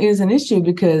now is an issue,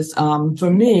 because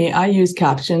for me, I use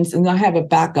captions, and I have a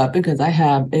backup because I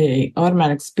have a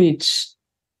automatic speech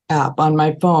app on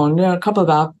my phone. There are a couple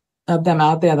of them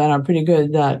out there that are pretty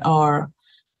good, that are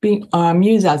being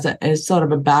used as sort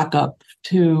of a backup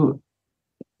to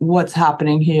what's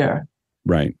happening here.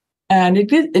 Right. And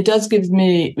it does give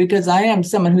me, because I am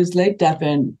someone who's late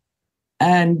deafened,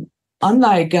 and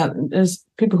unlike there's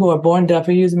people who are born deaf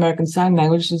who use American Sign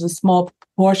Language, there's a small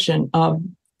portion of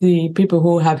the people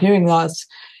who have hearing loss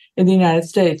in the United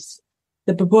States.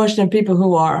 The proportion of people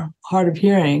who are hard of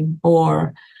hearing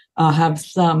or have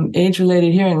some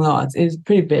age-related hearing loss is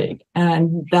pretty big,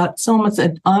 and that's almost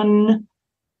it's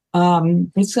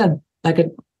like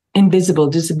an invisible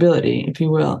disability, if you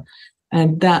will.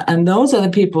 And those are the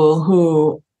people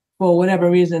who, for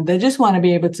whatever reason, they just want to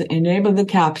be able to enable the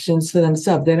captions for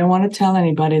themselves. They don't want to tell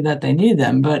anybody that they need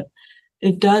them, but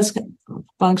it does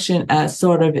function as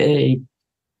sort of a,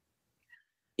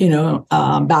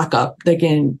 backup.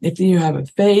 Again, if you have a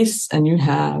face and you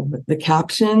have the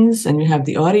captions and you have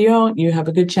the audio, you have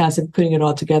a good chance of putting it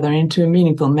all together into a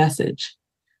meaningful message.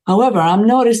 However, I'm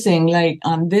noticing, like,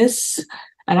 on this,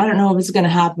 and I don't know if it's going to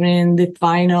happen in the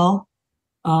final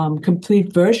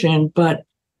complete version, but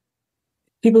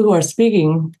people who are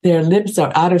speaking, their lips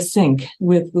are out of sync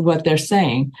with what they're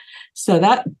saying. So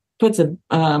that puts a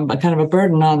kind of a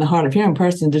burden on the hard of hearing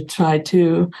person to try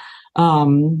to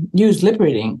use lip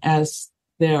reading as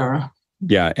their.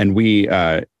 Yeah. And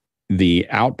the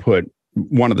output,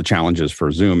 one of the challenges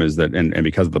for Zoom is that, and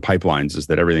because of the pipelines, is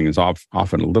that everything is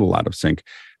often a little out of sync.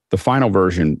 The final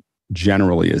version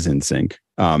generally is in sync,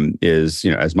 is,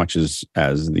 as much as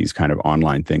these kind of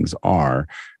online things are.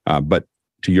 But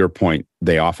to your point,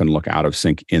 they often look out of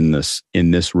sync in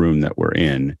this room that we're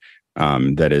in,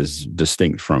 that is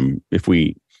distinct from if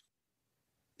we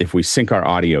sync our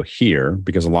audio here,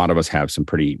 because a lot of us have some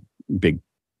pretty big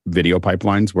video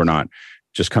pipelines. We're not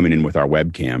just coming in with our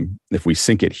webcam. If we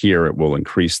sync it here, it will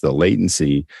increase the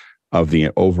latency of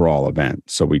the overall event.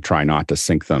 So we try not to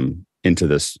sync them into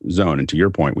this zone. And to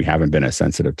your point, we haven't been as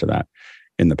sensitive to that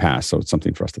in the past. So it's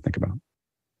something for us to think about.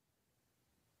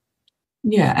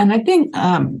 Yeah. And I think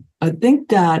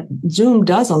that Zoom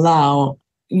does allow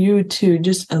you to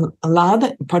just allow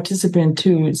the participant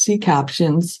to see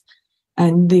captions,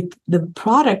 and the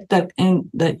product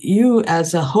that you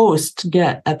as a host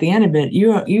get at the end of it,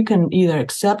 you can either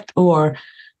accept or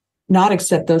not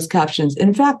accept those captions.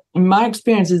 In fact, in my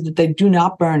experience is that they do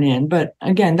not burn in. But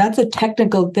again, that's a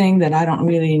technical thing that I don't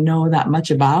really know that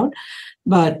much about.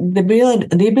 But the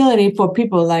ability for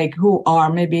people like who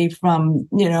are maybe from,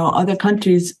 other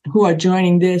countries who are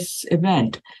joining this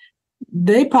event,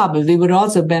 they probably would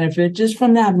also benefit just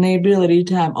from having the ability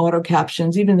to have auto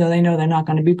captions, even though they know they're not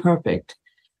going to be perfect.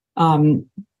 But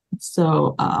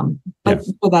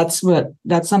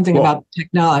that's something about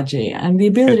technology, and the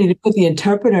ability to put the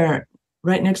interpreter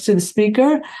right next to the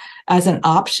speaker as an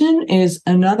option is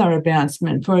another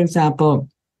advancement. For example,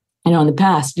 in the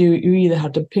past, you either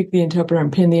had to pick the interpreter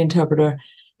and pin the interpreter,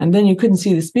 and then you couldn't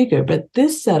see the speaker. But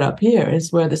this setup here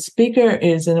is where the speaker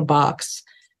is in a box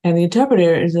and the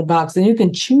interpreter is in a box, and you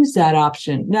can choose that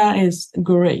option. That is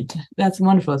great. That's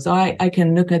wonderful. So I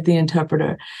can look at the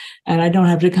interpreter, and I don't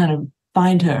have to kind of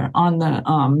find her on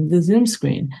the Zoom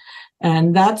screen,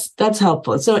 and that's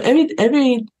helpful. So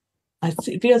it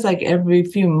feels like every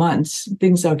few months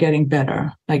things are getting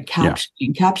better. Like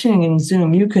captioning in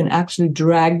Zoom, you can actually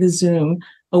drag the Zoom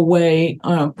away,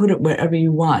 put it wherever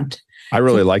you want. I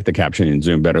really like the captioning in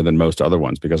Zoom better than most other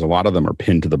ones because a lot of them are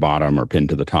pinned to the bottom or pinned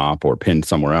to the top or pinned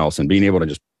somewhere else. And being able to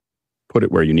just put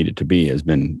it where you need it to be has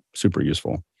been super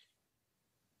useful.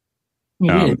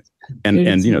 And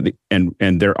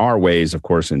there are ways, of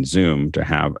course, in Zoom to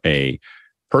have a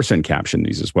person caption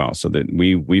these as well. So that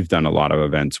we've done a lot of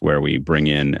events where we bring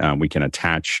in, we can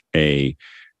attach a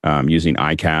using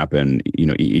ICAP and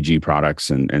EEG products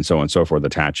and so on and so forth,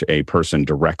 attach a person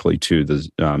directly to the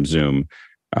Zoom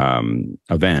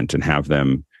event and have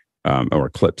them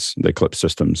or the clip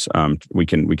systems. We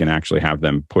can actually have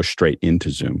them push straight into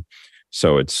Zoom.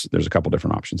 So there's a couple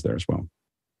different options there as well.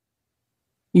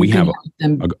 You can have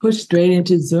them push straight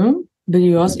into Zoom, but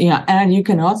you also and you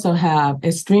can also have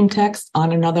a stream text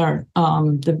on another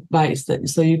device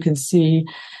so you can see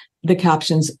the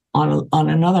captions on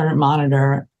another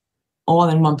monitor all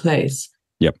in one place.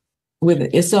 Yep. With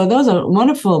it. So those are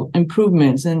wonderful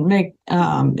improvements and make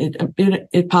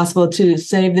it possible to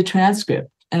save the transcript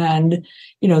and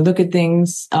look at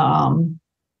things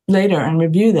later and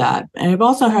review that. And I've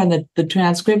also heard that the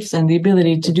transcripts and the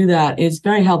ability to do that is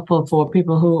very helpful for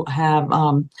people who have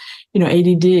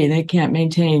ADD. They can't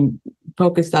maintain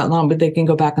focus that long, but they can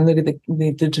go back and look at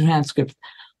the transcript,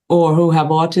 or who have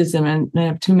autism and they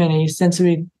have too many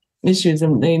sensory issues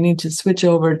and they need to switch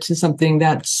over to something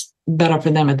that's better for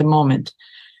them at the moment.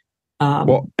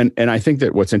 Well, and I think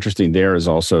that what's interesting there is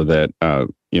also that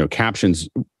captions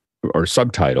or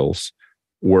subtitles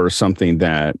were something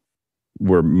that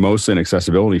were mostly an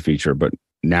accessibility feature, but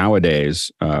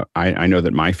nowadays I know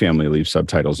that my family leaves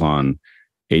subtitles on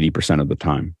 80% of the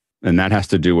time, and that has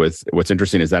to do with what's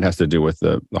interesting is that has to do with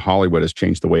the Hollywood has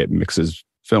changed the way it mixes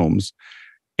films.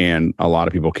 And a lot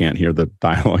of people can't hear the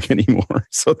dialogue anymore,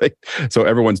 so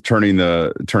everyone's turning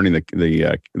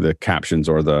the captions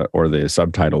or the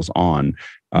subtitles on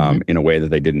in a way that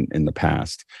they didn't in the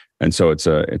past. And so it's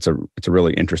a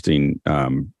really interesting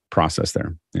process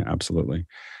there. Yeah, absolutely.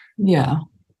 Yeah.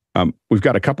 We've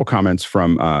got a couple comments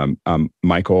from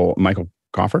Michael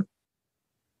Coffer.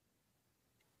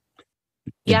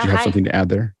 Did you have something to add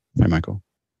there? Hi, Michael.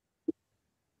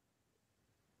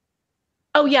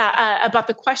 Oh yeah, about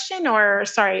the question, or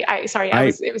sorry, it was hard I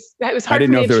didn't for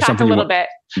know me if there to was track something a little bit.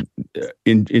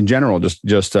 In general,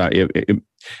 just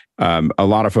a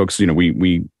lot of folks,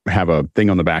 we have a thing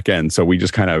on the back end, so we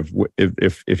just kind of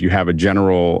if you have a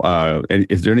general,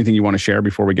 is there anything you want to share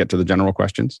before we get to the general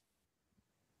questions?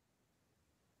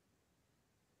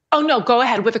 Oh no, go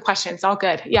ahead with the questions. All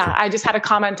good. Yeah, okay. I just had a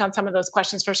comment on some of those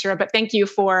questions for sure, but thank you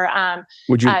for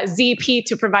ZP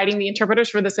to providing the interpreters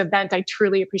for this event. I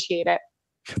truly appreciate it.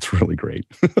 It's really great.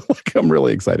 I'm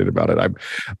really excited about it.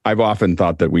 I've often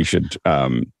thought that we should,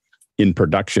 in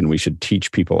production, we should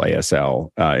teach people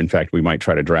ASL. In fact, we might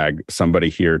try to drag somebody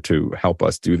here to help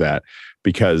us do that,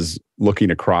 because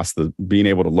being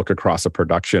able to look across a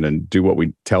production and do what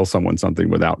we tell someone something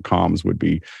without comms would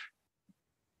be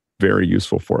very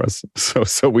useful for us.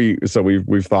 So we've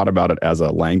thought about it as a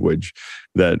language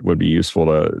that would be useful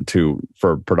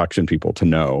for production people to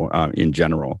know in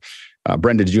general.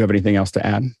 Brenda, did you have anything else to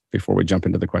add before we jump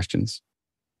into the questions?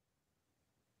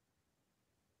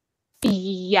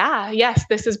 Yes,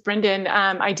 this is Brendan.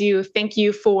 I do thank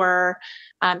you for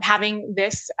having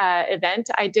this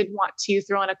event. I did want to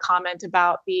throw in a comment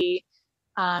about the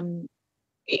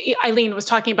Eileen was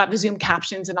talking about the Zoom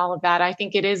captions and all of that. I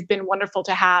think it has been wonderful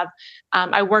to have.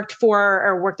 I worked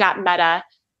at Meta,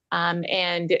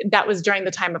 and that was during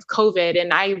the time of COVID,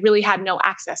 and I really had no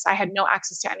access. I had no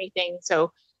access to anything.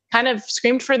 So kind of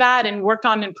screamed for that and worked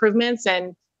on improvements.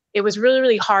 And it was really,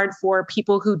 really hard for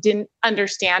people who didn't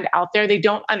understand out there. They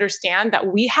don't understand that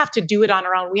we have to do it on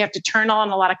our own. We have to turn on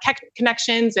a lot of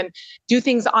connections and do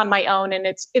things on my own. And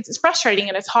it's frustrating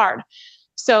and it's hard.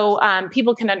 So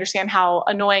people can understand how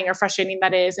annoying or frustrating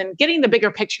that is, and getting the bigger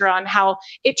picture on how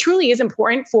it truly is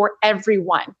important for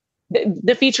everyone.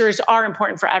 The features are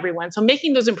important for everyone. So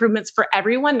making those improvements for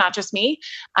everyone, not just me,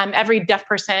 every deaf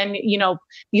person,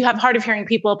 you have hard of hearing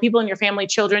people in your family,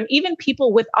 children, even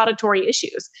people with auditory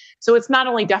issues. So it's not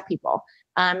only deaf people.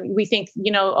 We think,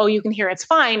 you can hear, it's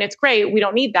fine, it's great, we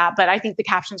don't need that. But I think the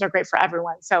captions are great for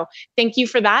everyone. So thank you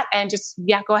for that. And just,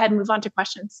 go ahead and move on to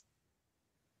questions.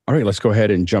 All right, let's go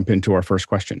ahead and jump into our first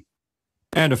question.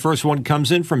 And the first one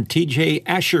comes in from TJ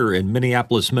Asher in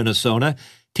Minneapolis, Minnesota.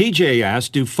 TJ asks,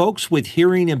 do folks with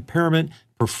hearing impairment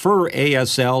prefer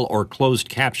ASL or closed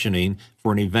captioning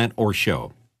for an event or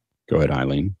show? Go ahead,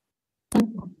 Eileen.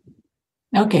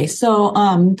 Okay,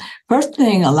 so first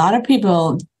thing, a lot of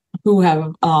people who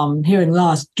have hearing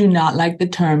loss do not like the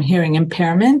term hearing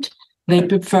impairment. They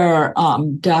prefer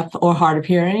deaf or hard of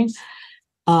hearing.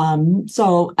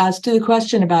 So as to the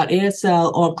question about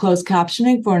ASL or closed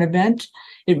captioning for an event,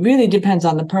 it really depends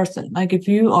on the person. Like if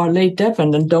you are late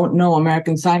deafened and don't know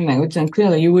American Sign Language, then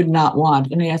clearly you would not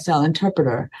want an ASL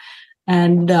interpreter.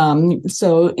 And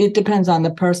so it depends on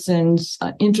the person's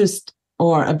interest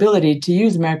or ability to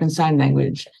use American Sign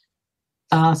Language.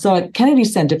 So at Kennedy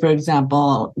Center, for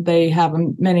example, they have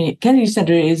Kennedy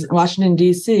Center is Washington,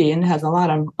 D.C., and has a lot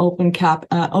of open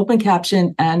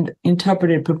caption and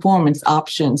interpreted performance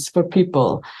options for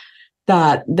people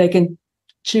that they can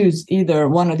choose either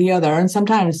one or the other. And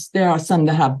sometimes there are some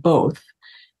that have both.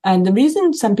 And the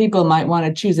reason some people might want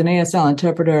to choose an ASL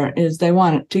interpreter is they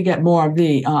want to get more of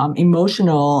the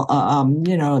emotional,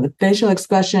 the facial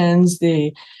expressions,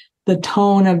 the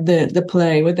tone of the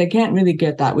play, but they can't really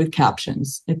get that with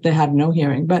captions if they have no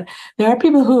hearing. But there are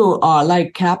people who are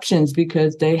like captions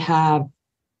because they have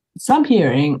some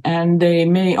hearing, and they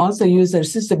may also use their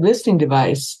assistive listening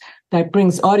device that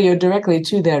brings audio directly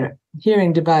to their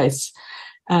hearing device.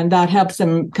 And that helps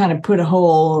them kind of put a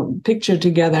whole picture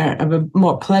together of a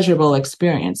more pleasurable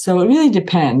experience. So it really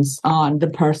depends on the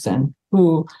person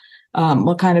who,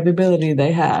 what kind of ability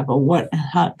they have or what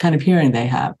kind of hearing they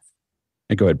have.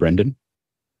 Go ahead, Brendan.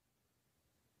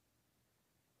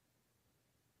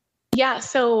 Yeah,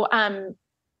 so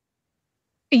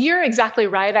you're exactly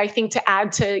right. I think to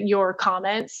add to your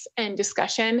comments and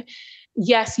discussion,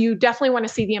 yes, you definitely want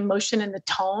to see the emotion and the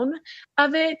tone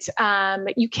of it.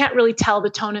 You can't really tell the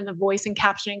tone in the voice in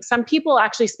captioning. Some people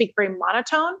actually speak very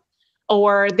monotone,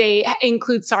 or they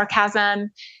include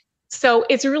sarcasm. So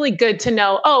it's really good to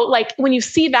know, like when you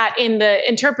see that in the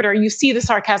interpreter, you see the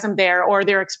sarcasm there or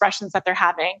their expressions that they're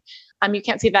having. You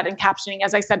can't see that in captioning.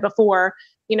 As I said before,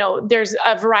 there's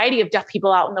a variety of deaf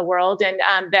people out in the world, and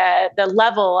the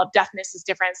level of deafness is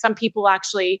different. Some people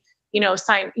actually,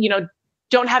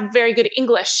 don't have very good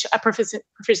English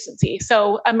proficiency.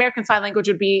 So American Sign Language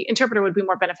interpreter would be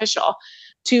more beneficial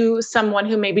to someone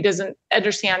who maybe doesn't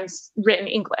understand written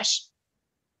English.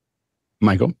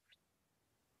 Michael?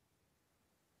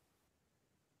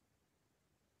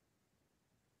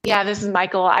 Yeah, this is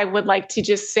Michael. I would like to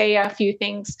just say a few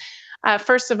things.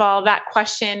 First of all, that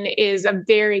question is a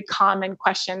very common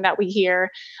question that we hear.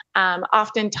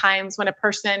 Oftentimes when a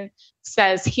person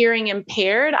says hearing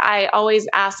impaired, I always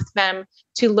ask them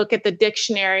to look at the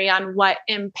dictionary on what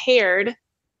impaired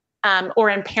or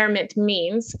impairment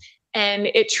means. And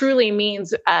it truly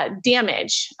means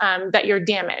damage, that you're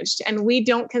damaged. And we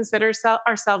don't consider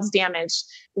ourselves damaged.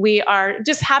 We are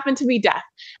just happen to be deaf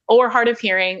or hard of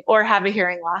hearing or have a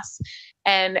hearing loss.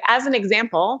 And as an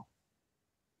example,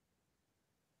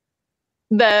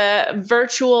 the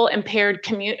visually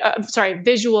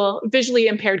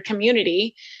impaired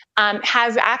community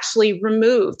has actually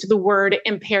removed the word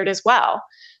impaired as well.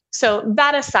 So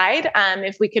that aside,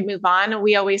 if we could move on,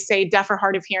 we always say deaf or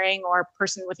hard of hearing or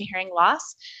person with a hearing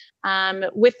loss.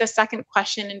 With the second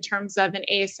question in terms of an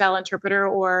ASL interpreter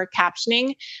or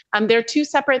captioning, they're two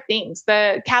separate things.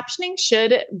 The captioning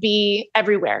should be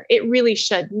everywhere. It really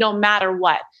should, no matter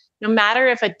what, no matter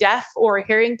if a deaf or a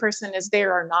hearing person is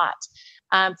there or not.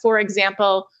 For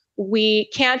example, we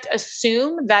can't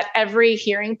assume that every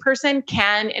hearing person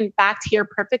can, in fact, hear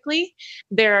perfectly.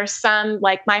 There are some,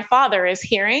 like my father is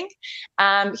hearing.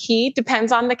 He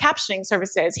depends on the captioning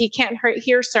services. He can't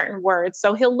hear certain words,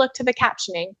 so he'll look to the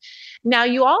captioning. Now,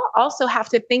 you all also have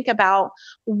to think about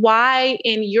why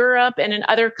in Europe and in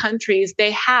other countries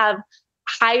they have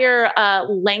higher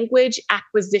language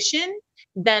acquisition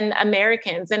than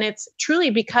Americans. And it's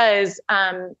truly because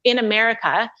in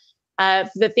America,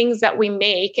 the things that we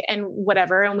make and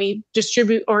whatever, and we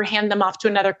distribute or hand them off to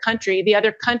another country, the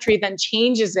other country then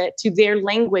changes it to their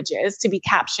languages to be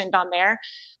captioned on there.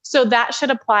 So that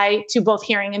should apply to both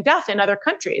hearing and deaf in other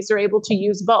countries. They're able to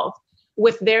use both.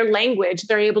 With their language,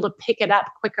 they're able to pick it up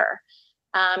quicker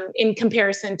in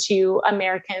comparison to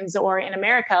Americans. Or in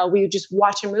America, we just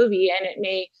watch a movie and it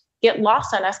may get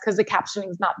lost on us because the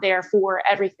captioning is not there for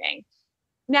everything.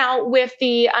 Now, with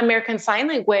the American Sign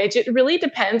Language, it really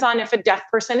depends on if a deaf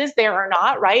person is there or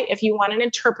not, right? If you want an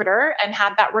interpreter and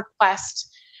have that request.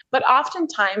 But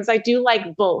oftentimes, I do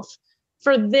like both.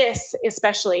 For this,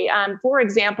 especially, for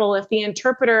example, if the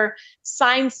interpreter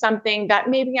signs something that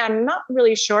maybe I'm not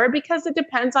really sure, because it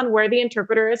depends on where the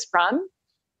interpreter is from.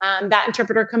 That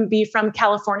interpreter can be from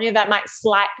California, that might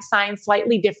sign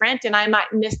slightly different, and I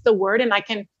might miss the word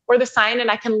or the sign,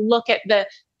 and I can look at the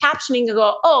captioning and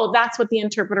go, oh, that's what the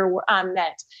interpreter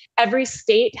meant. Every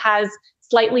state has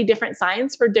slightly different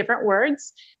signs for different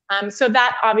words. So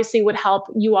that obviously would help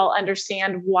you all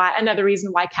understand another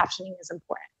reason why captioning is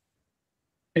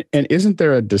important. And isn't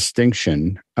there a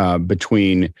distinction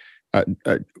between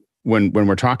when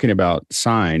we're talking about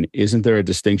sign, isn't there a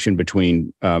distinction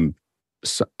between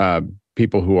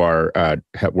people who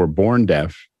were born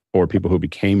deaf or people who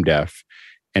became deaf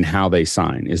and how they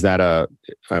sign? Is that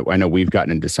I know we've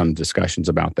gotten into some discussions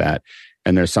about that,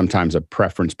 and there's sometimes a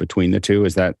preference between the two.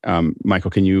 Is that,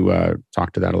 Michael, can you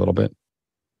talk to that a little bit?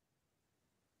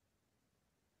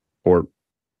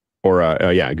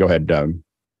 Yeah, go ahead.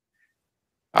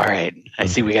 All right. I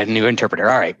see we got a new interpreter.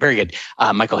 All right. Very good.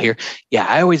 Michael here. Yeah,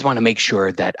 I always want to make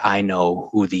sure that I know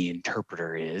who the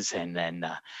interpreter is, and then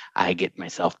I get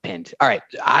myself pinned. All right.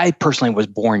 I personally was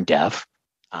born deaf,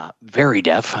 very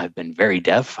deaf. I've been very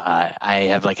deaf. I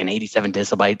have like an 87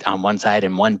 decibel on one side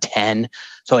and 110.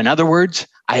 So in other words,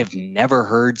 I have never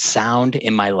heard sound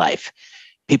in my life.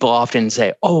 People often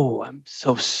say, "Oh, I'm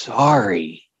so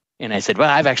sorry." And I said, well,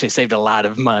 I've actually saved a lot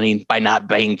of money by not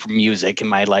paying for music in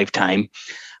my lifetime.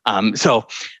 I'm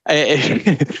not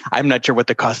sure what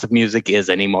the cost of music is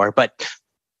anymore. But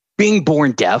being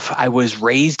born deaf, I was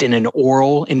raised in an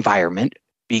oral environment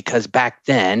because back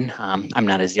then, I'm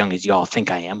not as young as y'all think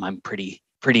I am. I'm pretty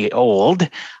old,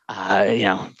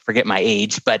 forget my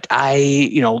age. But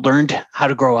I, learned how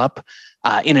to grow up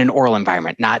in an oral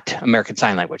environment, not American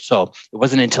Sign Language. So it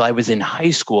wasn't until I was in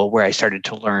high school where I started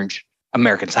to learn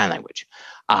American Sign Language.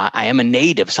 I am a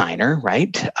native signer,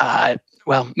 right?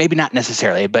 Well, maybe not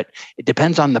necessarily, but it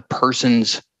depends on the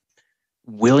person's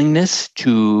willingness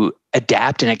to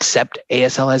adapt and accept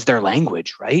ASL as their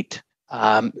language, right?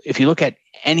 If you look at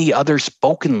any other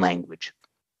spoken language,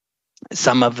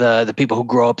 some of the people who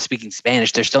grow up speaking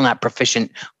Spanish, they're still not proficient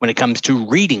when it comes to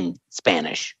reading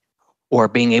Spanish or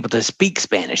being able to speak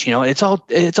Spanish. It's all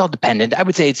dependent. I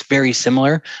would say it's very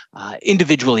similar,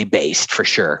 individually based for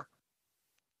sure.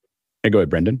 Hey, go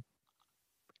ahead, Brendan.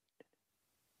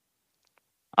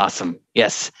 Awesome.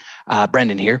 Yes.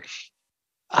 Brendan here.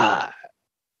 Michael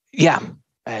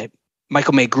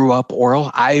May grew up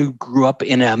oral. I grew up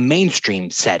in a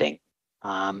mainstream setting.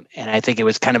 And I think it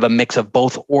was kind of a mix of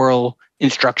both oral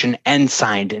instruction and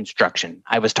signed instruction.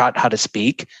 I was taught how to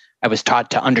speak. I was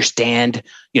taught to understand,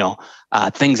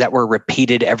 things that were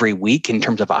repeated every week in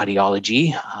terms of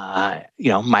audiology.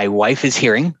 My wife is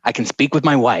hearing. I can speak with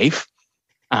my wife.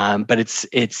 But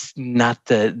it's not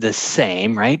the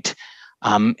same, right?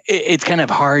 It's kind of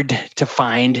hard to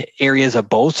find areas of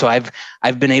both. So I've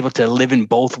been able to live in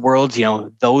both worlds.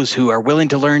 Those who are willing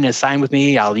to learn to sign with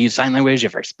me, I'll use sign language.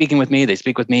 If they're speaking with me, they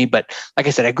speak with me. But like I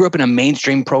said, I grew up in a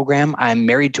mainstream program. I'm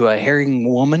married to a hearing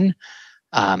woman.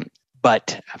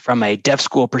 But from a deaf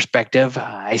school perspective,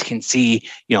 I can see,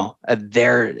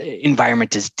 their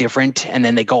environment is different. And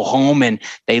then they go home and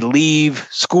they leave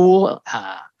school.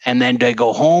 And then they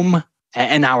go home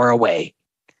an hour away.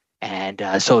 And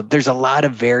so there's a lot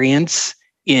of variance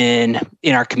in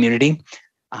our community.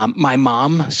 My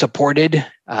mom supported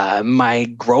my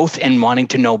growth and wanting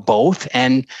to know both.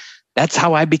 And that's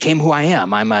how I became who I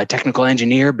am. I'm a technical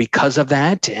engineer because of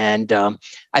that. And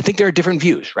I think there are different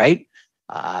views, right?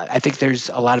 I think there's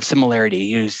a lot of similarity.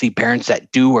 You see parents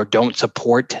that do or don't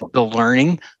support the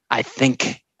learning. I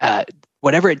think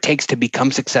whatever it takes to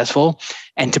become successful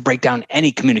and to break down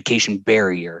any communication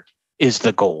barrier is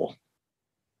the goal.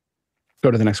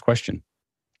 Go to the next question.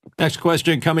 Next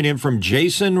question coming in from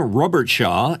Jason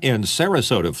Robertshaw in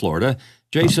Sarasota, Florida.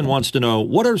 Jason wants to know,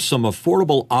 what are some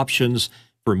affordable options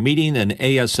for meeting an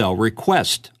ASL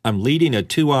request? I'm leading a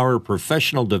 2-hour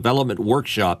professional development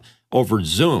workshop over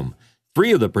Zoom.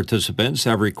 3 of the participants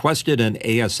have requested an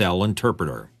ASL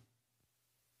interpreter.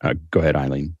 Go ahead,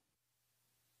 Eileen.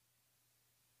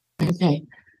 Okay.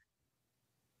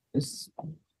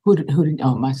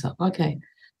 Myself. Okay.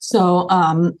 So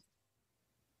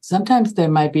sometimes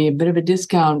there might be a bit of a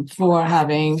discount for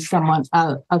having someone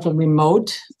as a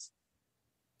remote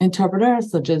interpreter,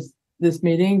 such as this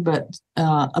meeting, but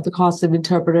at the cost of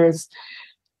interpreters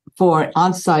for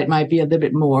on-site might be a little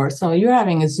bit more. So you're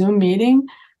having a Zoom meeting.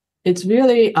 It's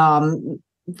really,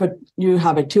 but you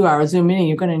have a 2-hour Zoom meeting,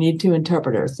 you're going to need 2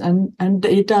 interpreters. And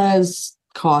it does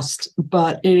cost,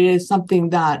 but it is something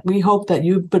that we hope that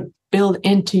you build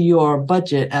into your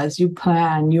budget as you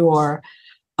plan your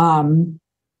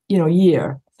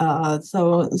year.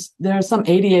 So there are some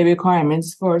ADA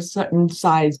requirements for certain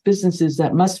size businesses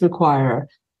that must provide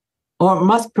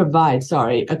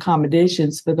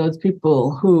accommodations for those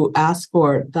people who ask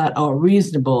for it that are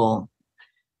reasonable.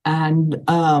 And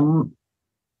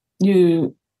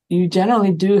you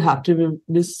generally do have to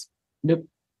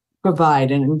provide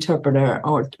an interpreter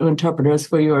or interpreters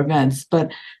for your events.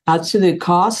 But as to the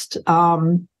cost,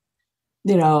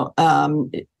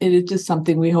 it is just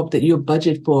something we hope that you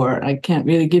budget for. I can't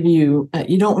really give you,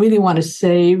 you don't really want to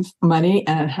save money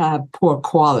and have poor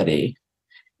quality.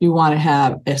 you want to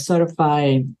have a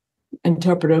certified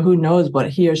interpreter who knows what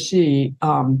he or she,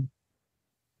 the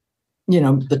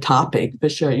topic for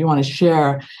sure. You want to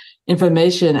share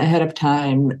information ahead of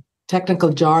time,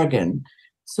 technical jargon.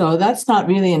 So that's not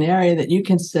really an area that you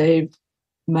can save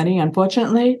money,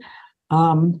 unfortunately,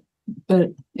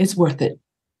 but it's worth it.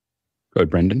 Go ahead,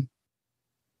 Brendan.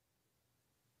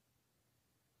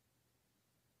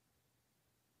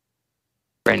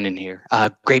 Brendan here.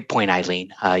 Great point,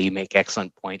 Eileen. You make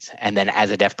excellent points. And then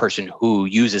as a deaf person who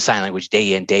uses sign language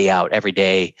day in, day out, every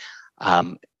day,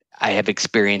 I have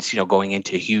experience, going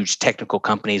into huge technical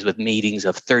companies with meetings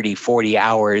of 30, 40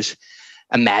 hours.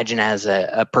 Imagine as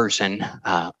a person,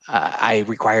 I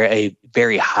require a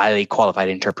very highly qualified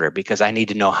interpreter because I need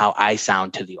to know how I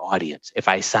sound to the audience. If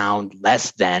I sound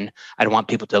less than, I don't want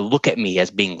people to look at me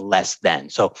as being less than.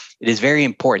 So it is very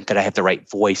important that I have the right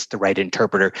voice, the right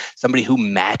interpreter, somebody who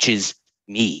matches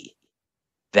me.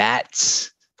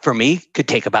 That's, for me, could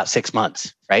take about 6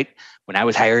 months, right? When I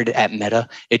was hired at Meta,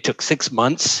 it took 6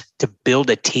 months to build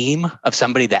a team of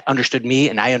somebody that understood me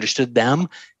and I understood them,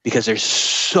 because there's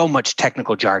so much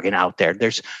technical jargon out there.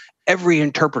 There's every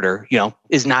interpreter,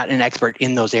 is not an expert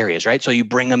in those areas, right? So you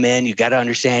bring them in, you got to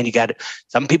understand,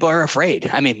 some people are afraid.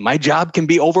 I mean, my job can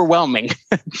be overwhelming.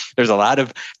 There's a lot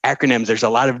of acronyms. There's a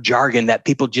lot of jargon that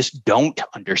people just don't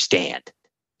understand.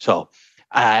 So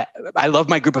I love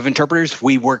my group of interpreters.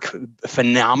 We work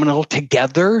phenomenal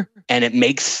together, and it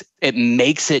makes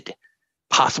it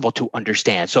possible to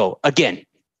understand. So again,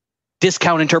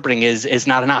 discount interpreting is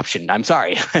not an option. I'm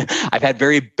sorry. I've had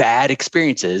very bad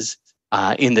experiences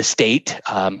in the state.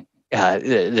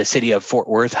 The city of Fort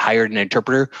Worth hired an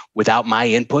interpreter without my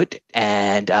input,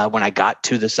 and when I got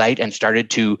to the site and started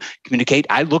to communicate,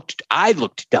 I looked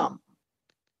dumb,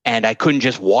 and I couldn't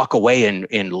just walk away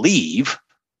and leave.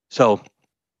 So,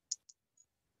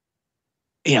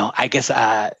 I guess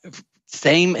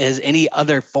same as any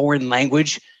other foreign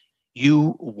language,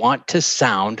 you want to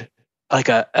sound like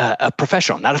a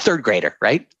professional, not a third grader,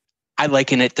 right? I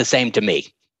liken it the same to me.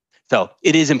 So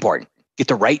it is important. Get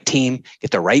the right team,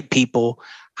 get the right people.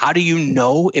 How do you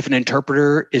know if an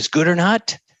interpreter is good or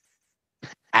not?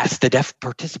 Ask the deaf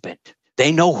participant.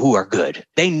 They know who are good.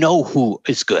 They know who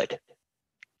is good.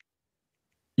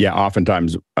 Yeah,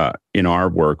 oftentimes in our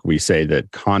work, we say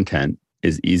that content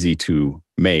is easy to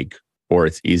make or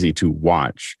it's easy to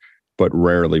watch, but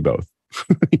rarely both.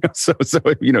 So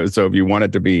if you want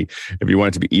it to be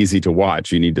easy to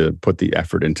watch, you need to put the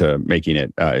effort into making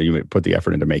it.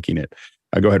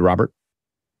 Go ahead, Robert.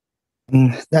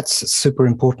 That's super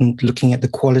important, looking at the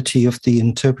quality of the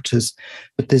interpreters.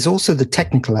 But there's also the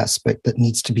technical aspect that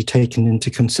needs to be taken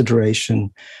into consideration.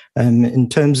 In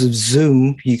terms of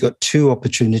Zoom, you got two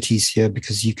opportunities here,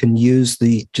 because you can use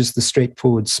just the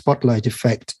straightforward spotlight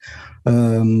effect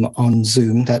on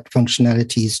Zoom. That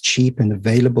functionality is cheap and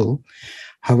available.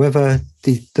 However,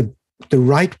 the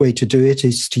right way to do it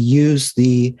is to use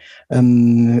the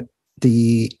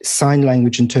sign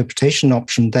language interpretation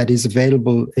option that is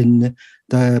available in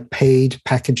the paid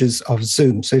packages of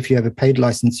Zoom. So if you have a paid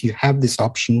license, you have this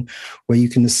option where you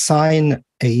can assign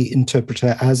a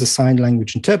interpreter as a sign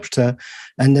language interpreter,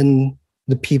 and then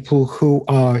the people who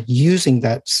are using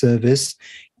that service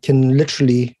can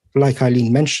literally, like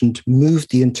Eileen mentioned, move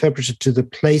the interpreter to the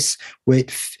place where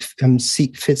it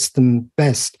fits them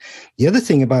best. The other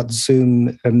thing about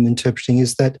Zoom interpreting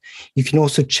is that you can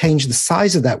also change the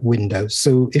size of that window.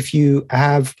 So if you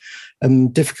have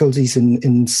difficulties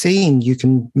in seeing, you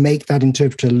can make that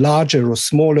interpreter larger or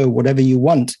smaller, whatever you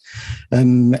want.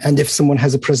 And if someone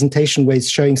has a presentation where it's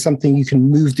showing something, you can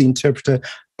move the interpreter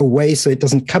away so it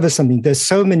doesn't cover something. There's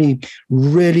so many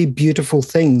really beautiful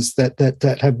things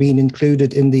that have been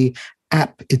included in the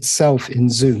app itself in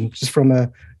Zoom, just from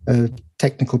a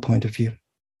technical point of view.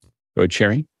 Go ahead,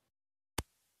 Sherry.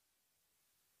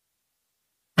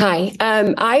 Hi.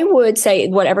 I would say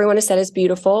what everyone has said is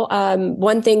beautiful.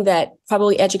 One thing that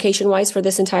probably education-wise for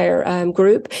this entire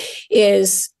group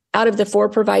is, out of the 4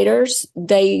 providers,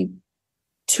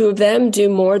 2 of them do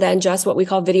more than just what we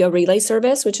call video relay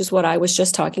service, which is what I was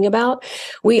just talking about.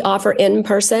 We offer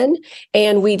in-person,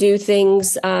 and we do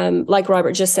things like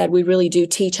Robert just said. We really do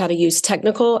teach how to use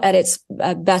technical at its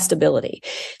best ability.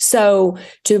 So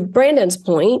to Brandon's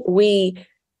point, we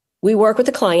work with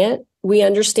the client. We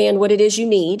understand what it is you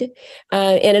need.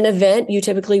 In an event, you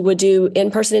typically would do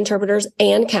in-person interpreters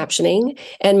and captioning,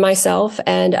 and myself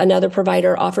and another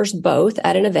provider offers both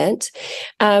at an event.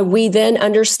 We then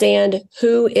understand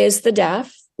who is the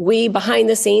deaf, we behind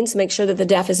the scenes make sure that the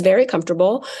deaf is very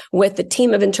comfortable with the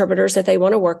team of interpreters that they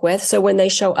want to work with. So when they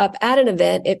show up at an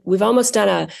event, we've almost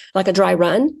done a dry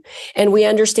run, and we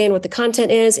understand what the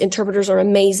content is. Interpreters are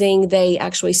amazing. They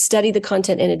actually study the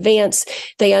content in advance.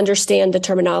 They understand the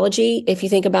terminology. If you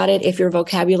think about it, if your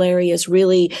vocabulary is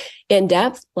really in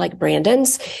depth, like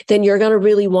Brandon's, then you're going to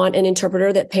really want an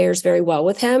interpreter that pairs very well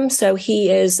with him. So he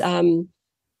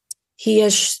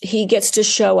gets to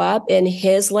show up in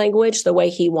his language the way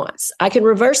he wants. I can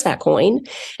reverse that coin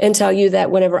and tell you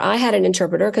that whenever I had an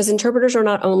interpreter, because interpreters are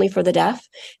not only for the deaf,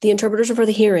 the interpreters are for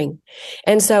the hearing.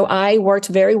 And so I worked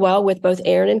very well with both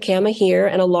Aaron and Kama here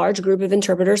and a large group of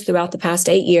interpreters throughout the past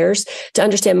 8 years to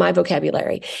understand my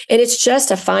vocabulary. And it's just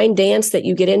a fine dance that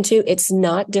you get into. It's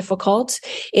not difficult.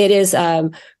 It is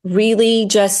really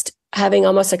just having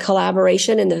almost a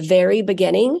collaboration in the very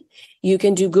beginning. You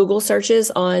can do Google searches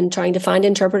on trying to find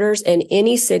interpreters in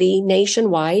any city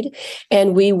nationwide.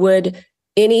 And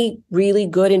any really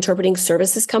good interpreting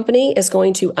services company is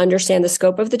going to understand the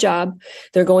scope of the job.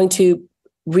 They're going to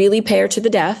really pair to the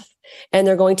deaf, and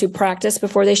they're going to practice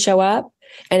before they show up.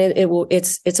 And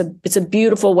it's a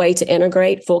beautiful way to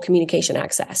integrate full communication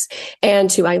access. And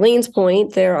to Eileen's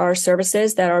point, there are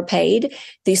services that are paid.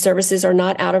 These services are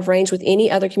not out of range with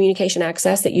any other communication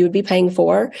access that you would be paying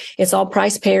for. It's all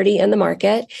price parity in the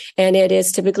market, and it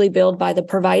is typically billed by the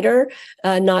provider,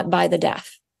 not by the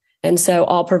deaf. And so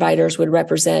all providers would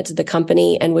represent the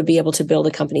company and would be able to bill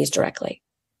the companies directly.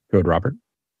 Good, Robert.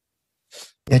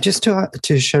 Yeah, just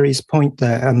to Sherry's point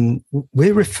there,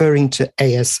 we're referring to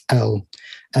ASL.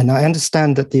 And I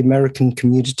understand that the American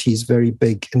community is very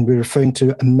big, and we're referring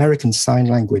to American Sign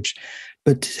Language.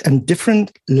 And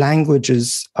different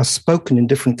languages are spoken in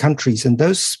different countries, and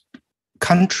those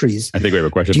countries, I think we have a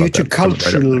question due about to that.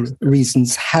 cultural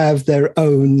reasons, have their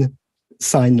own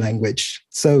sign language.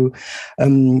 So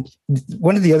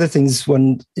one of the other things,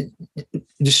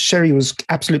 Sherry was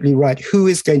absolutely right. Who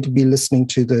is going to be listening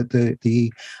to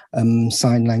the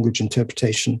sign language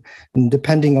interpretation? And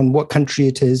depending on what country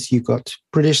it is, you've got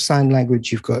British Sign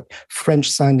Language, you've got French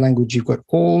Sign Language, you've got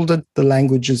all the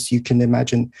languages you can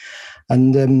imagine.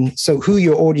 And so who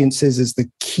your audience is the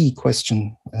key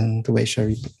question, and the way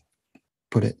Sherry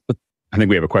put it. I think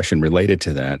we have a question related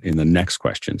to that in the next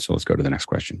question. So let's go to the next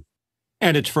question.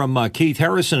 And it's from Keith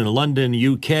Harrison in London,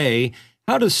 UK.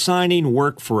 How does signing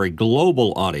work for a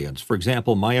global audience? For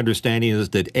example, my understanding is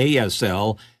that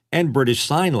ASL and British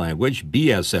Sign Language,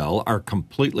 BSL, are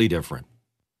completely different.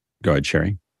 Go ahead,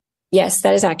 Sherry. Yes,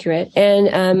 that is accurate.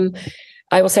 And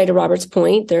I will say to Robert's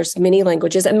point, there's many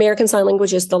languages. American Sign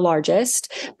Language is the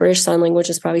largest. British Sign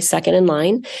Language is probably second in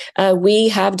line. We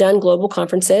have done global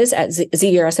conferences at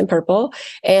ZRS and Purple,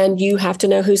 and you have to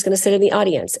know who's going to sit in the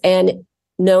audience. And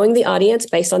knowing the audience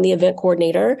based on the event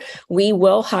coordinator, we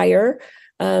will hire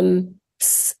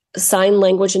sign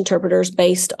language interpreters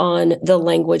based on the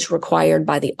language required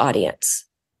by the audience.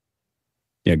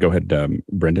 Yeah, go ahead,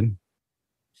 Brendan.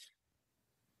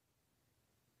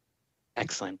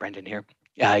 Excellent, Brendan here.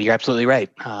 You're absolutely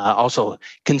right. Also,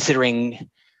 considering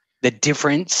the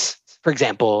difference, for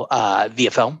example,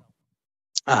 VFL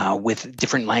with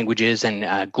different languages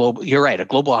and global. You're right. A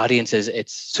global audience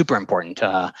it's super important.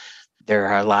 There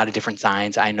are a lot of different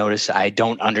signs. I notice I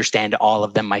don't understand all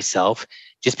of them myself.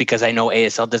 Just because I know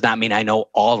ASL does not mean I know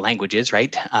all languages,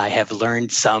 right? I have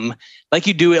learned some, like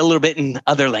you do a little bit in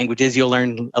other languages, you'll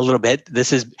learn a little bit.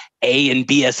 This is A and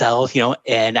BSL,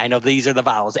 and I know these are the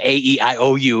vowels, A, E, I,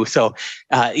 O, U. So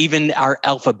even our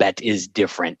alphabet is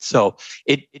different. So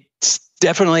it's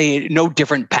definitely no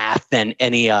different path than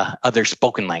any other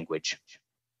spoken language.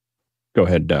 Go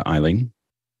ahead, Eileen.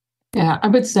 Yeah, I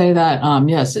would say that,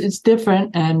 yes, it's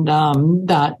different, and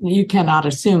that you cannot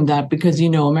assume that because you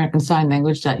know American Sign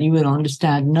Language that you would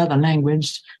understand another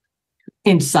language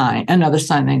another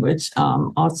sign language.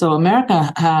 Also,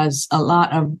 America has a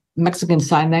lot of Mexican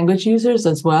Sign Language users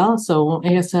as well. So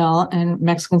ASL and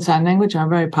Mexican Sign Language are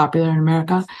very popular in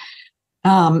America,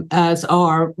 as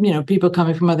are, people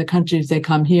coming from other countries. They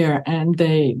come here and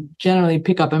they generally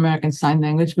pick up American Sign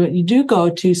Language, but you do go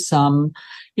to some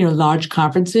large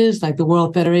conferences like the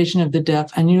World Federation of the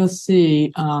Deaf, and you'll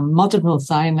see multiple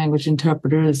sign language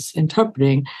interpreters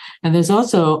interpreting. And there's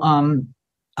also,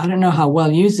 I don't know how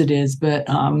well used it is, but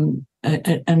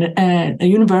a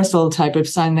universal type of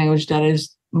sign language that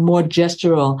is more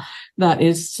gestural that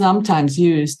is sometimes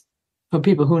used for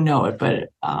people who know it. But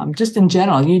just in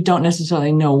general, you don't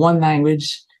necessarily know one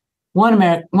language,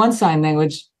 one sign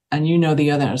language, and the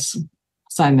other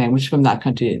sign language from that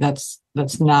country. That's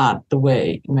not the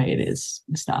way it is.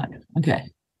 It's not.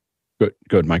 Okay.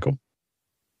 Good, Michael.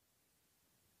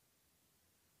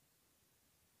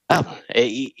 Oh,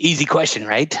 easy question,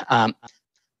 right?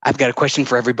 I've got a question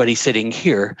for everybody sitting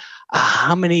here.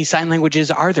 How many sign languages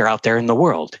are there out there in the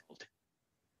world?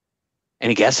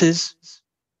 Any guesses,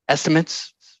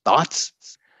 estimates, thoughts?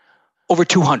 Over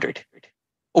 200.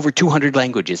 Over 200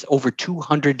 languages, over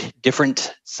 200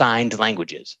 different signed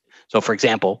languages. So, for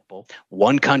example,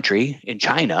 one country in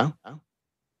China,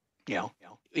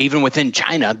 even within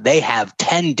China, they have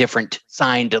 10 different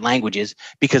signed languages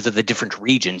because of the different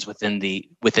regions within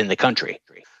the country.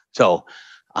 So,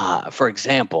 for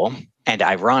example, and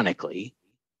ironically,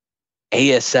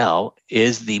 ASL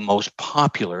is the most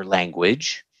popular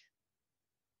language.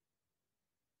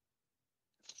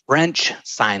 French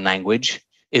Sign Language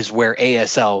is where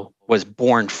ASL was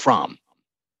born from.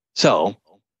 So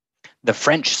the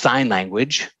French Sign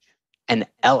Language and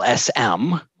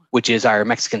LSM, which is our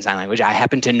Mexican Sign Language, I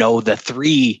happen to know the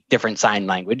 3 different sign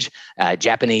language,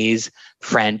 Japanese,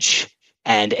 French,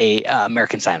 and a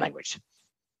American Sign Language.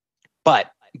 But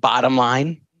bottom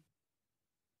line,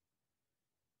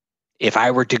 if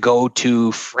I were to go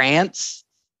to France,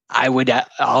 I would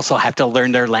also have to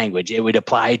learn their language. It would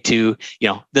apply to,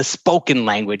 the spoken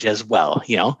language as well.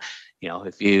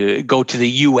 If you go to the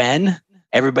UN,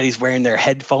 everybody's wearing their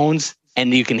headphones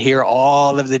and you can hear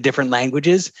all of the different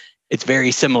languages. It's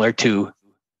very similar to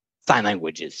sign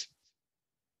languages.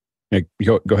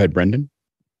 Go ahead, Brendan.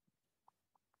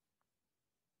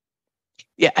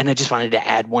 Yeah, and I just wanted to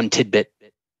add one tidbit.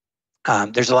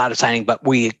 There's a lot of signing, but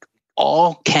we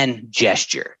all can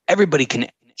gesture. Everybody can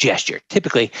gesture.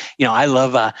 Typically, I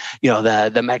love,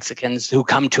 the Mexicans who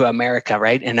come to America,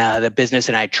 right? In the business,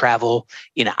 and I travel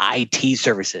in IT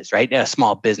services, right? A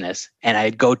small business. And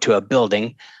I'd go to a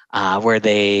building where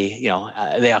they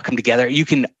all come together. You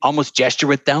can almost gesture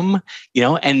with them,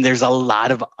 and there's a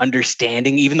lot of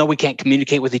understanding. Even though we can't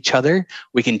communicate with each other,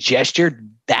 we can gesture.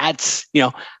 That's,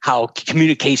 how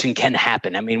communication can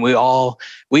happen. I mean, we all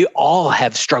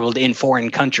have struggled in foreign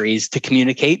countries to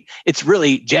communicate. It's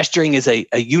really, gesturing is a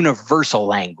universal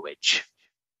language.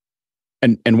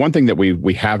 And one thing that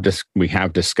we have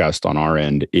discussed on our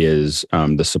end is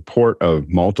the support of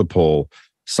multiple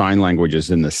sign languages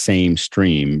in the same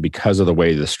stream because of the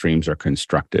way the streams are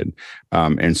constructed.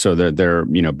 And so they're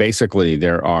basically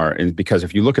there are, and because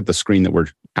if you look at the screen that we're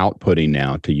outputting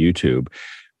now to YouTube,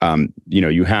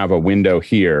 you have a window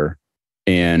here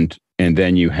and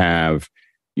then you have,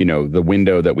 the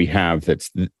window that we have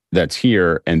that's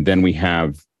here. And then we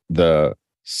have the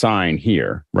sign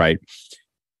here, right?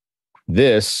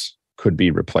 This could be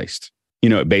replaced.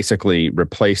 Basically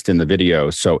replaced in the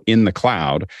video. So in the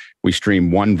cloud, we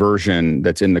stream one version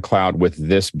that's in the cloud with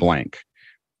this blank,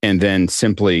 and then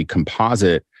simply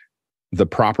composite the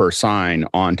proper sign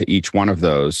onto each one of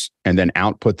those, and then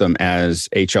output them as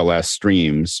HLS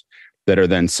streams that are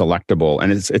then selectable.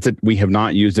 And we have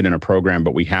not used it in a program,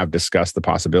 but we have discussed the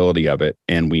possibility of it.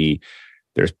 And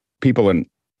there's people in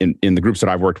the groups that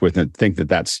I've worked with that think that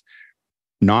that's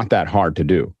not that hard to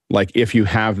do. Like if you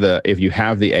have the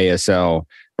ASL,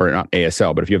 or not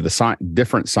ASL, but if you have the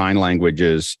different sign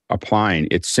languages applying,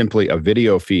 it's simply a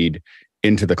video feed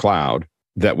into the cloud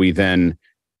that we then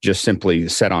just simply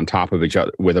set on top of each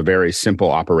other with a very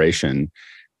simple operation,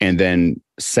 and then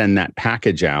send that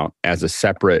package out as a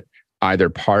separate, either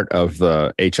part of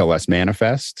the HLS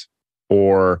manifest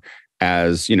or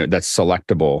as, that's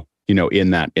selectable, in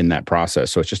that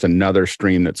process. So it's just another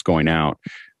stream that's going out.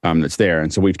 That's there.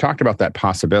 And so we've talked about that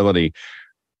possibility.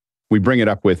 We bring it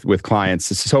up with clients.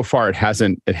 So far, it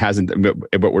hasn't,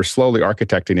 but we're slowly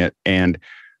architecting it. And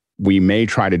we may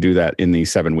try to do that in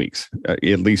these 7 weeks, at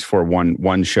least for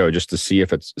one show, just to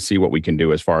see what we can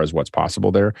do as far as what's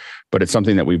possible there. But it's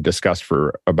something that we've discussed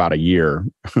for about a year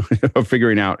of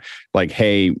figuring out, like,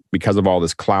 hey, because of all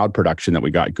this cloud production that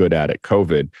we got good at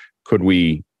COVID, could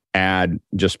we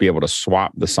just be able to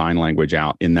swap the sign language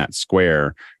out in that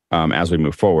square as we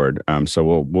move forward. So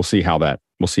we'll see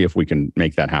we'll see if we can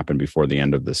make that happen before the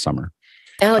end of this summer.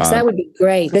 Alex, that would be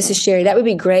great. This is Sherry. That would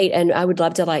be great. And I would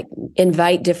love to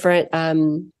invite different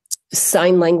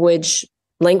sign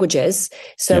languages.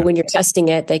 So when you're testing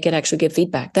it, they could actually give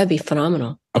feedback. That'd be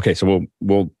phenomenal. Okay. So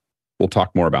we'll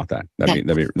talk more about that. That'd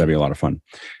be a lot of fun.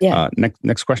 Yeah.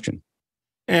 Next question.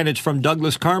 And it's from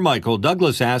Douglas Carmichael.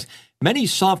 Douglas asks, many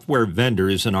software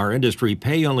vendors in our industry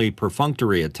pay only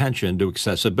perfunctory attention to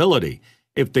accessibility,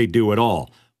 if they do at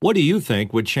all. What do you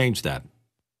think would change that?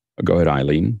 Go ahead,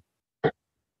 Eileen.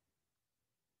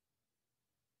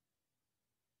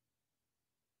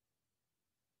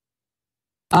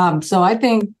 So I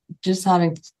think just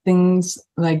having things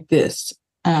like this,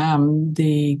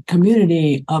 the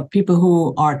community of people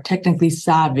who are technically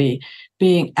savvy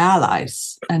being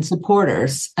allies and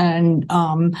supporters, and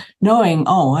knowing,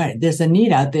 oh, right, there's a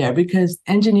need out there, because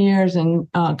engineers and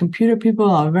computer people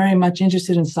are very much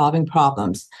interested in solving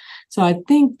problems. So I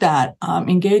think that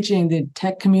engaging the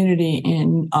tech community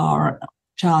in our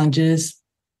challenges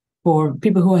for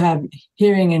people who have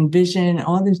hearing and vision,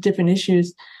 all these different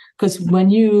issues, because when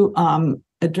you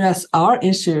address our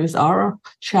issues, our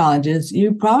challenges,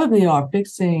 you probably are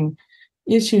fixing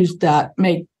issues that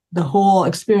make the whole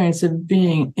experience of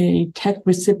being a tech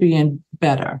recipient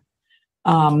better.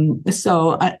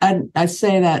 So I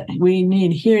say that we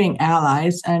need hearing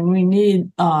allies, and we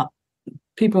need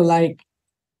people like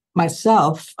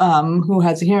myself, who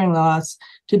has a hearing loss,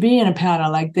 to be in a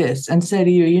panel like this and say to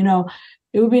you,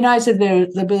 it would be nice if there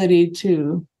was the ability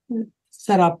to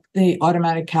set up the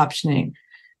automatic captioning,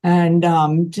 and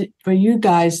for you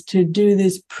guys to do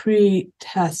this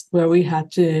pre-test where we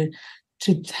had to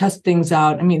test things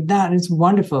out. I mean, that is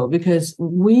wonderful, because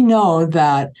we know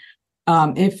that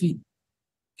if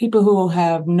people who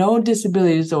have no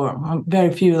disabilities, or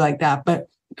very few like that, but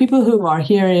people who are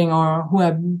hearing or who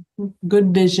have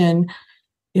good vision,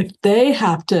 if they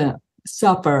have to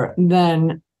suffer,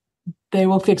 then they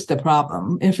will fix the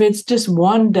problem. If it's just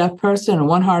one deaf person or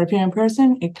one hard of hearing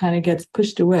person, it kind of gets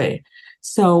pushed away.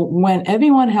 So when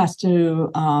everyone has to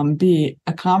be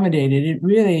accommodated, it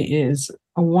really is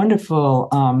a wonderful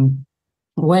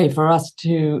way for us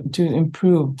to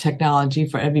improve technology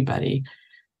for everybody.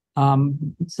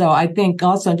 So I think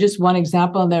also, just one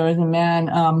example, there was a man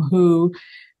who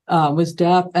was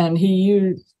deaf, and he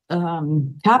used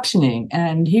captioning,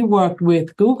 and he worked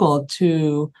with Google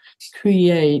to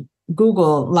create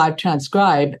Google Live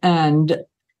Transcribe. And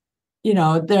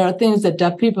there are things that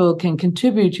deaf people can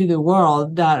contribute to the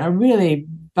world that are really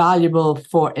valuable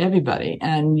for everybody,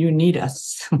 and you need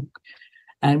us.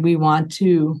 And we want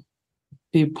to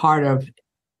be part of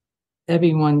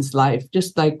everyone's life,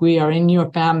 just like we are in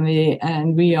your family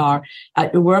and we are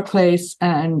at your workplace.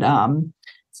 And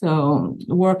so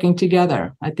working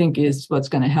together, I think, is what's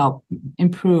going to help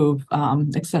improve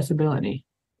accessibility.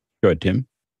 Good, Tim.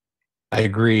 I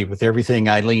agree with everything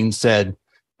Eileen said.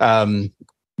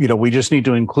 We just need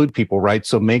to include people, right?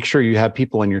 So make sure you have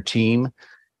people on your team,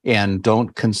 and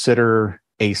don't consider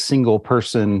a single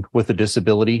person with a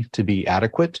disability to be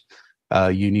adequate.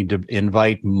 You need to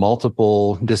invite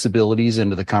multiple disabilities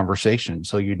into the conversation.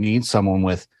 So you need someone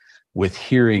with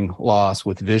hearing loss,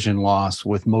 with vision loss,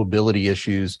 with mobility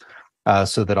issues,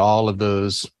 so that all of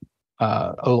those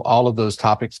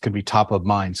topics can be top of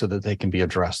mind, so that they can be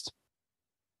addressed.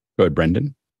 Good,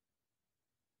 Brendan.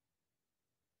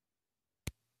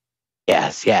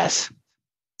 Yes.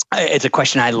 It's a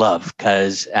question I love,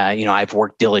 because I've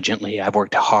worked diligently, I've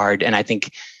worked hard, and I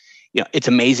think it's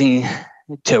amazing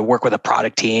to work with a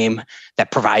product team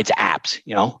that provides apps,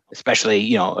 especially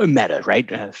Meta, right?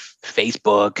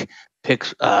 Facebook,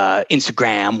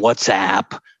 Instagram,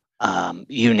 WhatsApp,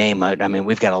 you name it. I mean,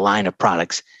 we've got a line of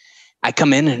products. I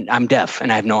come in and I'm deaf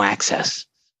and I have no access.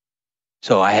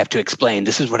 So I have to explain,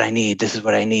 this is what I need. This is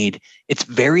what I need. It's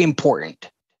very important.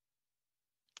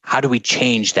 How do we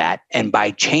change that? And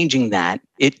by changing that,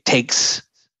 it takes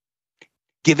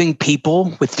giving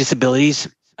people with disabilities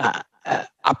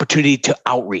opportunity to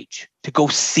outreach, to go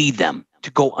see them, to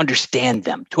go understand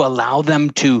them, to allow them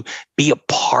to be a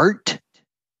part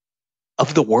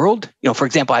of the world. For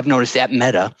example, I've noticed at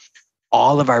Meta,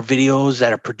 all of our videos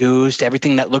that are produced,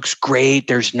 everything that looks great,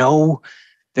 there's no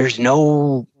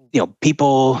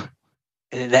people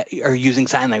that are using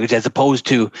sign language, as opposed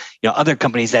to other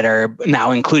companies that are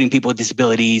now including people with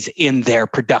disabilities in their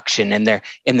production and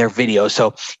in their videos.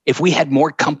 So if we had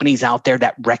more companies out there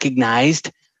that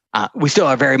recognized, we still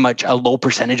are very much a low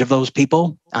percentage of those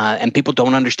people, and people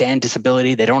don't understand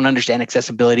disability, they don't understand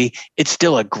accessibility. It's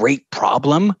still a great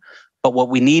problem, but what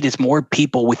we need is more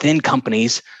people within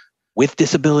companies with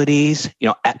disabilities.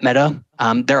 At Meta,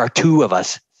 there are two of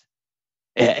us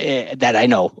that I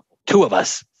know, two of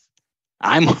us.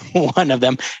 I'm one of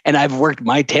them, and I've worked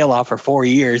my tail off for 4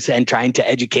 years and trying to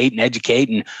educate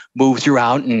and move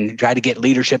throughout and try to get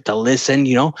leadership to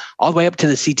listen, all the way up to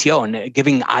the CTO, and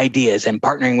giving ideas and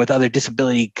partnering with other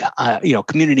disability,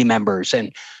 community members.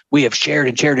 And we have shared.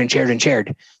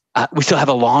 We still have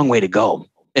a long way to go.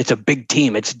 It's a big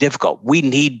team. It's difficult. We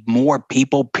need more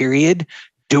people, period,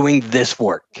 doing this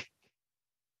work.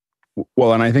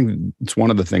 Well, and I think it's one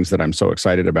of the things that I'm so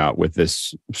excited about with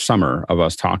this summer of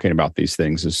us talking about these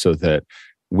things, is so that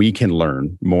we can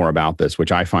learn more about this,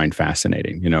 which I find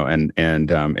fascinating,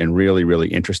 and really, really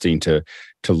interesting to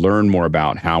learn more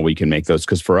about how we can make those.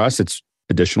 Because for us, it's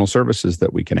additional services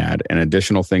that we can add and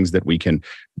additional things that we can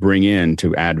bring in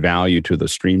to add value to the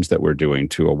streams that we're doing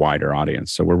to a wider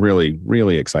audience. So we're really,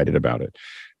 really excited about it.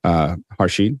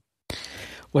 Harshid?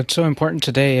 What's so important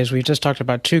today is we just talked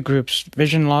about two groups,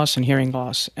 vision loss and hearing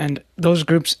loss. And those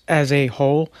groups as a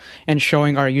whole and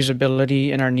showing our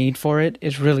usability and our need for it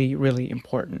is really, really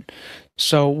important.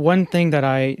 So one thing that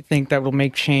I think that will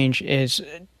make change is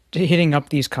hitting up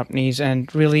these companies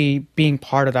and really being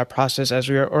part of that process, as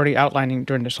we are already outlining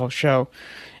during this whole show,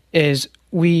 is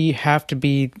we have to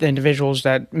be the individuals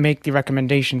that make the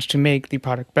recommendations to make the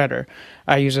product better.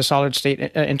 I use a solid state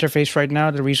interface right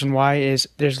now. The reason why is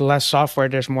there's less software,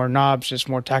 there's more knobs, it's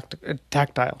more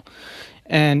tactile.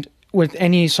 And with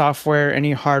any software,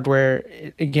 any hardware,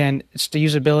 again, it's the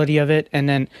usability of it and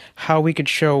then how we could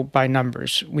show by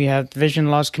numbers. We have the vision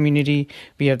loss community,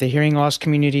 we have the hearing loss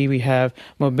community, we have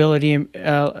mobility,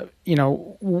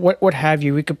 what have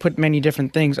you. We could put many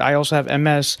different things. I also have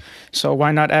MS, so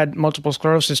why not add multiple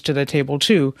sclerosis to the table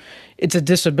too? It's a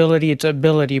disability, it's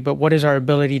ability, but what is our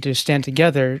ability to stand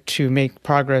together to make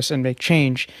progress and make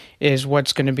change is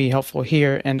what's going to be helpful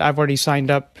here. And I've already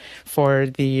signed up for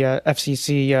the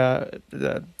FCC,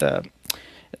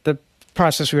 the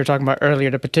process we were talking about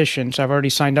earlier, the petition. So I've already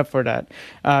signed up for that.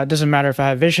 It doesn't matter if I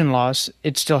have vision loss,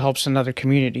 it still helps another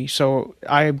community. So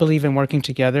I believe in working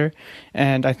together,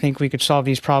 and I think we could solve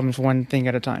these problems one thing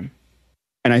at a time.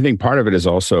 And I think part of it is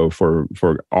also for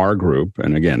our group.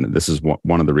 And again, this is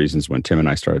one of the reasons when Tim and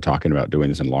I started talking about doing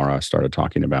this and Laura started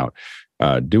talking about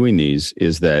doing these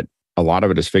is that a lot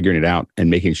of it is figuring it out and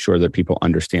making sure that people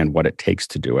understand what it takes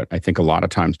to do it. I think a lot of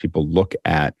times people look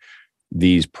at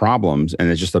these problems and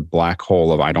it's just a black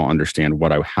hole of I don't understand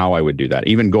how I would do that.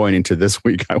 Even going into this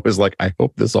week, I was like, I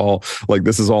hope this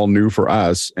is all new for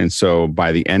us. And so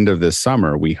by the end of this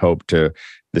summer, we hope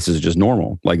this is just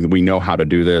normal. Like we know how to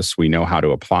do this. We know how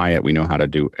to apply it. We know how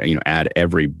to add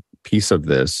every piece of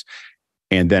this.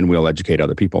 And then we'll educate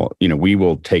other people. We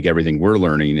will take everything we're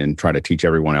learning and try to teach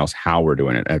everyone else how we're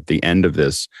doing it. At the end of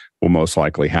this, we'll most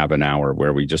likely have an hour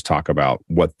where we just talk about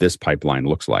what this pipeline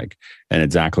looks like and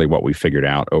exactly what we figured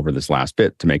out over this last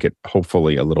bit to make it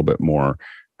hopefully a little bit more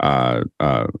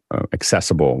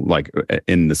accessible, like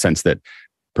in the sense that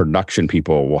production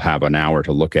people will have an hour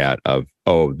to look at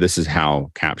this is how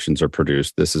captions are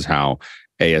produced. This is how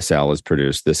ASL is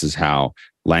produced. This is how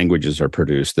languages are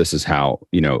produced. This is how,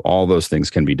 all those things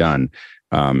can be done.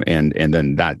 And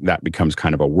then that becomes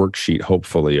kind of a worksheet,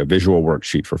 hopefully a visual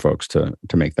worksheet for folks to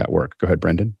make that work. Go ahead,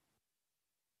 Brendan.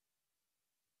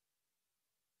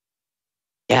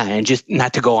 Yeah, and just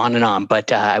not to go on and on,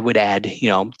 but I would add,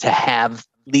 to have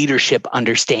leadership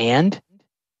understand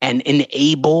and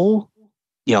enable,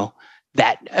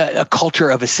 that a culture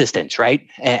of assistance, right?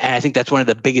 And I think that's one of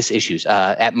the biggest issues.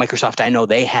 At Microsoft, I know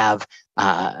they have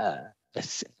a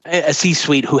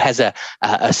C-suite who has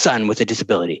a son with a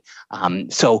disability.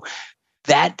 So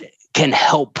that can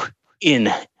help. In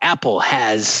Apple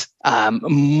has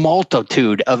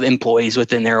multitude of employees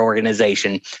within their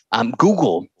organization.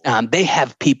 Google, they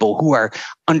have people who are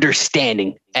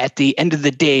understanding. At the end of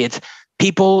the day, it's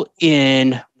people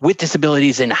with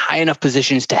disabilities in high enough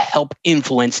positions to help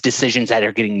influence decisions that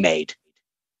are getting made.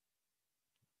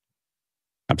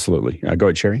 Absolutely. Go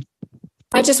ahead, Sherry.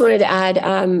 I just wanted to add,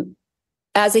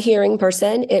 as a hearing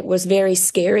person, it was very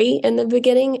scary in the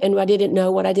beginning, and I didn't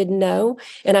know what I didn't know.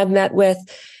 And I've met with,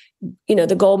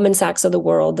 the Goldman Sachs of the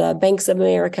world, the Banks of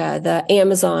America, the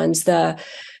Amazons, the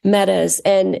Metas,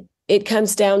 and it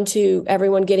comes down to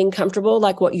everyone getting comfortable,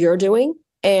 like what you're doing,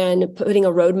 and putting a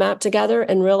roadmap together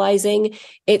and realizing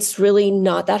it's really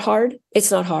not that hard. It's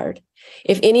not hard.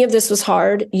 If any of this was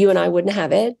hard, you and I wouldn't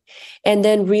have it. And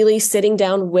then really sitting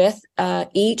down with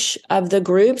each of the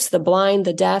groups, the blind,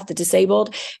 the deaf, the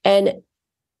disabled, and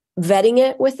vetting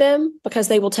it with them, because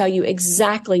they will tell you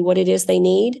exactly what it is they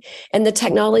need. And the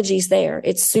technology's there.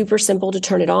 It's super simple to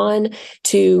turn it on,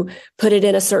 to put it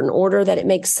in a certain order that it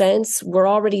makes sense. We're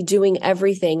already doing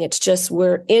everything. It's just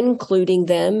we're including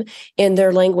them in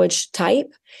their language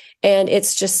type. And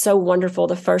it's just so wonderful,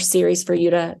 the first series for you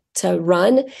to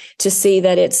run, to see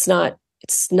that it's not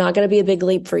going to be a big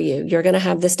leap for you. You're going to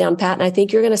have this down pat. And I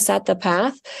think you're going to set the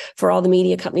path for all the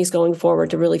media companies going forward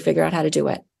to really figure out how to do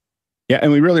it. Yeah,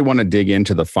 and we really want to dig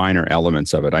into the finer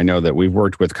elements of it. I know that we've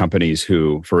worked with companies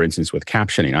who, for instance, with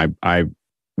captioning,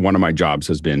 one of my jobs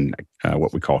has been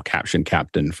what we call caption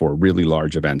captain for really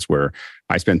large events where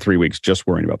I spend 3 weeks just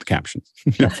worrying about the captions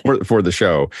for the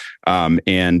show. And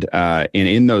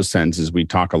in those senses, we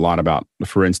talk a lot about,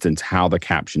 for instance, how the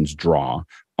captions draw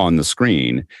on the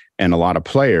screen. And a lot of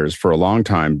players for a long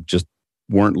time just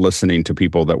weren't listening to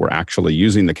people that were actually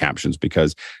using the captions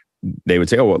because they would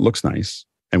say, "Oh, it looks nice,"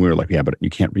 and we were like, "Yeah, but you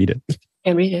can't read it."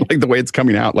 Can't read it. Like the way it's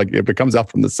coming out, like if it comes out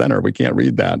from the center, we can't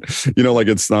read that. Like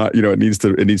it's not. It needs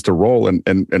to roll,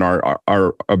 and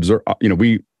our observe.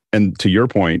 And to your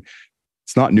point,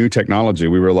 it's not new technology.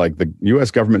 We were like, the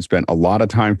U.S. government spent a lot of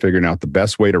time figuring out the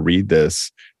best way to read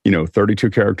this. 32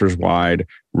 characters wide,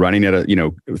 running at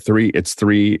three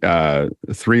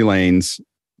lanes,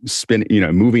 spin,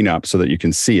 moving up so that you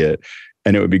can see it.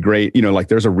 And it would be great. Like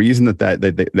there's a reason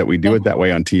that we do it that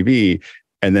way on TV.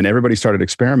 And then everybody started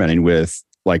experimenting with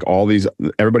like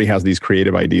everybody has these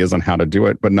creative ideas on how to do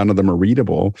it, but none of them are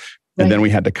readable. And then we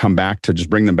had to come back to just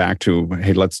bring them back to,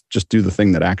 hey, let's just do the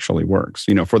thing that actually works,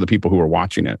 for the people who are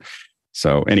watching it.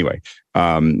 So anyway,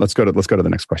 let's go to the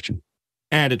next question.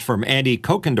 And it's from Andy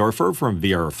Kokendorfer from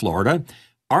Viera, Florida.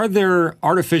 Are there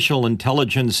artificial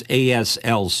intelligence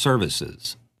ASL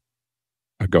services?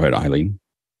 Go ahead, Eileen.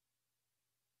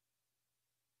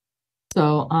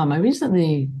 So I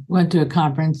recently went to a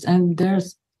conference, and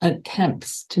there's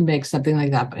attempts to make something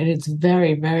like that, but it's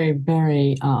very, very,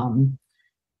 very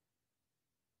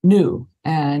new.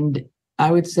 And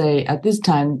I would say at this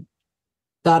time,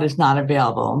 that is not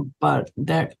available, but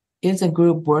there is a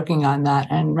group working on that.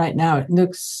 And right now it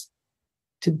looks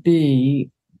to be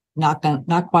not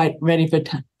quite ready for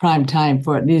prime time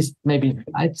for at least maybe,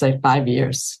 I'd say 5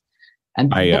 years.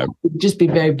 And that would just be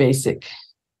very basic.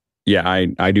 Yeah,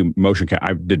 I do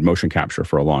I did motion capture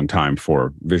for a long time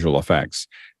for visual effects,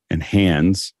 and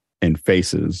hands and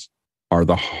faces are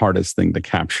the hardest thing to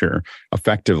capture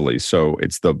effectively. So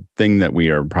it's the thing that we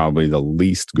are probably the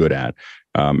least good at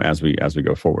as we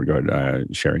go forward. Go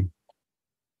ahead, Sherry.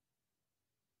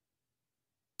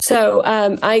 So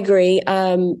I agree.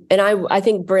 And I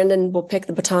think Brendan will pick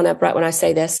the baton up right when I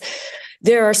say this.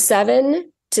 There are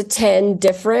 7 to 10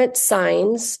 different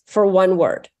signs for one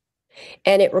word.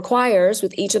 And it requires,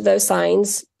 with each of those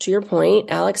signs, to your point,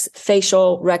 Alex,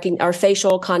 facial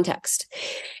context.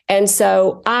 And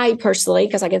so I personally,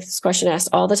 because I get this question asked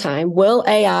all the time, will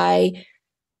AI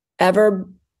ever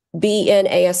be in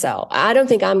ASL? I don't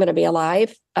think I'm going to be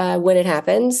alive when it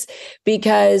happens,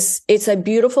 because it's a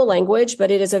beautiful language, but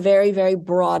it is a very, very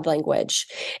broad language.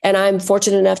 And I'm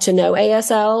fortunate enough to know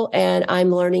ASL, and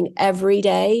I'm learning every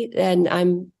day.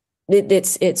 And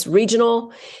it's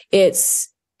regional.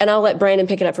 And I'll let Brandon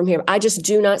pick it up from here. I just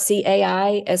do not see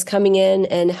AI as coming in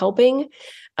and helping.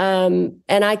 And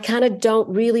I kind of don't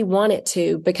really want it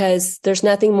to, because there's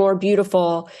nothing more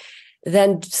beautiful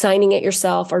than signing it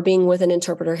yourself or being with an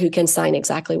interpreter who can sign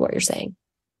exactly what you're saying.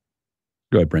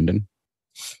 Go ahead, Brendan.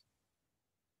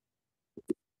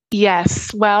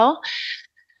 Yes. Well,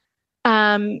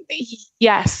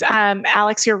 yes,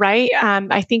 Alex, you're right.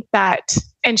 I think that,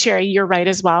 and Sherry, you're right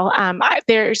as well.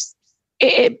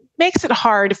 It makes it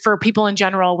hard for people in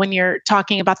general when you're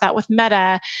talking about that with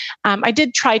Meta. I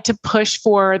did try to push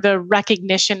for the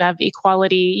recognition of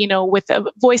equality, with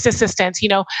voice assistants.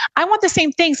 I want the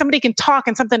same thing. Somebody can talk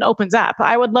and something opens up.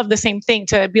 I would love the same thing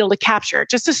to be able to capture,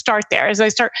 just to start there as I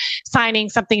start signing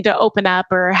something to open up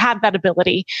or have that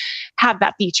ability, have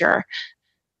that feature.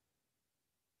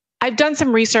 I've done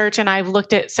some research and I've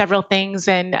looked at several things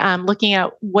and looking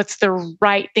at what's the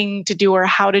right thing to do or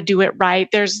how to do it right.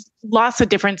 There's lots of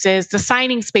differences. The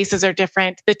signing spaces are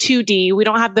different. The 2D, we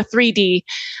don't have the 3D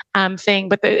thing,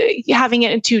 but having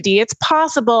it in 2D, it's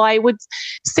possible. I would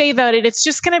say that it's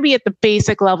just going to be at the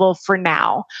basic level for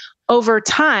now. Over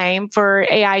time, for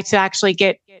AI to actually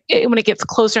when it gets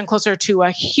closer and closer to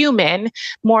a human,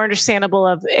 more understandable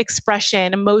of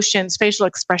expression, emotions, facial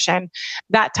expression,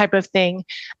 that type of thing.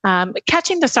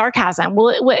 Catching the sarcasm.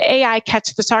 Will AI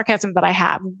catch the sarcasm that I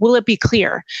have? Will it be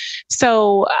clear?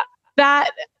 So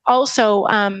that also,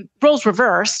 roles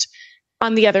reversed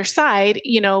on the other side,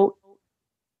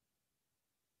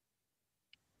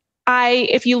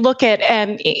 if you look at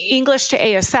English to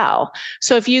ASL,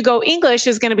 so if you go English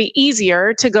is going to be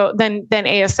easier to go than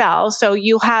ASL. So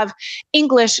you have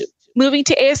English moving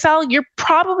to ASL, you're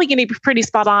probably going to be pretty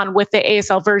spot on with the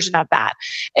ASL version of that,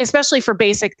 especially for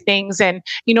basic things. And,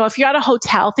 if you're at a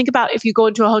hotel, think about if you go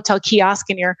into a hotel kiosk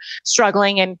and you're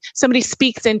struggling and somebody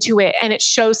speaks into it and it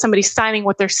shows somebody signing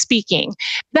what they're speaking,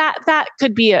 that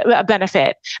could be a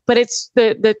benefit. But it's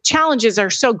the challenges are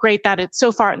so great that it's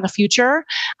so far in the future.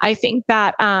 I think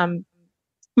that,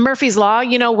 Murphy's Law,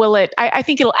 I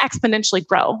think it'll exponentially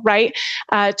grow, right?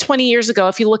 20 years ago,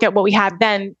 if you look at what we had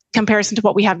then, comparison to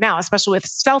what we have now, especially with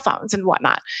cell phones and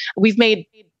whatnot, we've made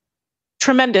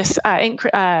tremendous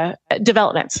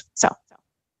developments. So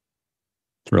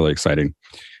it's really exciting.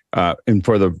 And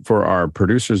for our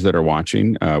producers that are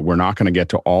watching, we're not going to get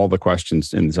to all the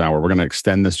questions in this hour. We're going to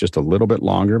extend this just a little bit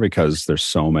longer because there's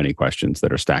so many questions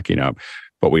that are stacking up.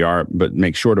 But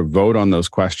make sure to vote on those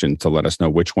questions to let us know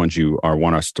which ones you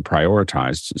want us to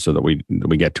prioritize so that we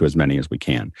get to as many as we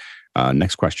can.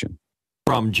 Next question.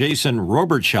 From Jason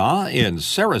Robertshaw in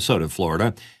Sarasota,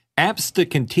 Florida. Apps that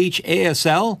can teach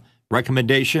ASL,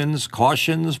 recommendations,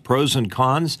 cautions, pros and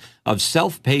cons of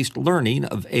self-paced learning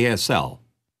of ASL.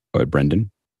 Go ahead, Brendan.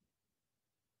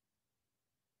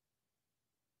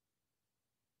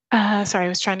 Sorry, I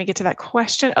was trying to get to that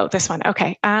question. Oh, this one.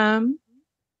 Okay.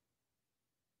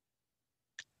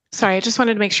 Sorry, I just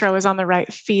wanted to make sure I was on the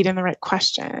right feed and the right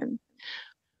question.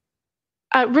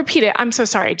 Repeat it. I'm so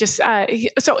sorry. Just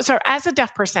so as a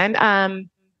deaf person, I'm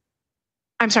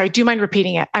sorry. Do you mind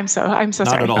repeating it? I'm so Not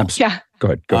sorry. At all. Yeah.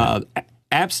 Go ahead.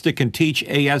 Apps that can teach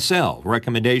ASL,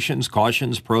 recommendations,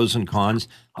 cautions, pros and cons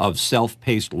of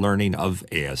self-paced learning of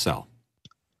ASL.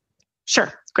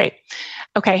 Sure. Great.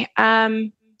 Okay.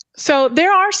 So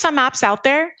there are some apps out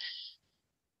there.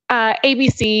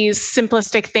 ABCs,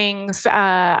 simplistic things.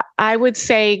 I would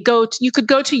say you could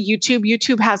go to YouTube.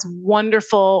 YouTube has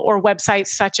wonderful, or websites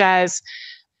such as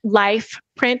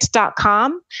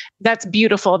lifeprint.com. That's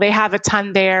beautiful. They have a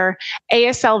ton there.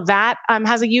 ASL VAT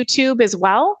has a YouTube as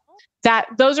well.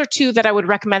 Those are two that I would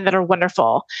recommend that are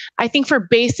wonderful. I think for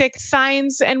basic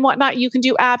signs and whatnot, you can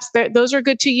do apps. Those are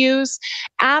good to use.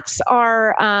 Apps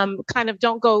are kind of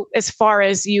don't go as far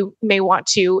as you may want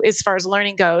to as far as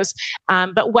learning goes.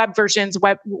 But web versions,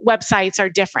 websites are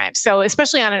different. So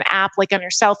especially on an app like on your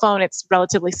cell phone, it's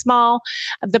relatively small.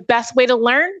 The best way to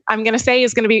learn, I'm going to say,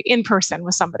 is going to be in person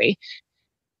with somebody.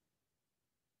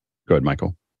 Go ahead,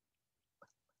 Michael.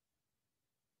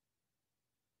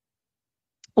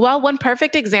 Well, one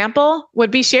perfect example would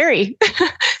be Sherry.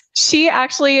 She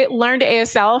actually learned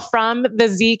ASL from the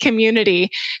Z community.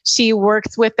 She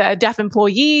works with deaf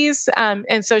employees.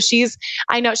 And so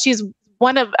I know she's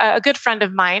one of a good friend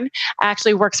of mine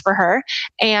actually works for her,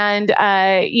 and,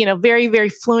 very, very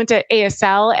fluent at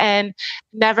ASL, and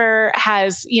never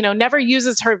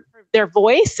uses their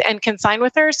voice and can sign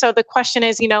with her. So the question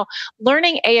is,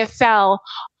 learning ASL,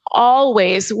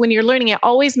 always, when you're learning it,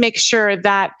 always make sure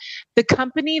that the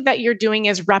company that you're doing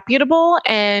is reputable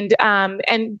and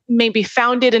maybe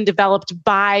founded and developed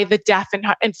by the deaf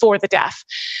and for the deaf.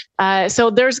 So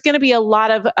there's going to be a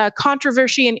lot of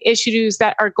controversy and issues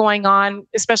that are going on,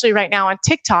 especially right now on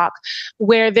TikTok,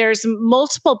 where there's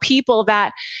multiple people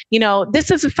that,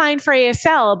 this is a sign for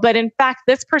ASL, but in fact,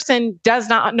 this person does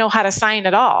not know how to sign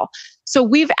at all. So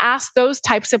we've asked those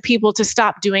types of people to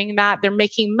stop doing that. They're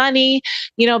making money,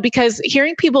 because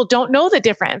hearing people don't know the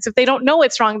difference. If they don't know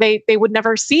it's wrong, they would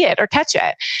never see it or catch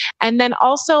it. And then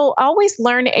also always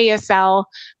learn ASL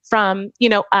from,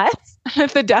 us,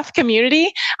 the deaf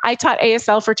community. I taught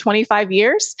ASL for 25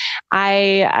 years.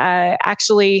 I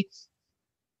actually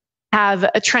have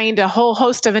trained a whole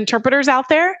host of interpreters out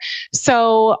there.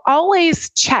 So always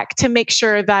check to make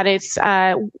sure that it's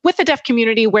with the deaf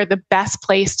community where the best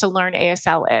place to learn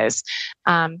ASL is.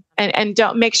 And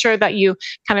don't make sure that you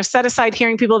kind of set aside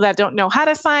hearing people that don't know how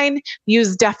to sign,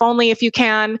 use deaf only if you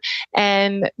can.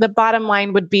 And the bottom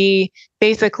line would be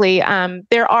basically,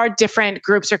 there are different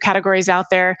groups or categories out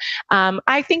there.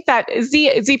 I think that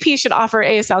ZP should offer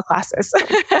ASL classes.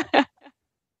 Go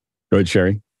ahead,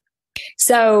 Sherry.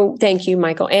 So thank you,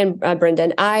 Michael and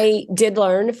Brendan. I did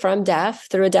learn from deaf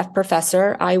through a deaf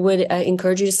professor. I would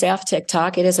encourage you to stay off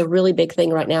TikTok. It is a really big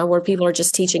thing right now where people are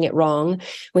just teaching it wrong,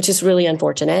 which is really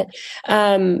unfortunate.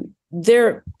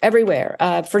 They're everywhere.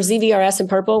 For ZVRS and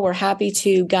Purple, we're happy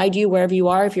to guide you wherever you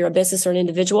are. If you're a business or an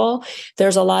individual,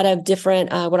 there's a lot of different,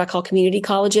 what I call community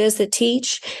colleges that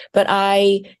teach, but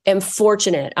I am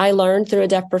fortunate. I learned through a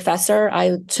deaf professor.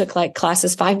 I took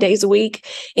classes 5 days a week.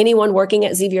 Anyone working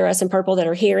at ZVRS and Purple that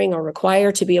are hearing are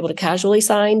required to be able to casually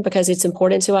sign because it's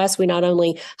important to us. We not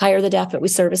only hire the deaf, but we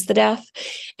service the deaf.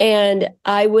 And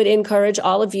I would encourage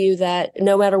all of you that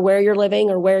no matter where you're living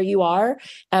or where you are,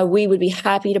 we would be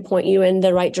happy to point you in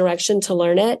the right direction to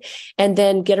learn it, and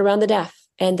then get around the deaf.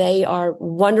 And they are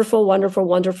wonderful, wonderful,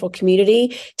 wonderful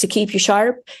community to keep you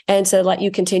sharp and to let you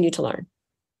continue to learn.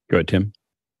 Go ahead, Tim.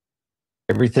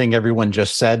 Everything everyone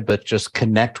just said, but just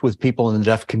connect with people in the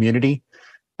deaf community,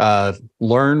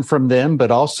 learn from them,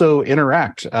 but also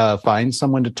interact. Find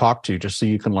someone to talk to just so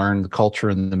you can learn the culture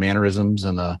and the mannerisms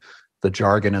and the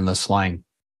jargon and the slang.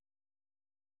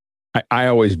 I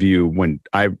always view when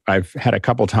I've had a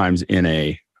couple times in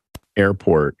a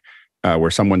airport where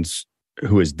someone's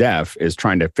who is deaf is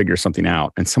trying to figure something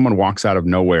out, and someone walks out of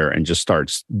nowhere and just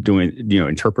starts doing,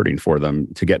 interpreting for them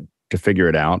to figure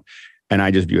it out. And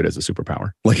I just view it as a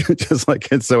superpower.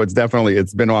 So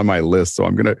it's been on my list. So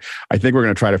I think we're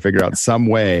going to try to figure out some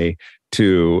way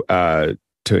to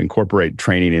to incorporate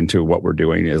training into what we're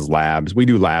doing is labs. We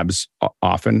do labs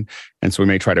often, and so we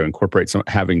may try to incorporate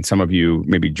having some of you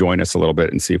maybe join us a little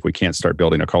bit and see if we can't start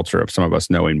building a culture of some of us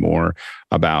knowing more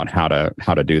about how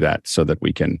to do that, so that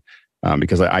we can.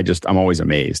 Because I'm always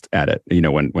amazed at it.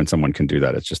 When someone can do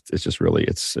that, it's just really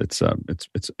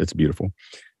it's beautiful.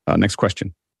 Next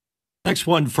question. Next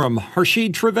one from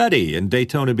Harshid Trivedi in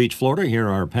Daytona Beach, Florida. Here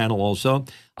on our panel also.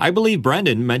 I believe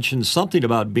Brendan mentioned something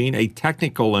about being a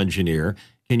technical engineer.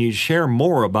 Can you share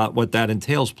more about what that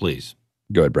entails, please?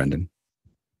 Go ahead, Brendan.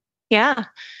 Yeah,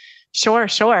 sure.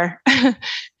 So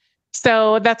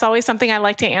that's always something I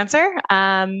like to answer.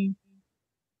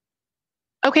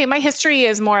 Okay, my history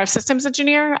is more of systems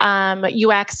engineer,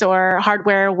 UX or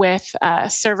hardware with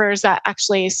servers that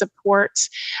actually support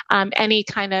any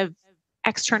kind of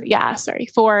external,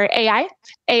 for AI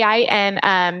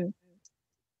and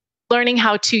learning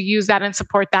how to use that and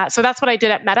support that. So that's what I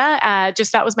did at Meta.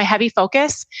 That was my heavy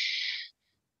focus.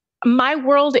 My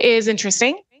world is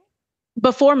interesting.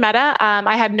 Before Meta,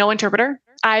 I had no interpreter.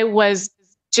 I was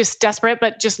just desperate,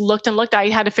 but just looked and looked. I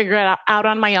had to figure it out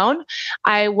on my own.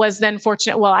 I was then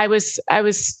fortunate. Well, I was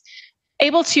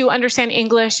able to understand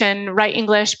English and write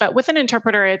English, but with an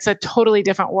interpreter, it's a totally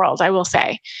different world, I will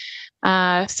say.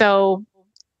 So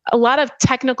a lot of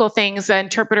technical things,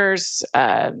 interpreters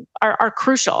are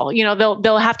crucial.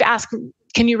 They'll have to ask,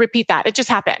 can you repeat that? It just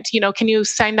happened. Can you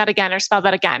sign that again or spell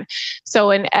that again?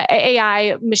 So an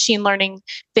AI machine learning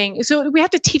thing. So we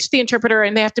have to teach the interpreter,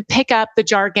 and they have to pick up the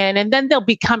jargon, and then they'll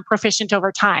become proficient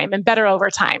over time and better over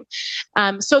time.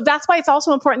 So that's why it's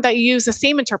also important that you use the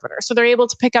same interpreter, so they're able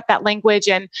to pick up that language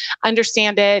and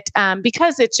understand it,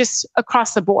 because it's just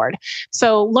across the board.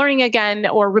 So learning again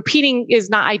or repeating is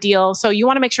not ideal. So you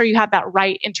want to make sure you have that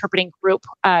right interpreting group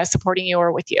supporting you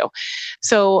or with you.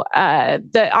 So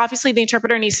obviously the interpreter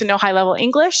needs to know high-level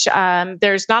English.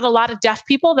 There's not a lot of deaf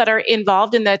people that are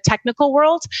involved in the technical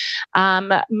world.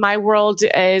 My world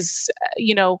is,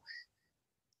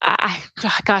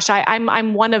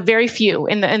 I'm one of very few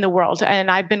in the world, and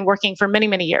I've been working for many,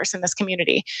 many years in this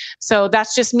community. So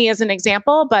that's just me as an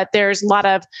example. But there's a lot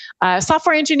of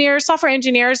software engineers. Software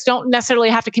engineers don't necessarily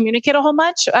have to communicate a whole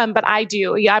much, but I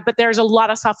do. Yeah, but there's a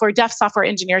lot of deaf software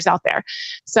engineers out there.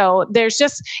 So there's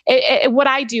just what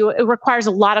I do. It requires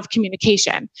a lot of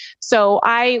communication. So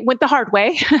I went the hard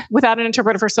way without an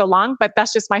interpreter for so long, but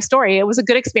that's just my story. It was a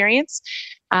good experience.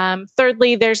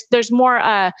 Thirdly, there's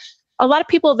more. A lot of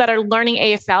people that are learning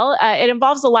ASL, it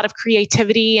involves a lot of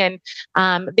creativity, and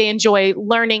they enjoy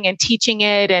learning and teaching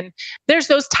it. And there's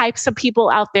those types of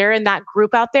people out there in that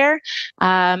group out there.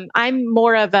 I'm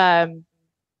more of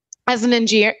as an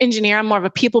engineer, I'm more of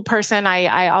a people person.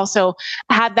 I also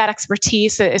had that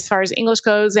expertise as far as English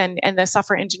goes and the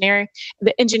software engineering,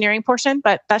 the engineering portion,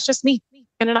 but that's just me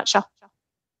in a nutshell.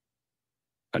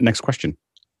 Next question.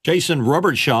 Jason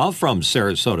Robertshaw from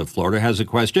Sarasota, Florida has a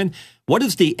question. What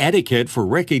is the etiquette for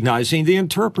recognizing the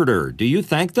interpreter? Do you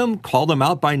thank them, call them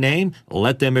out by name,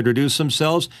 let them introduce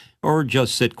themselves, or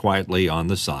just sit quietly on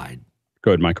the side?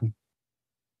 Go ahead, Michael.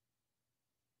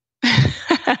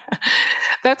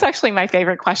 That's actually my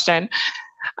favorite question.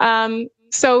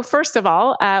 So first of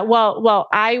all, well,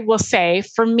 I will say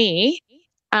for me,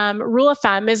 rule of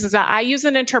thumb is that I use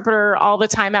an interpreter all the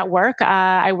time at work.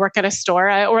 I work at a store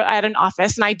or at an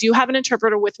office, and I do have an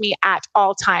interpreter with me at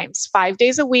all times, 5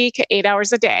 days a week, 8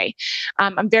 hours a day.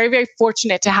 I'm very, very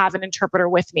fortunate to have an interpreter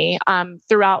with me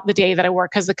throughout the day that I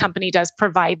work, because the company does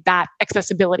provide that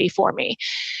accessibility for me.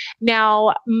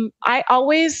 Now, I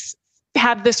always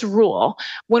have this rule.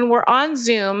 When we're on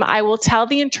Zoom, I will tell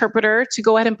the interpreter to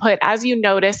go ahead and put, as you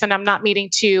notice, and I'm not meaning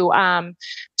to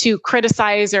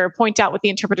criticize or point out what the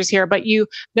interpreters here, but you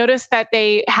notice that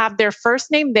they have their first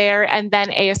name there and then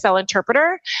ASL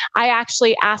interpreter. I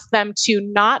actually ask them to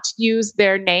not use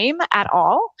their name at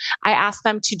all. I ask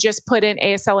them to just put in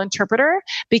ASL interpreter,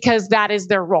 because that is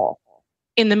their role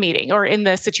in the meeting or in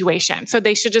the situation. So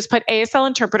they should just put ASL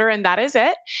interpreter, and that is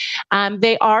it.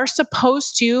 They are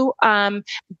supposed to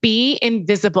be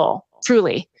invisible,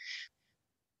 truly.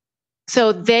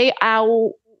 So they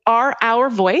are our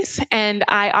voice, and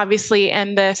I obviously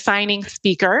am the signing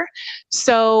speaker.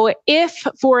 So if,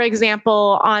 for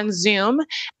example, on Zoom,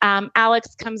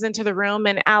 Alex comes into the room,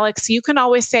 and Alex, you can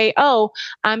always say,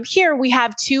 here we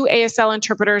have 2 ASL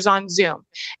interpreters on Zoom,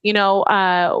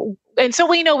 and so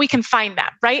we know we can find them,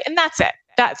 right? And that's it.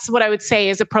 That's what I would say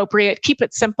is appropriate. Keep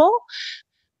it simple.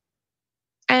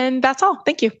 And that's all.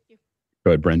 Thank you.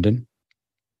 Go ahead, Brendan.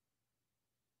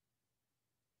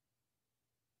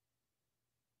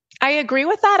 I agree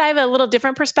with that. I have a little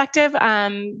different perspective,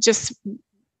 just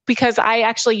because I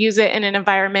actually use it in an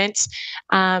environment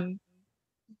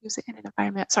use it in an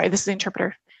environment. Sorry, this is the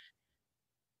interpreter.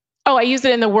 Oh, I use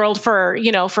it in the world for,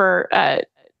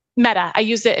 Meta. I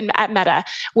used it at Meta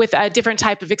with a different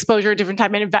type of exposure, different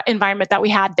type of environment that we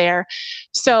had there.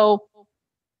 So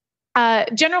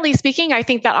generally speaking, I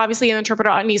think that obviously an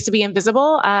interpreter needs to be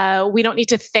invisible. We don't need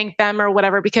to thank them or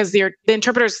whatever, because the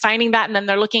interpreter is signing that and then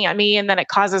they're looking at me, and then it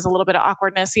causes a little bit of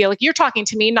awkwardness. Like, you're talking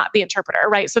to me, not the interpreter,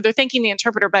 right? So they're thanking the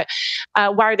interpreter, but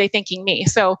why are they thanking me?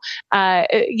 So,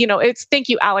 it's thank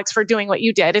you, Alex, for doing what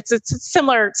you did. It's a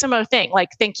similar thing,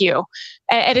 like thank you.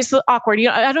 And it's awkward.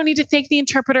 I don't need to thank the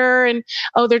interpreter, and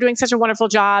they're doing such a wonderful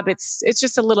job. It's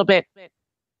just a little bit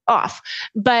off.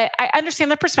 But I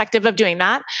understand the perspective of doing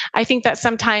that. I think that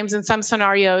sometimes in some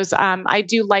scenarios, I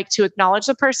do like to acknowledge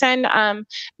the person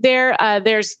there.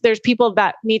 There's people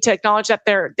that need to acknowledge that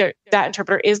that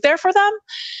interpreter is there for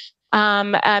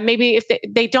them. Maybe if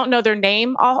they don't know their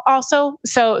name also.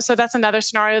 So that's another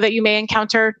scenario that you may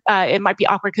encounter. It might be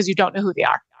awkward because you don't know who they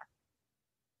are.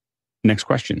 Next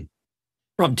question.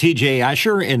 From TJ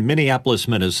Asher in Minneapolis,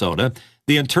 Minnesota.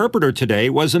 The interpreter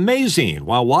today was amazing.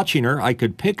 While watching her, I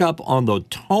could pick up on the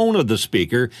tone of the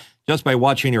speaker just by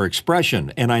watching her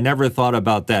expression, and I never thought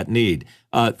about that need.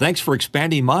 Thanks for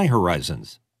expanding my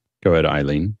horizons. Go ahead,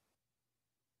 Eileen.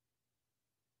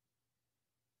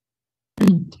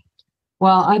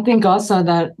 Well, I think also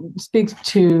that speaks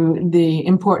to the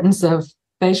importance of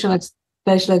facial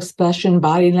expression,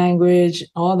 body language,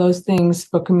 all those things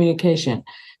for communication.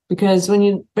 Because when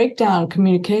you break down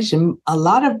communication, a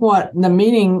lot of what the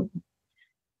meaning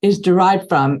is derived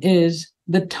from is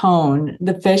the tone,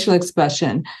 the facial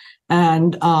expression.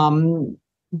 And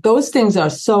those things are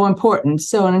so important.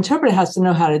 So an interpreter has to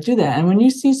know how to do that. And when you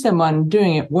see someone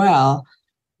doing it well,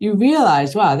 you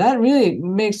realize, wow, that really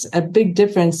makes a big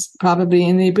difference probably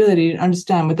in the ability to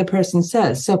understand what the person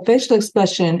says. So facial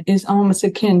expression is almost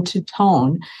akin to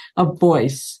tone of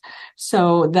voice.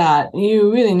 So that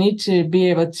you really need to be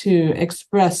able to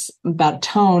express that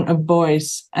tone of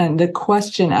voice and the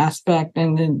question aspect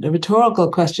and the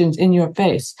rhetorical questions in your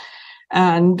face.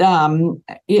 And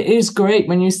it is great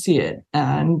when you see it.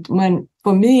 And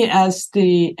for me, as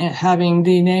having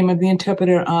the name of the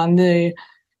interpreter on the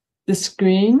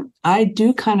screen, I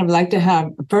do kind of like to have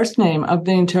the first name of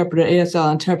the interpreter,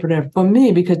 ASL interpreter, for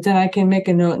me, because then I can make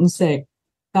a note and say,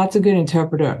 that's a good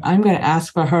interpreter. I'm going to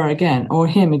ask for her again or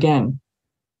him again,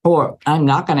 or I'm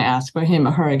not going to ask for him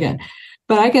or her again.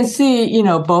 But I can see,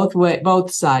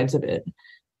 both sides of it.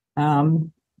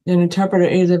 An interpreter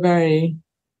is a very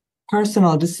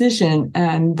personal decision,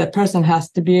 and the person has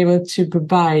to be able to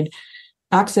provide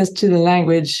access to the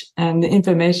language and the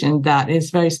information that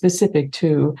is very specific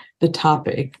to the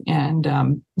topic.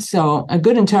 And so a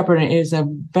good interpreter is a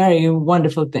very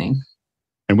wonderful thing.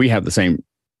 And we have the same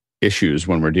issues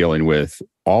when we're dealing with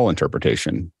all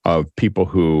interpretation of people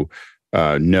who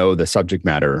know the subject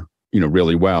matter,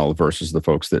 really well versus the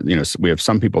folks that, we have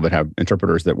some people that have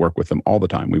interpreters that work with them all the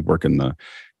time. We work in the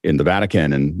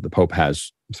Vatican, and the Pope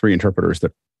has 3 interpreters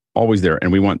that always there,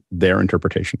 and we want their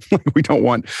interpretation. We don't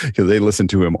want, they listen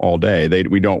to him all day.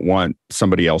 We don't want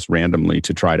somebody else randomly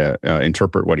to try to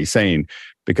interpret what he's saying,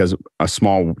 because a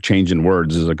small change in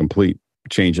words is a complete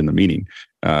change in the meaning.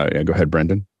 Go ahead,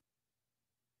 Brendan.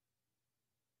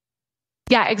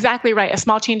 Yeah, exactly right. A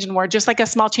small change in word, just like a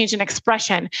small change in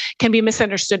expression, can be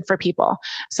misunderstood for people.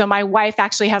 So my wife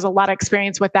actually has a lot of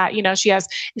experience with that. She has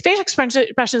facial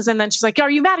expressions, and then she's like,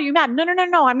 "Are you mad? Are you mad?"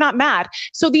 No, I'm not mad.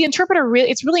 So the interpreter,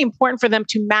 it's really important for them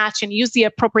to match and use the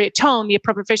appropriate tone, the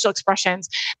appropriate facial expressions.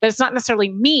 That it's not necessarily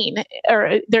mean,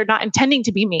 or they're not intending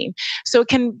to be mean. So it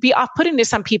can be off-putting to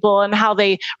some people and how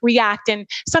they react. And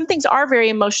some things are very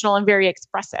emotional and very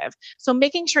expressive. So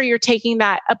making sure you're taking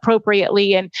that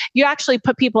appropriately, and you actually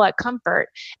put people at comfort,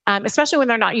 especially when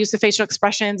they're not used to facial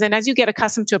expressions. And as you get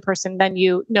accustomed to a person, then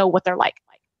you know what they're like.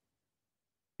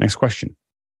 Next question.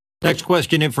 Next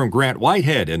question in from Grant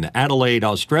Whitehead in Adelaide,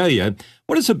 Australia.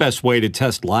 What is the best way to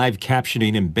test live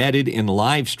captioning embedded in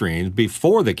live streams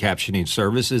before the captioning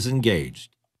service is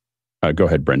engaged? Go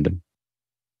ahead, Brendan.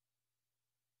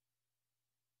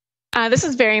 This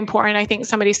is very important. I think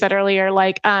somebody said earlier,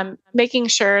 making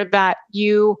sure that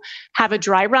you have a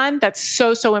dry run. That's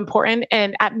so important.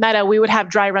 And at Meta, we would have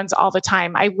dry runs all the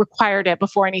time. I required it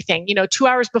before anything, 2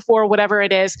 hours before, whatever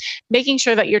it is, making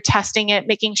sure that you're testing it,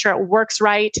 making sure it works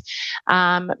right,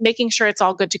 making sure it's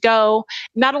all good to go.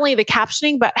 Not only the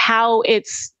captioning, but how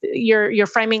you're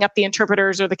framing up the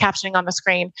interpreters or the captioning on the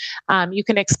screen. You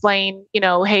can explain,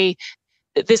 hey,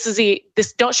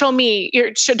 this don't show me,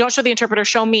 don't show the interpreter,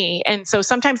 show me. And so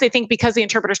sometimes they think because the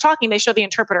interpreter's talking, they show the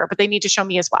interpreter, but they need to show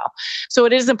me as well. So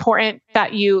it is important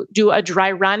that you do a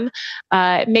dry run,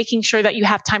 making sure that you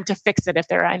have time to fix it if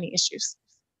there are any issues.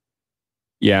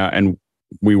 Yeah, and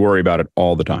we worry about it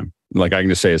all the time. Like I can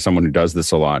just say, as someone who does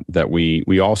this a lot, that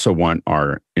we also want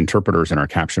our interpreters and our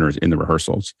captioners in the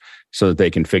rehearsals so that they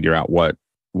can figure out what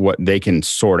they can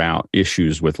sort out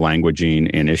issues with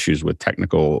languaging and issues with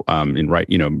technical, and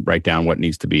write down what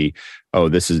needs to be. Oh,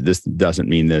 this doesn't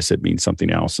mean this; it means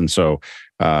something else. And so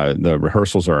the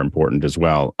rehearsals are important as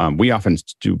well. We often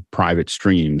do private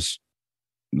streams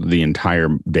the entire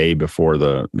day before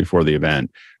the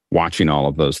event, watching all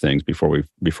of those things before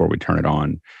we turn it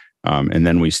on, and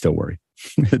then we still worry.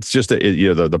 It's just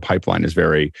the pipeline is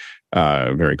very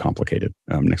very complicated.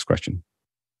 Next question.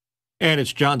 And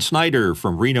it's John Snyder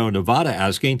from Reno, Nevada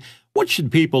asking, what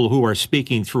should people who are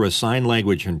speaking through a sign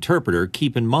language interpreter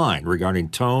keep in mind regarding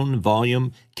tone,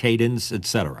 volume, cadence,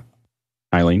 etc.?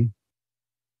 Eileen?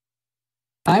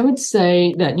 I would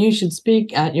say that you should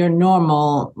speak at your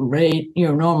normal rate,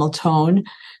 your normal tone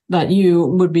that you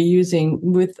would be using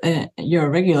with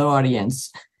your regular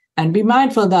audience. And be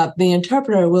mindful that the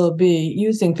interpreter will be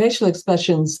using facial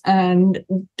expressions, and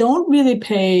don't really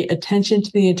pay attention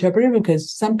to the interpreter,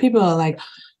 because some people are like,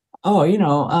 oh,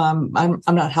 I'm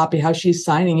not happy how she's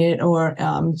signing it, or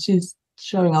she's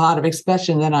showing a lot of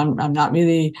expression that I'm not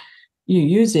really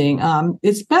using.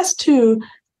 It's best to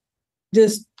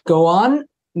just go on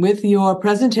with your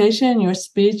presentation, your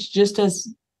speech, just as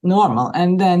normal,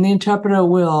 and then the interpreter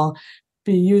will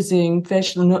be using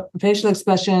facial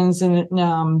expressions and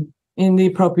in the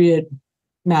appropriate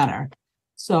manner.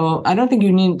 So I don't think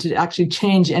you need to actually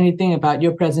change anything about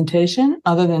your presentation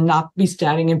other than not be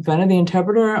standing in front of the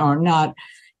interpreter, or not,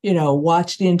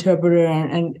 watch the interpreter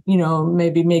and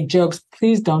maybe make jokes.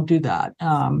 Please don't do that.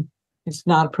 It's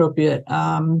not appropriate.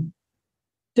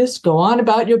 Just go on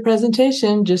about your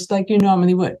presentation just like you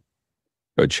normally would.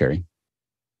 Good, Sherry.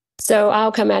 So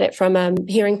I'll come at it from a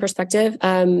hearing perspective.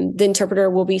 The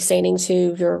interpreter will be standing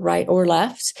to your right or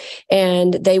left,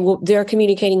 and they're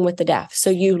communicating with the deaf. So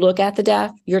you look at the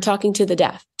deaf, you're talking to the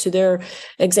deaf. To their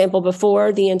example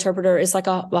before, the interpreter is like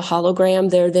a hologram.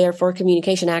 They're there for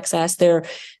communication access. They're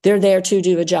there to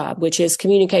do a job, which is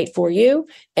communicate for you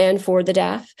and for the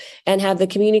deaf, and have the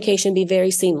communication be very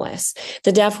seamless.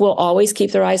 The deaf will always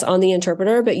keep their eyes on the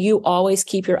interpreter, but you always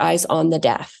keep your eyes on the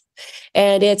deaf.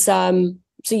 And it's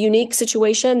a unique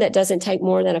situation that doesn't take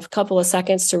more than a couple of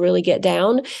seconds to really get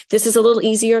down. This is a little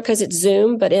easier because it's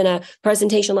Zoom, but in a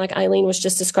presentation like Eileen was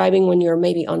just describing, when you're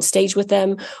maybe on stage with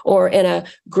them or in a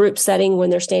group setting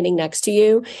when they're standing next to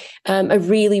you, a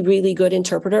really, really good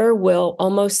interpreter will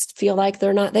almost feel like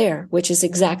they're not there, which is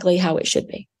exactly how it should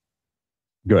be.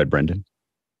 Go ahead, Brendan.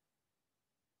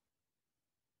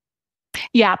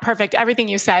 Yeah, perfect. Everything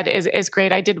you said is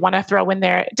great. I did want to throw in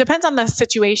there. It depends on the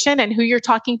situation and who you're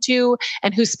talking to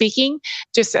and who's speaking.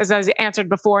 Just as I answered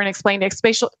before and explained,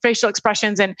 facial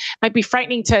expressions, and might be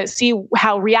frightening to see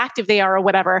how reactive they are or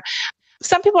whatever.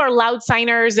 Some people are loud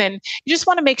signers, and you just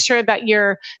want to make sure that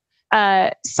you're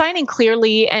signing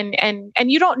clearly, and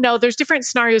you don't know. There's different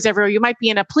scenarios everywhere. You might be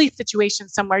in a police situation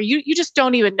somewhere. You just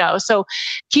don't even know. So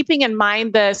keeping in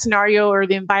mind the scenario or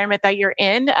the environment that you're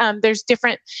in, there's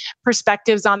different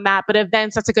perspectives on that. But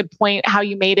events, that's a good point, how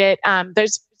you made it.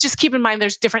 Just keep in mind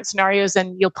there's different scenarios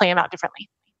and you'll play them out differently.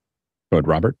 Go ahead,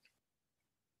 Robert.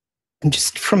 And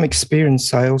just from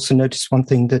experience, I also noticed one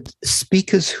thing, that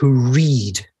speakers who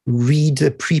read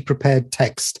a pre-prepared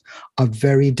text are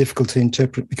very difficult to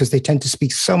interpret, because they tend to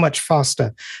speak so much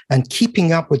faster, and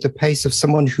keeping up with the pace of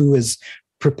someone who has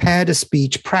prepared a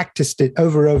speech, practiced it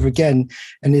over and over again,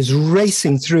 and is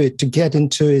racing through it to get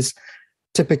into his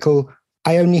typical,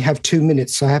 I only have 2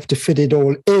 minutes, so I have to fit it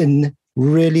all in,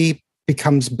 really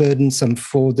becomes burdensome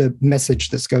for the message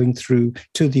that's going through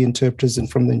to the interpreters and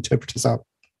from the interpreters up.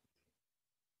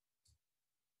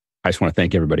 I just want to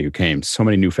thank everybody who came. So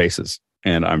many new faces.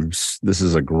 And this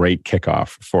is a great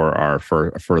kickoff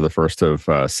for the first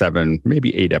of 7,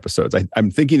 maybe 8 episodes. I'm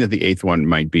thinking that the 8th one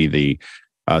might be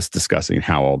us discussing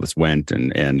how all this went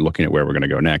and looking at where we're going to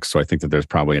go next. So I think that there's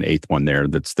probably an 8th one there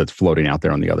that's floating out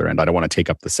there on the other end. I don't want to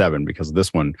take up the 7 because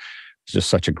this one is just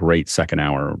such a great second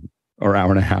hour or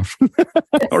hour and a half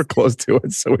or close to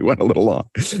it. So we went a little long.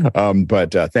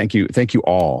 But thank you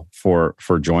all for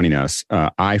joining us.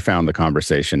 I found the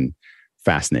conversation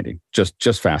fascinating,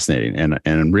 just fascinating,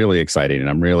 and really exciting. And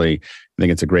I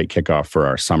think it's a great kickoff for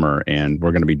our summer. And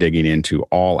we're going to be digging into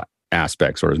all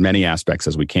aspects, or as many aspects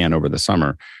as we can over the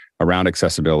summer, around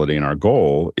accessibility. And our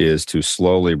goal is to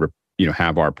slowly,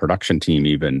 have our production team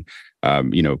even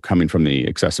coming from the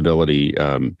accessibility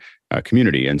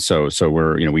community. And so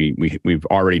we're, we've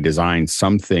already designed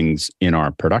some things in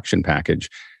our production package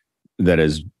that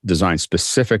is designed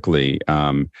specifically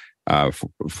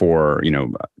for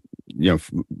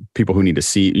people who need to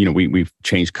see. We've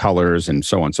changed colors and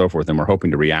so on and so forth, and we're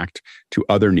hoping to react to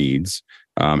other needs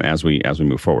as we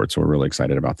move forward. So we're really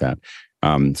excited about that.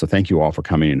 So thank you all for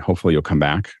coming, and hopefully you'll come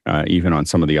back even on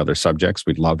some of the other subjects.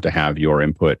 We'd love to have your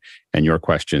input and your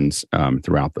questions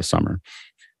throughout the summer.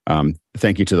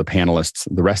 Thank you to the panelists,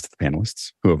 the rest of the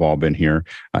panelists who have all been here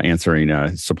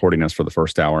answering, supporting us for the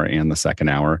first hour and the second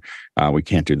hour. We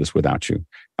can't do this without you.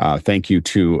 Thank you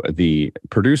to the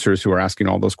producers who are asking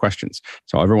all those questions.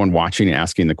 So everyone watching and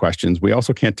asking the questions, we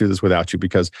also can't do this without you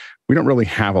because we don't really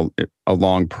have a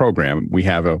long program. We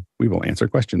will answer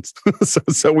questions.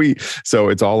 so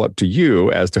it's all up to you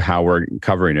as to how we're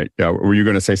covering it. Were you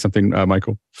going to say something,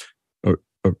 Michael?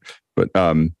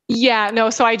 Yeah, no.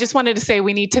 So I just wanted to say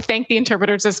we need to thank the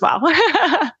interpreters as well.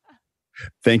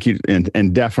 Thank you,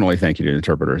 and definitely thank you to the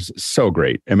interpreters. So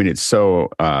great. I mean, it's so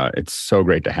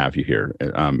great to have you here.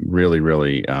 Really,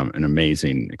 really an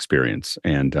amazing experience.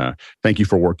 And thank you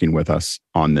for working with us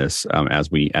on this as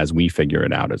we figure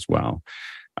it out as well.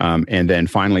 And then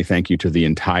finally, thank you to the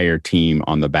entire team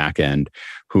on the back end,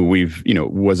 who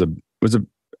was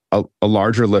a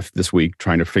larger lift this week,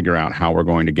 trying to figure out how we're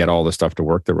going to get all this stuff to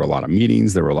work. There were a lot of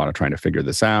meetings. There were a lot of trying to figure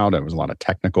this out. There was a lot of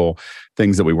technical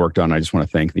things that we worked on. I just want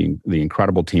to thank the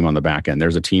incredible team on the back end.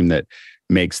 There's a team that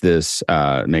makes the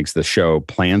show,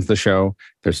 plans the show.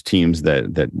 There's teams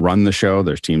that run the show.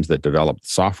 There's teams that develop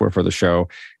software for the show.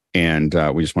 And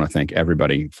we just want to thank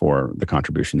everybody for the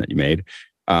contribution that you made.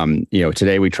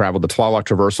 Today we traveled the Tlaloc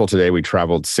Traversal. Today we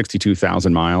traveled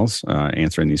 62,000 miles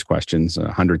answering these questions,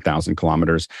 100,000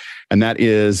 kilometers. And that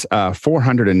is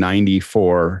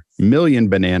 494 million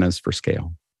bananas for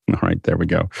scale. All right, there we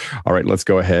go. All right, let's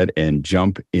go ahead and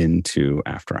jump into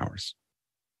After Hours.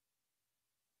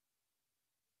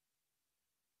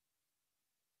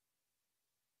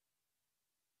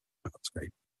 That's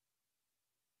great.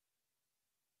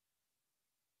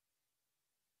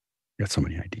 Got so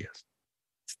many ideas.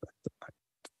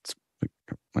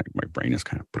 My brain is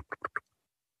kind of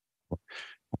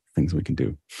things we can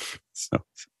do. So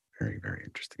it's very, very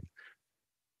interesting.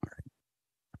 All right.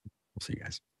 We'll see you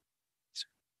guys.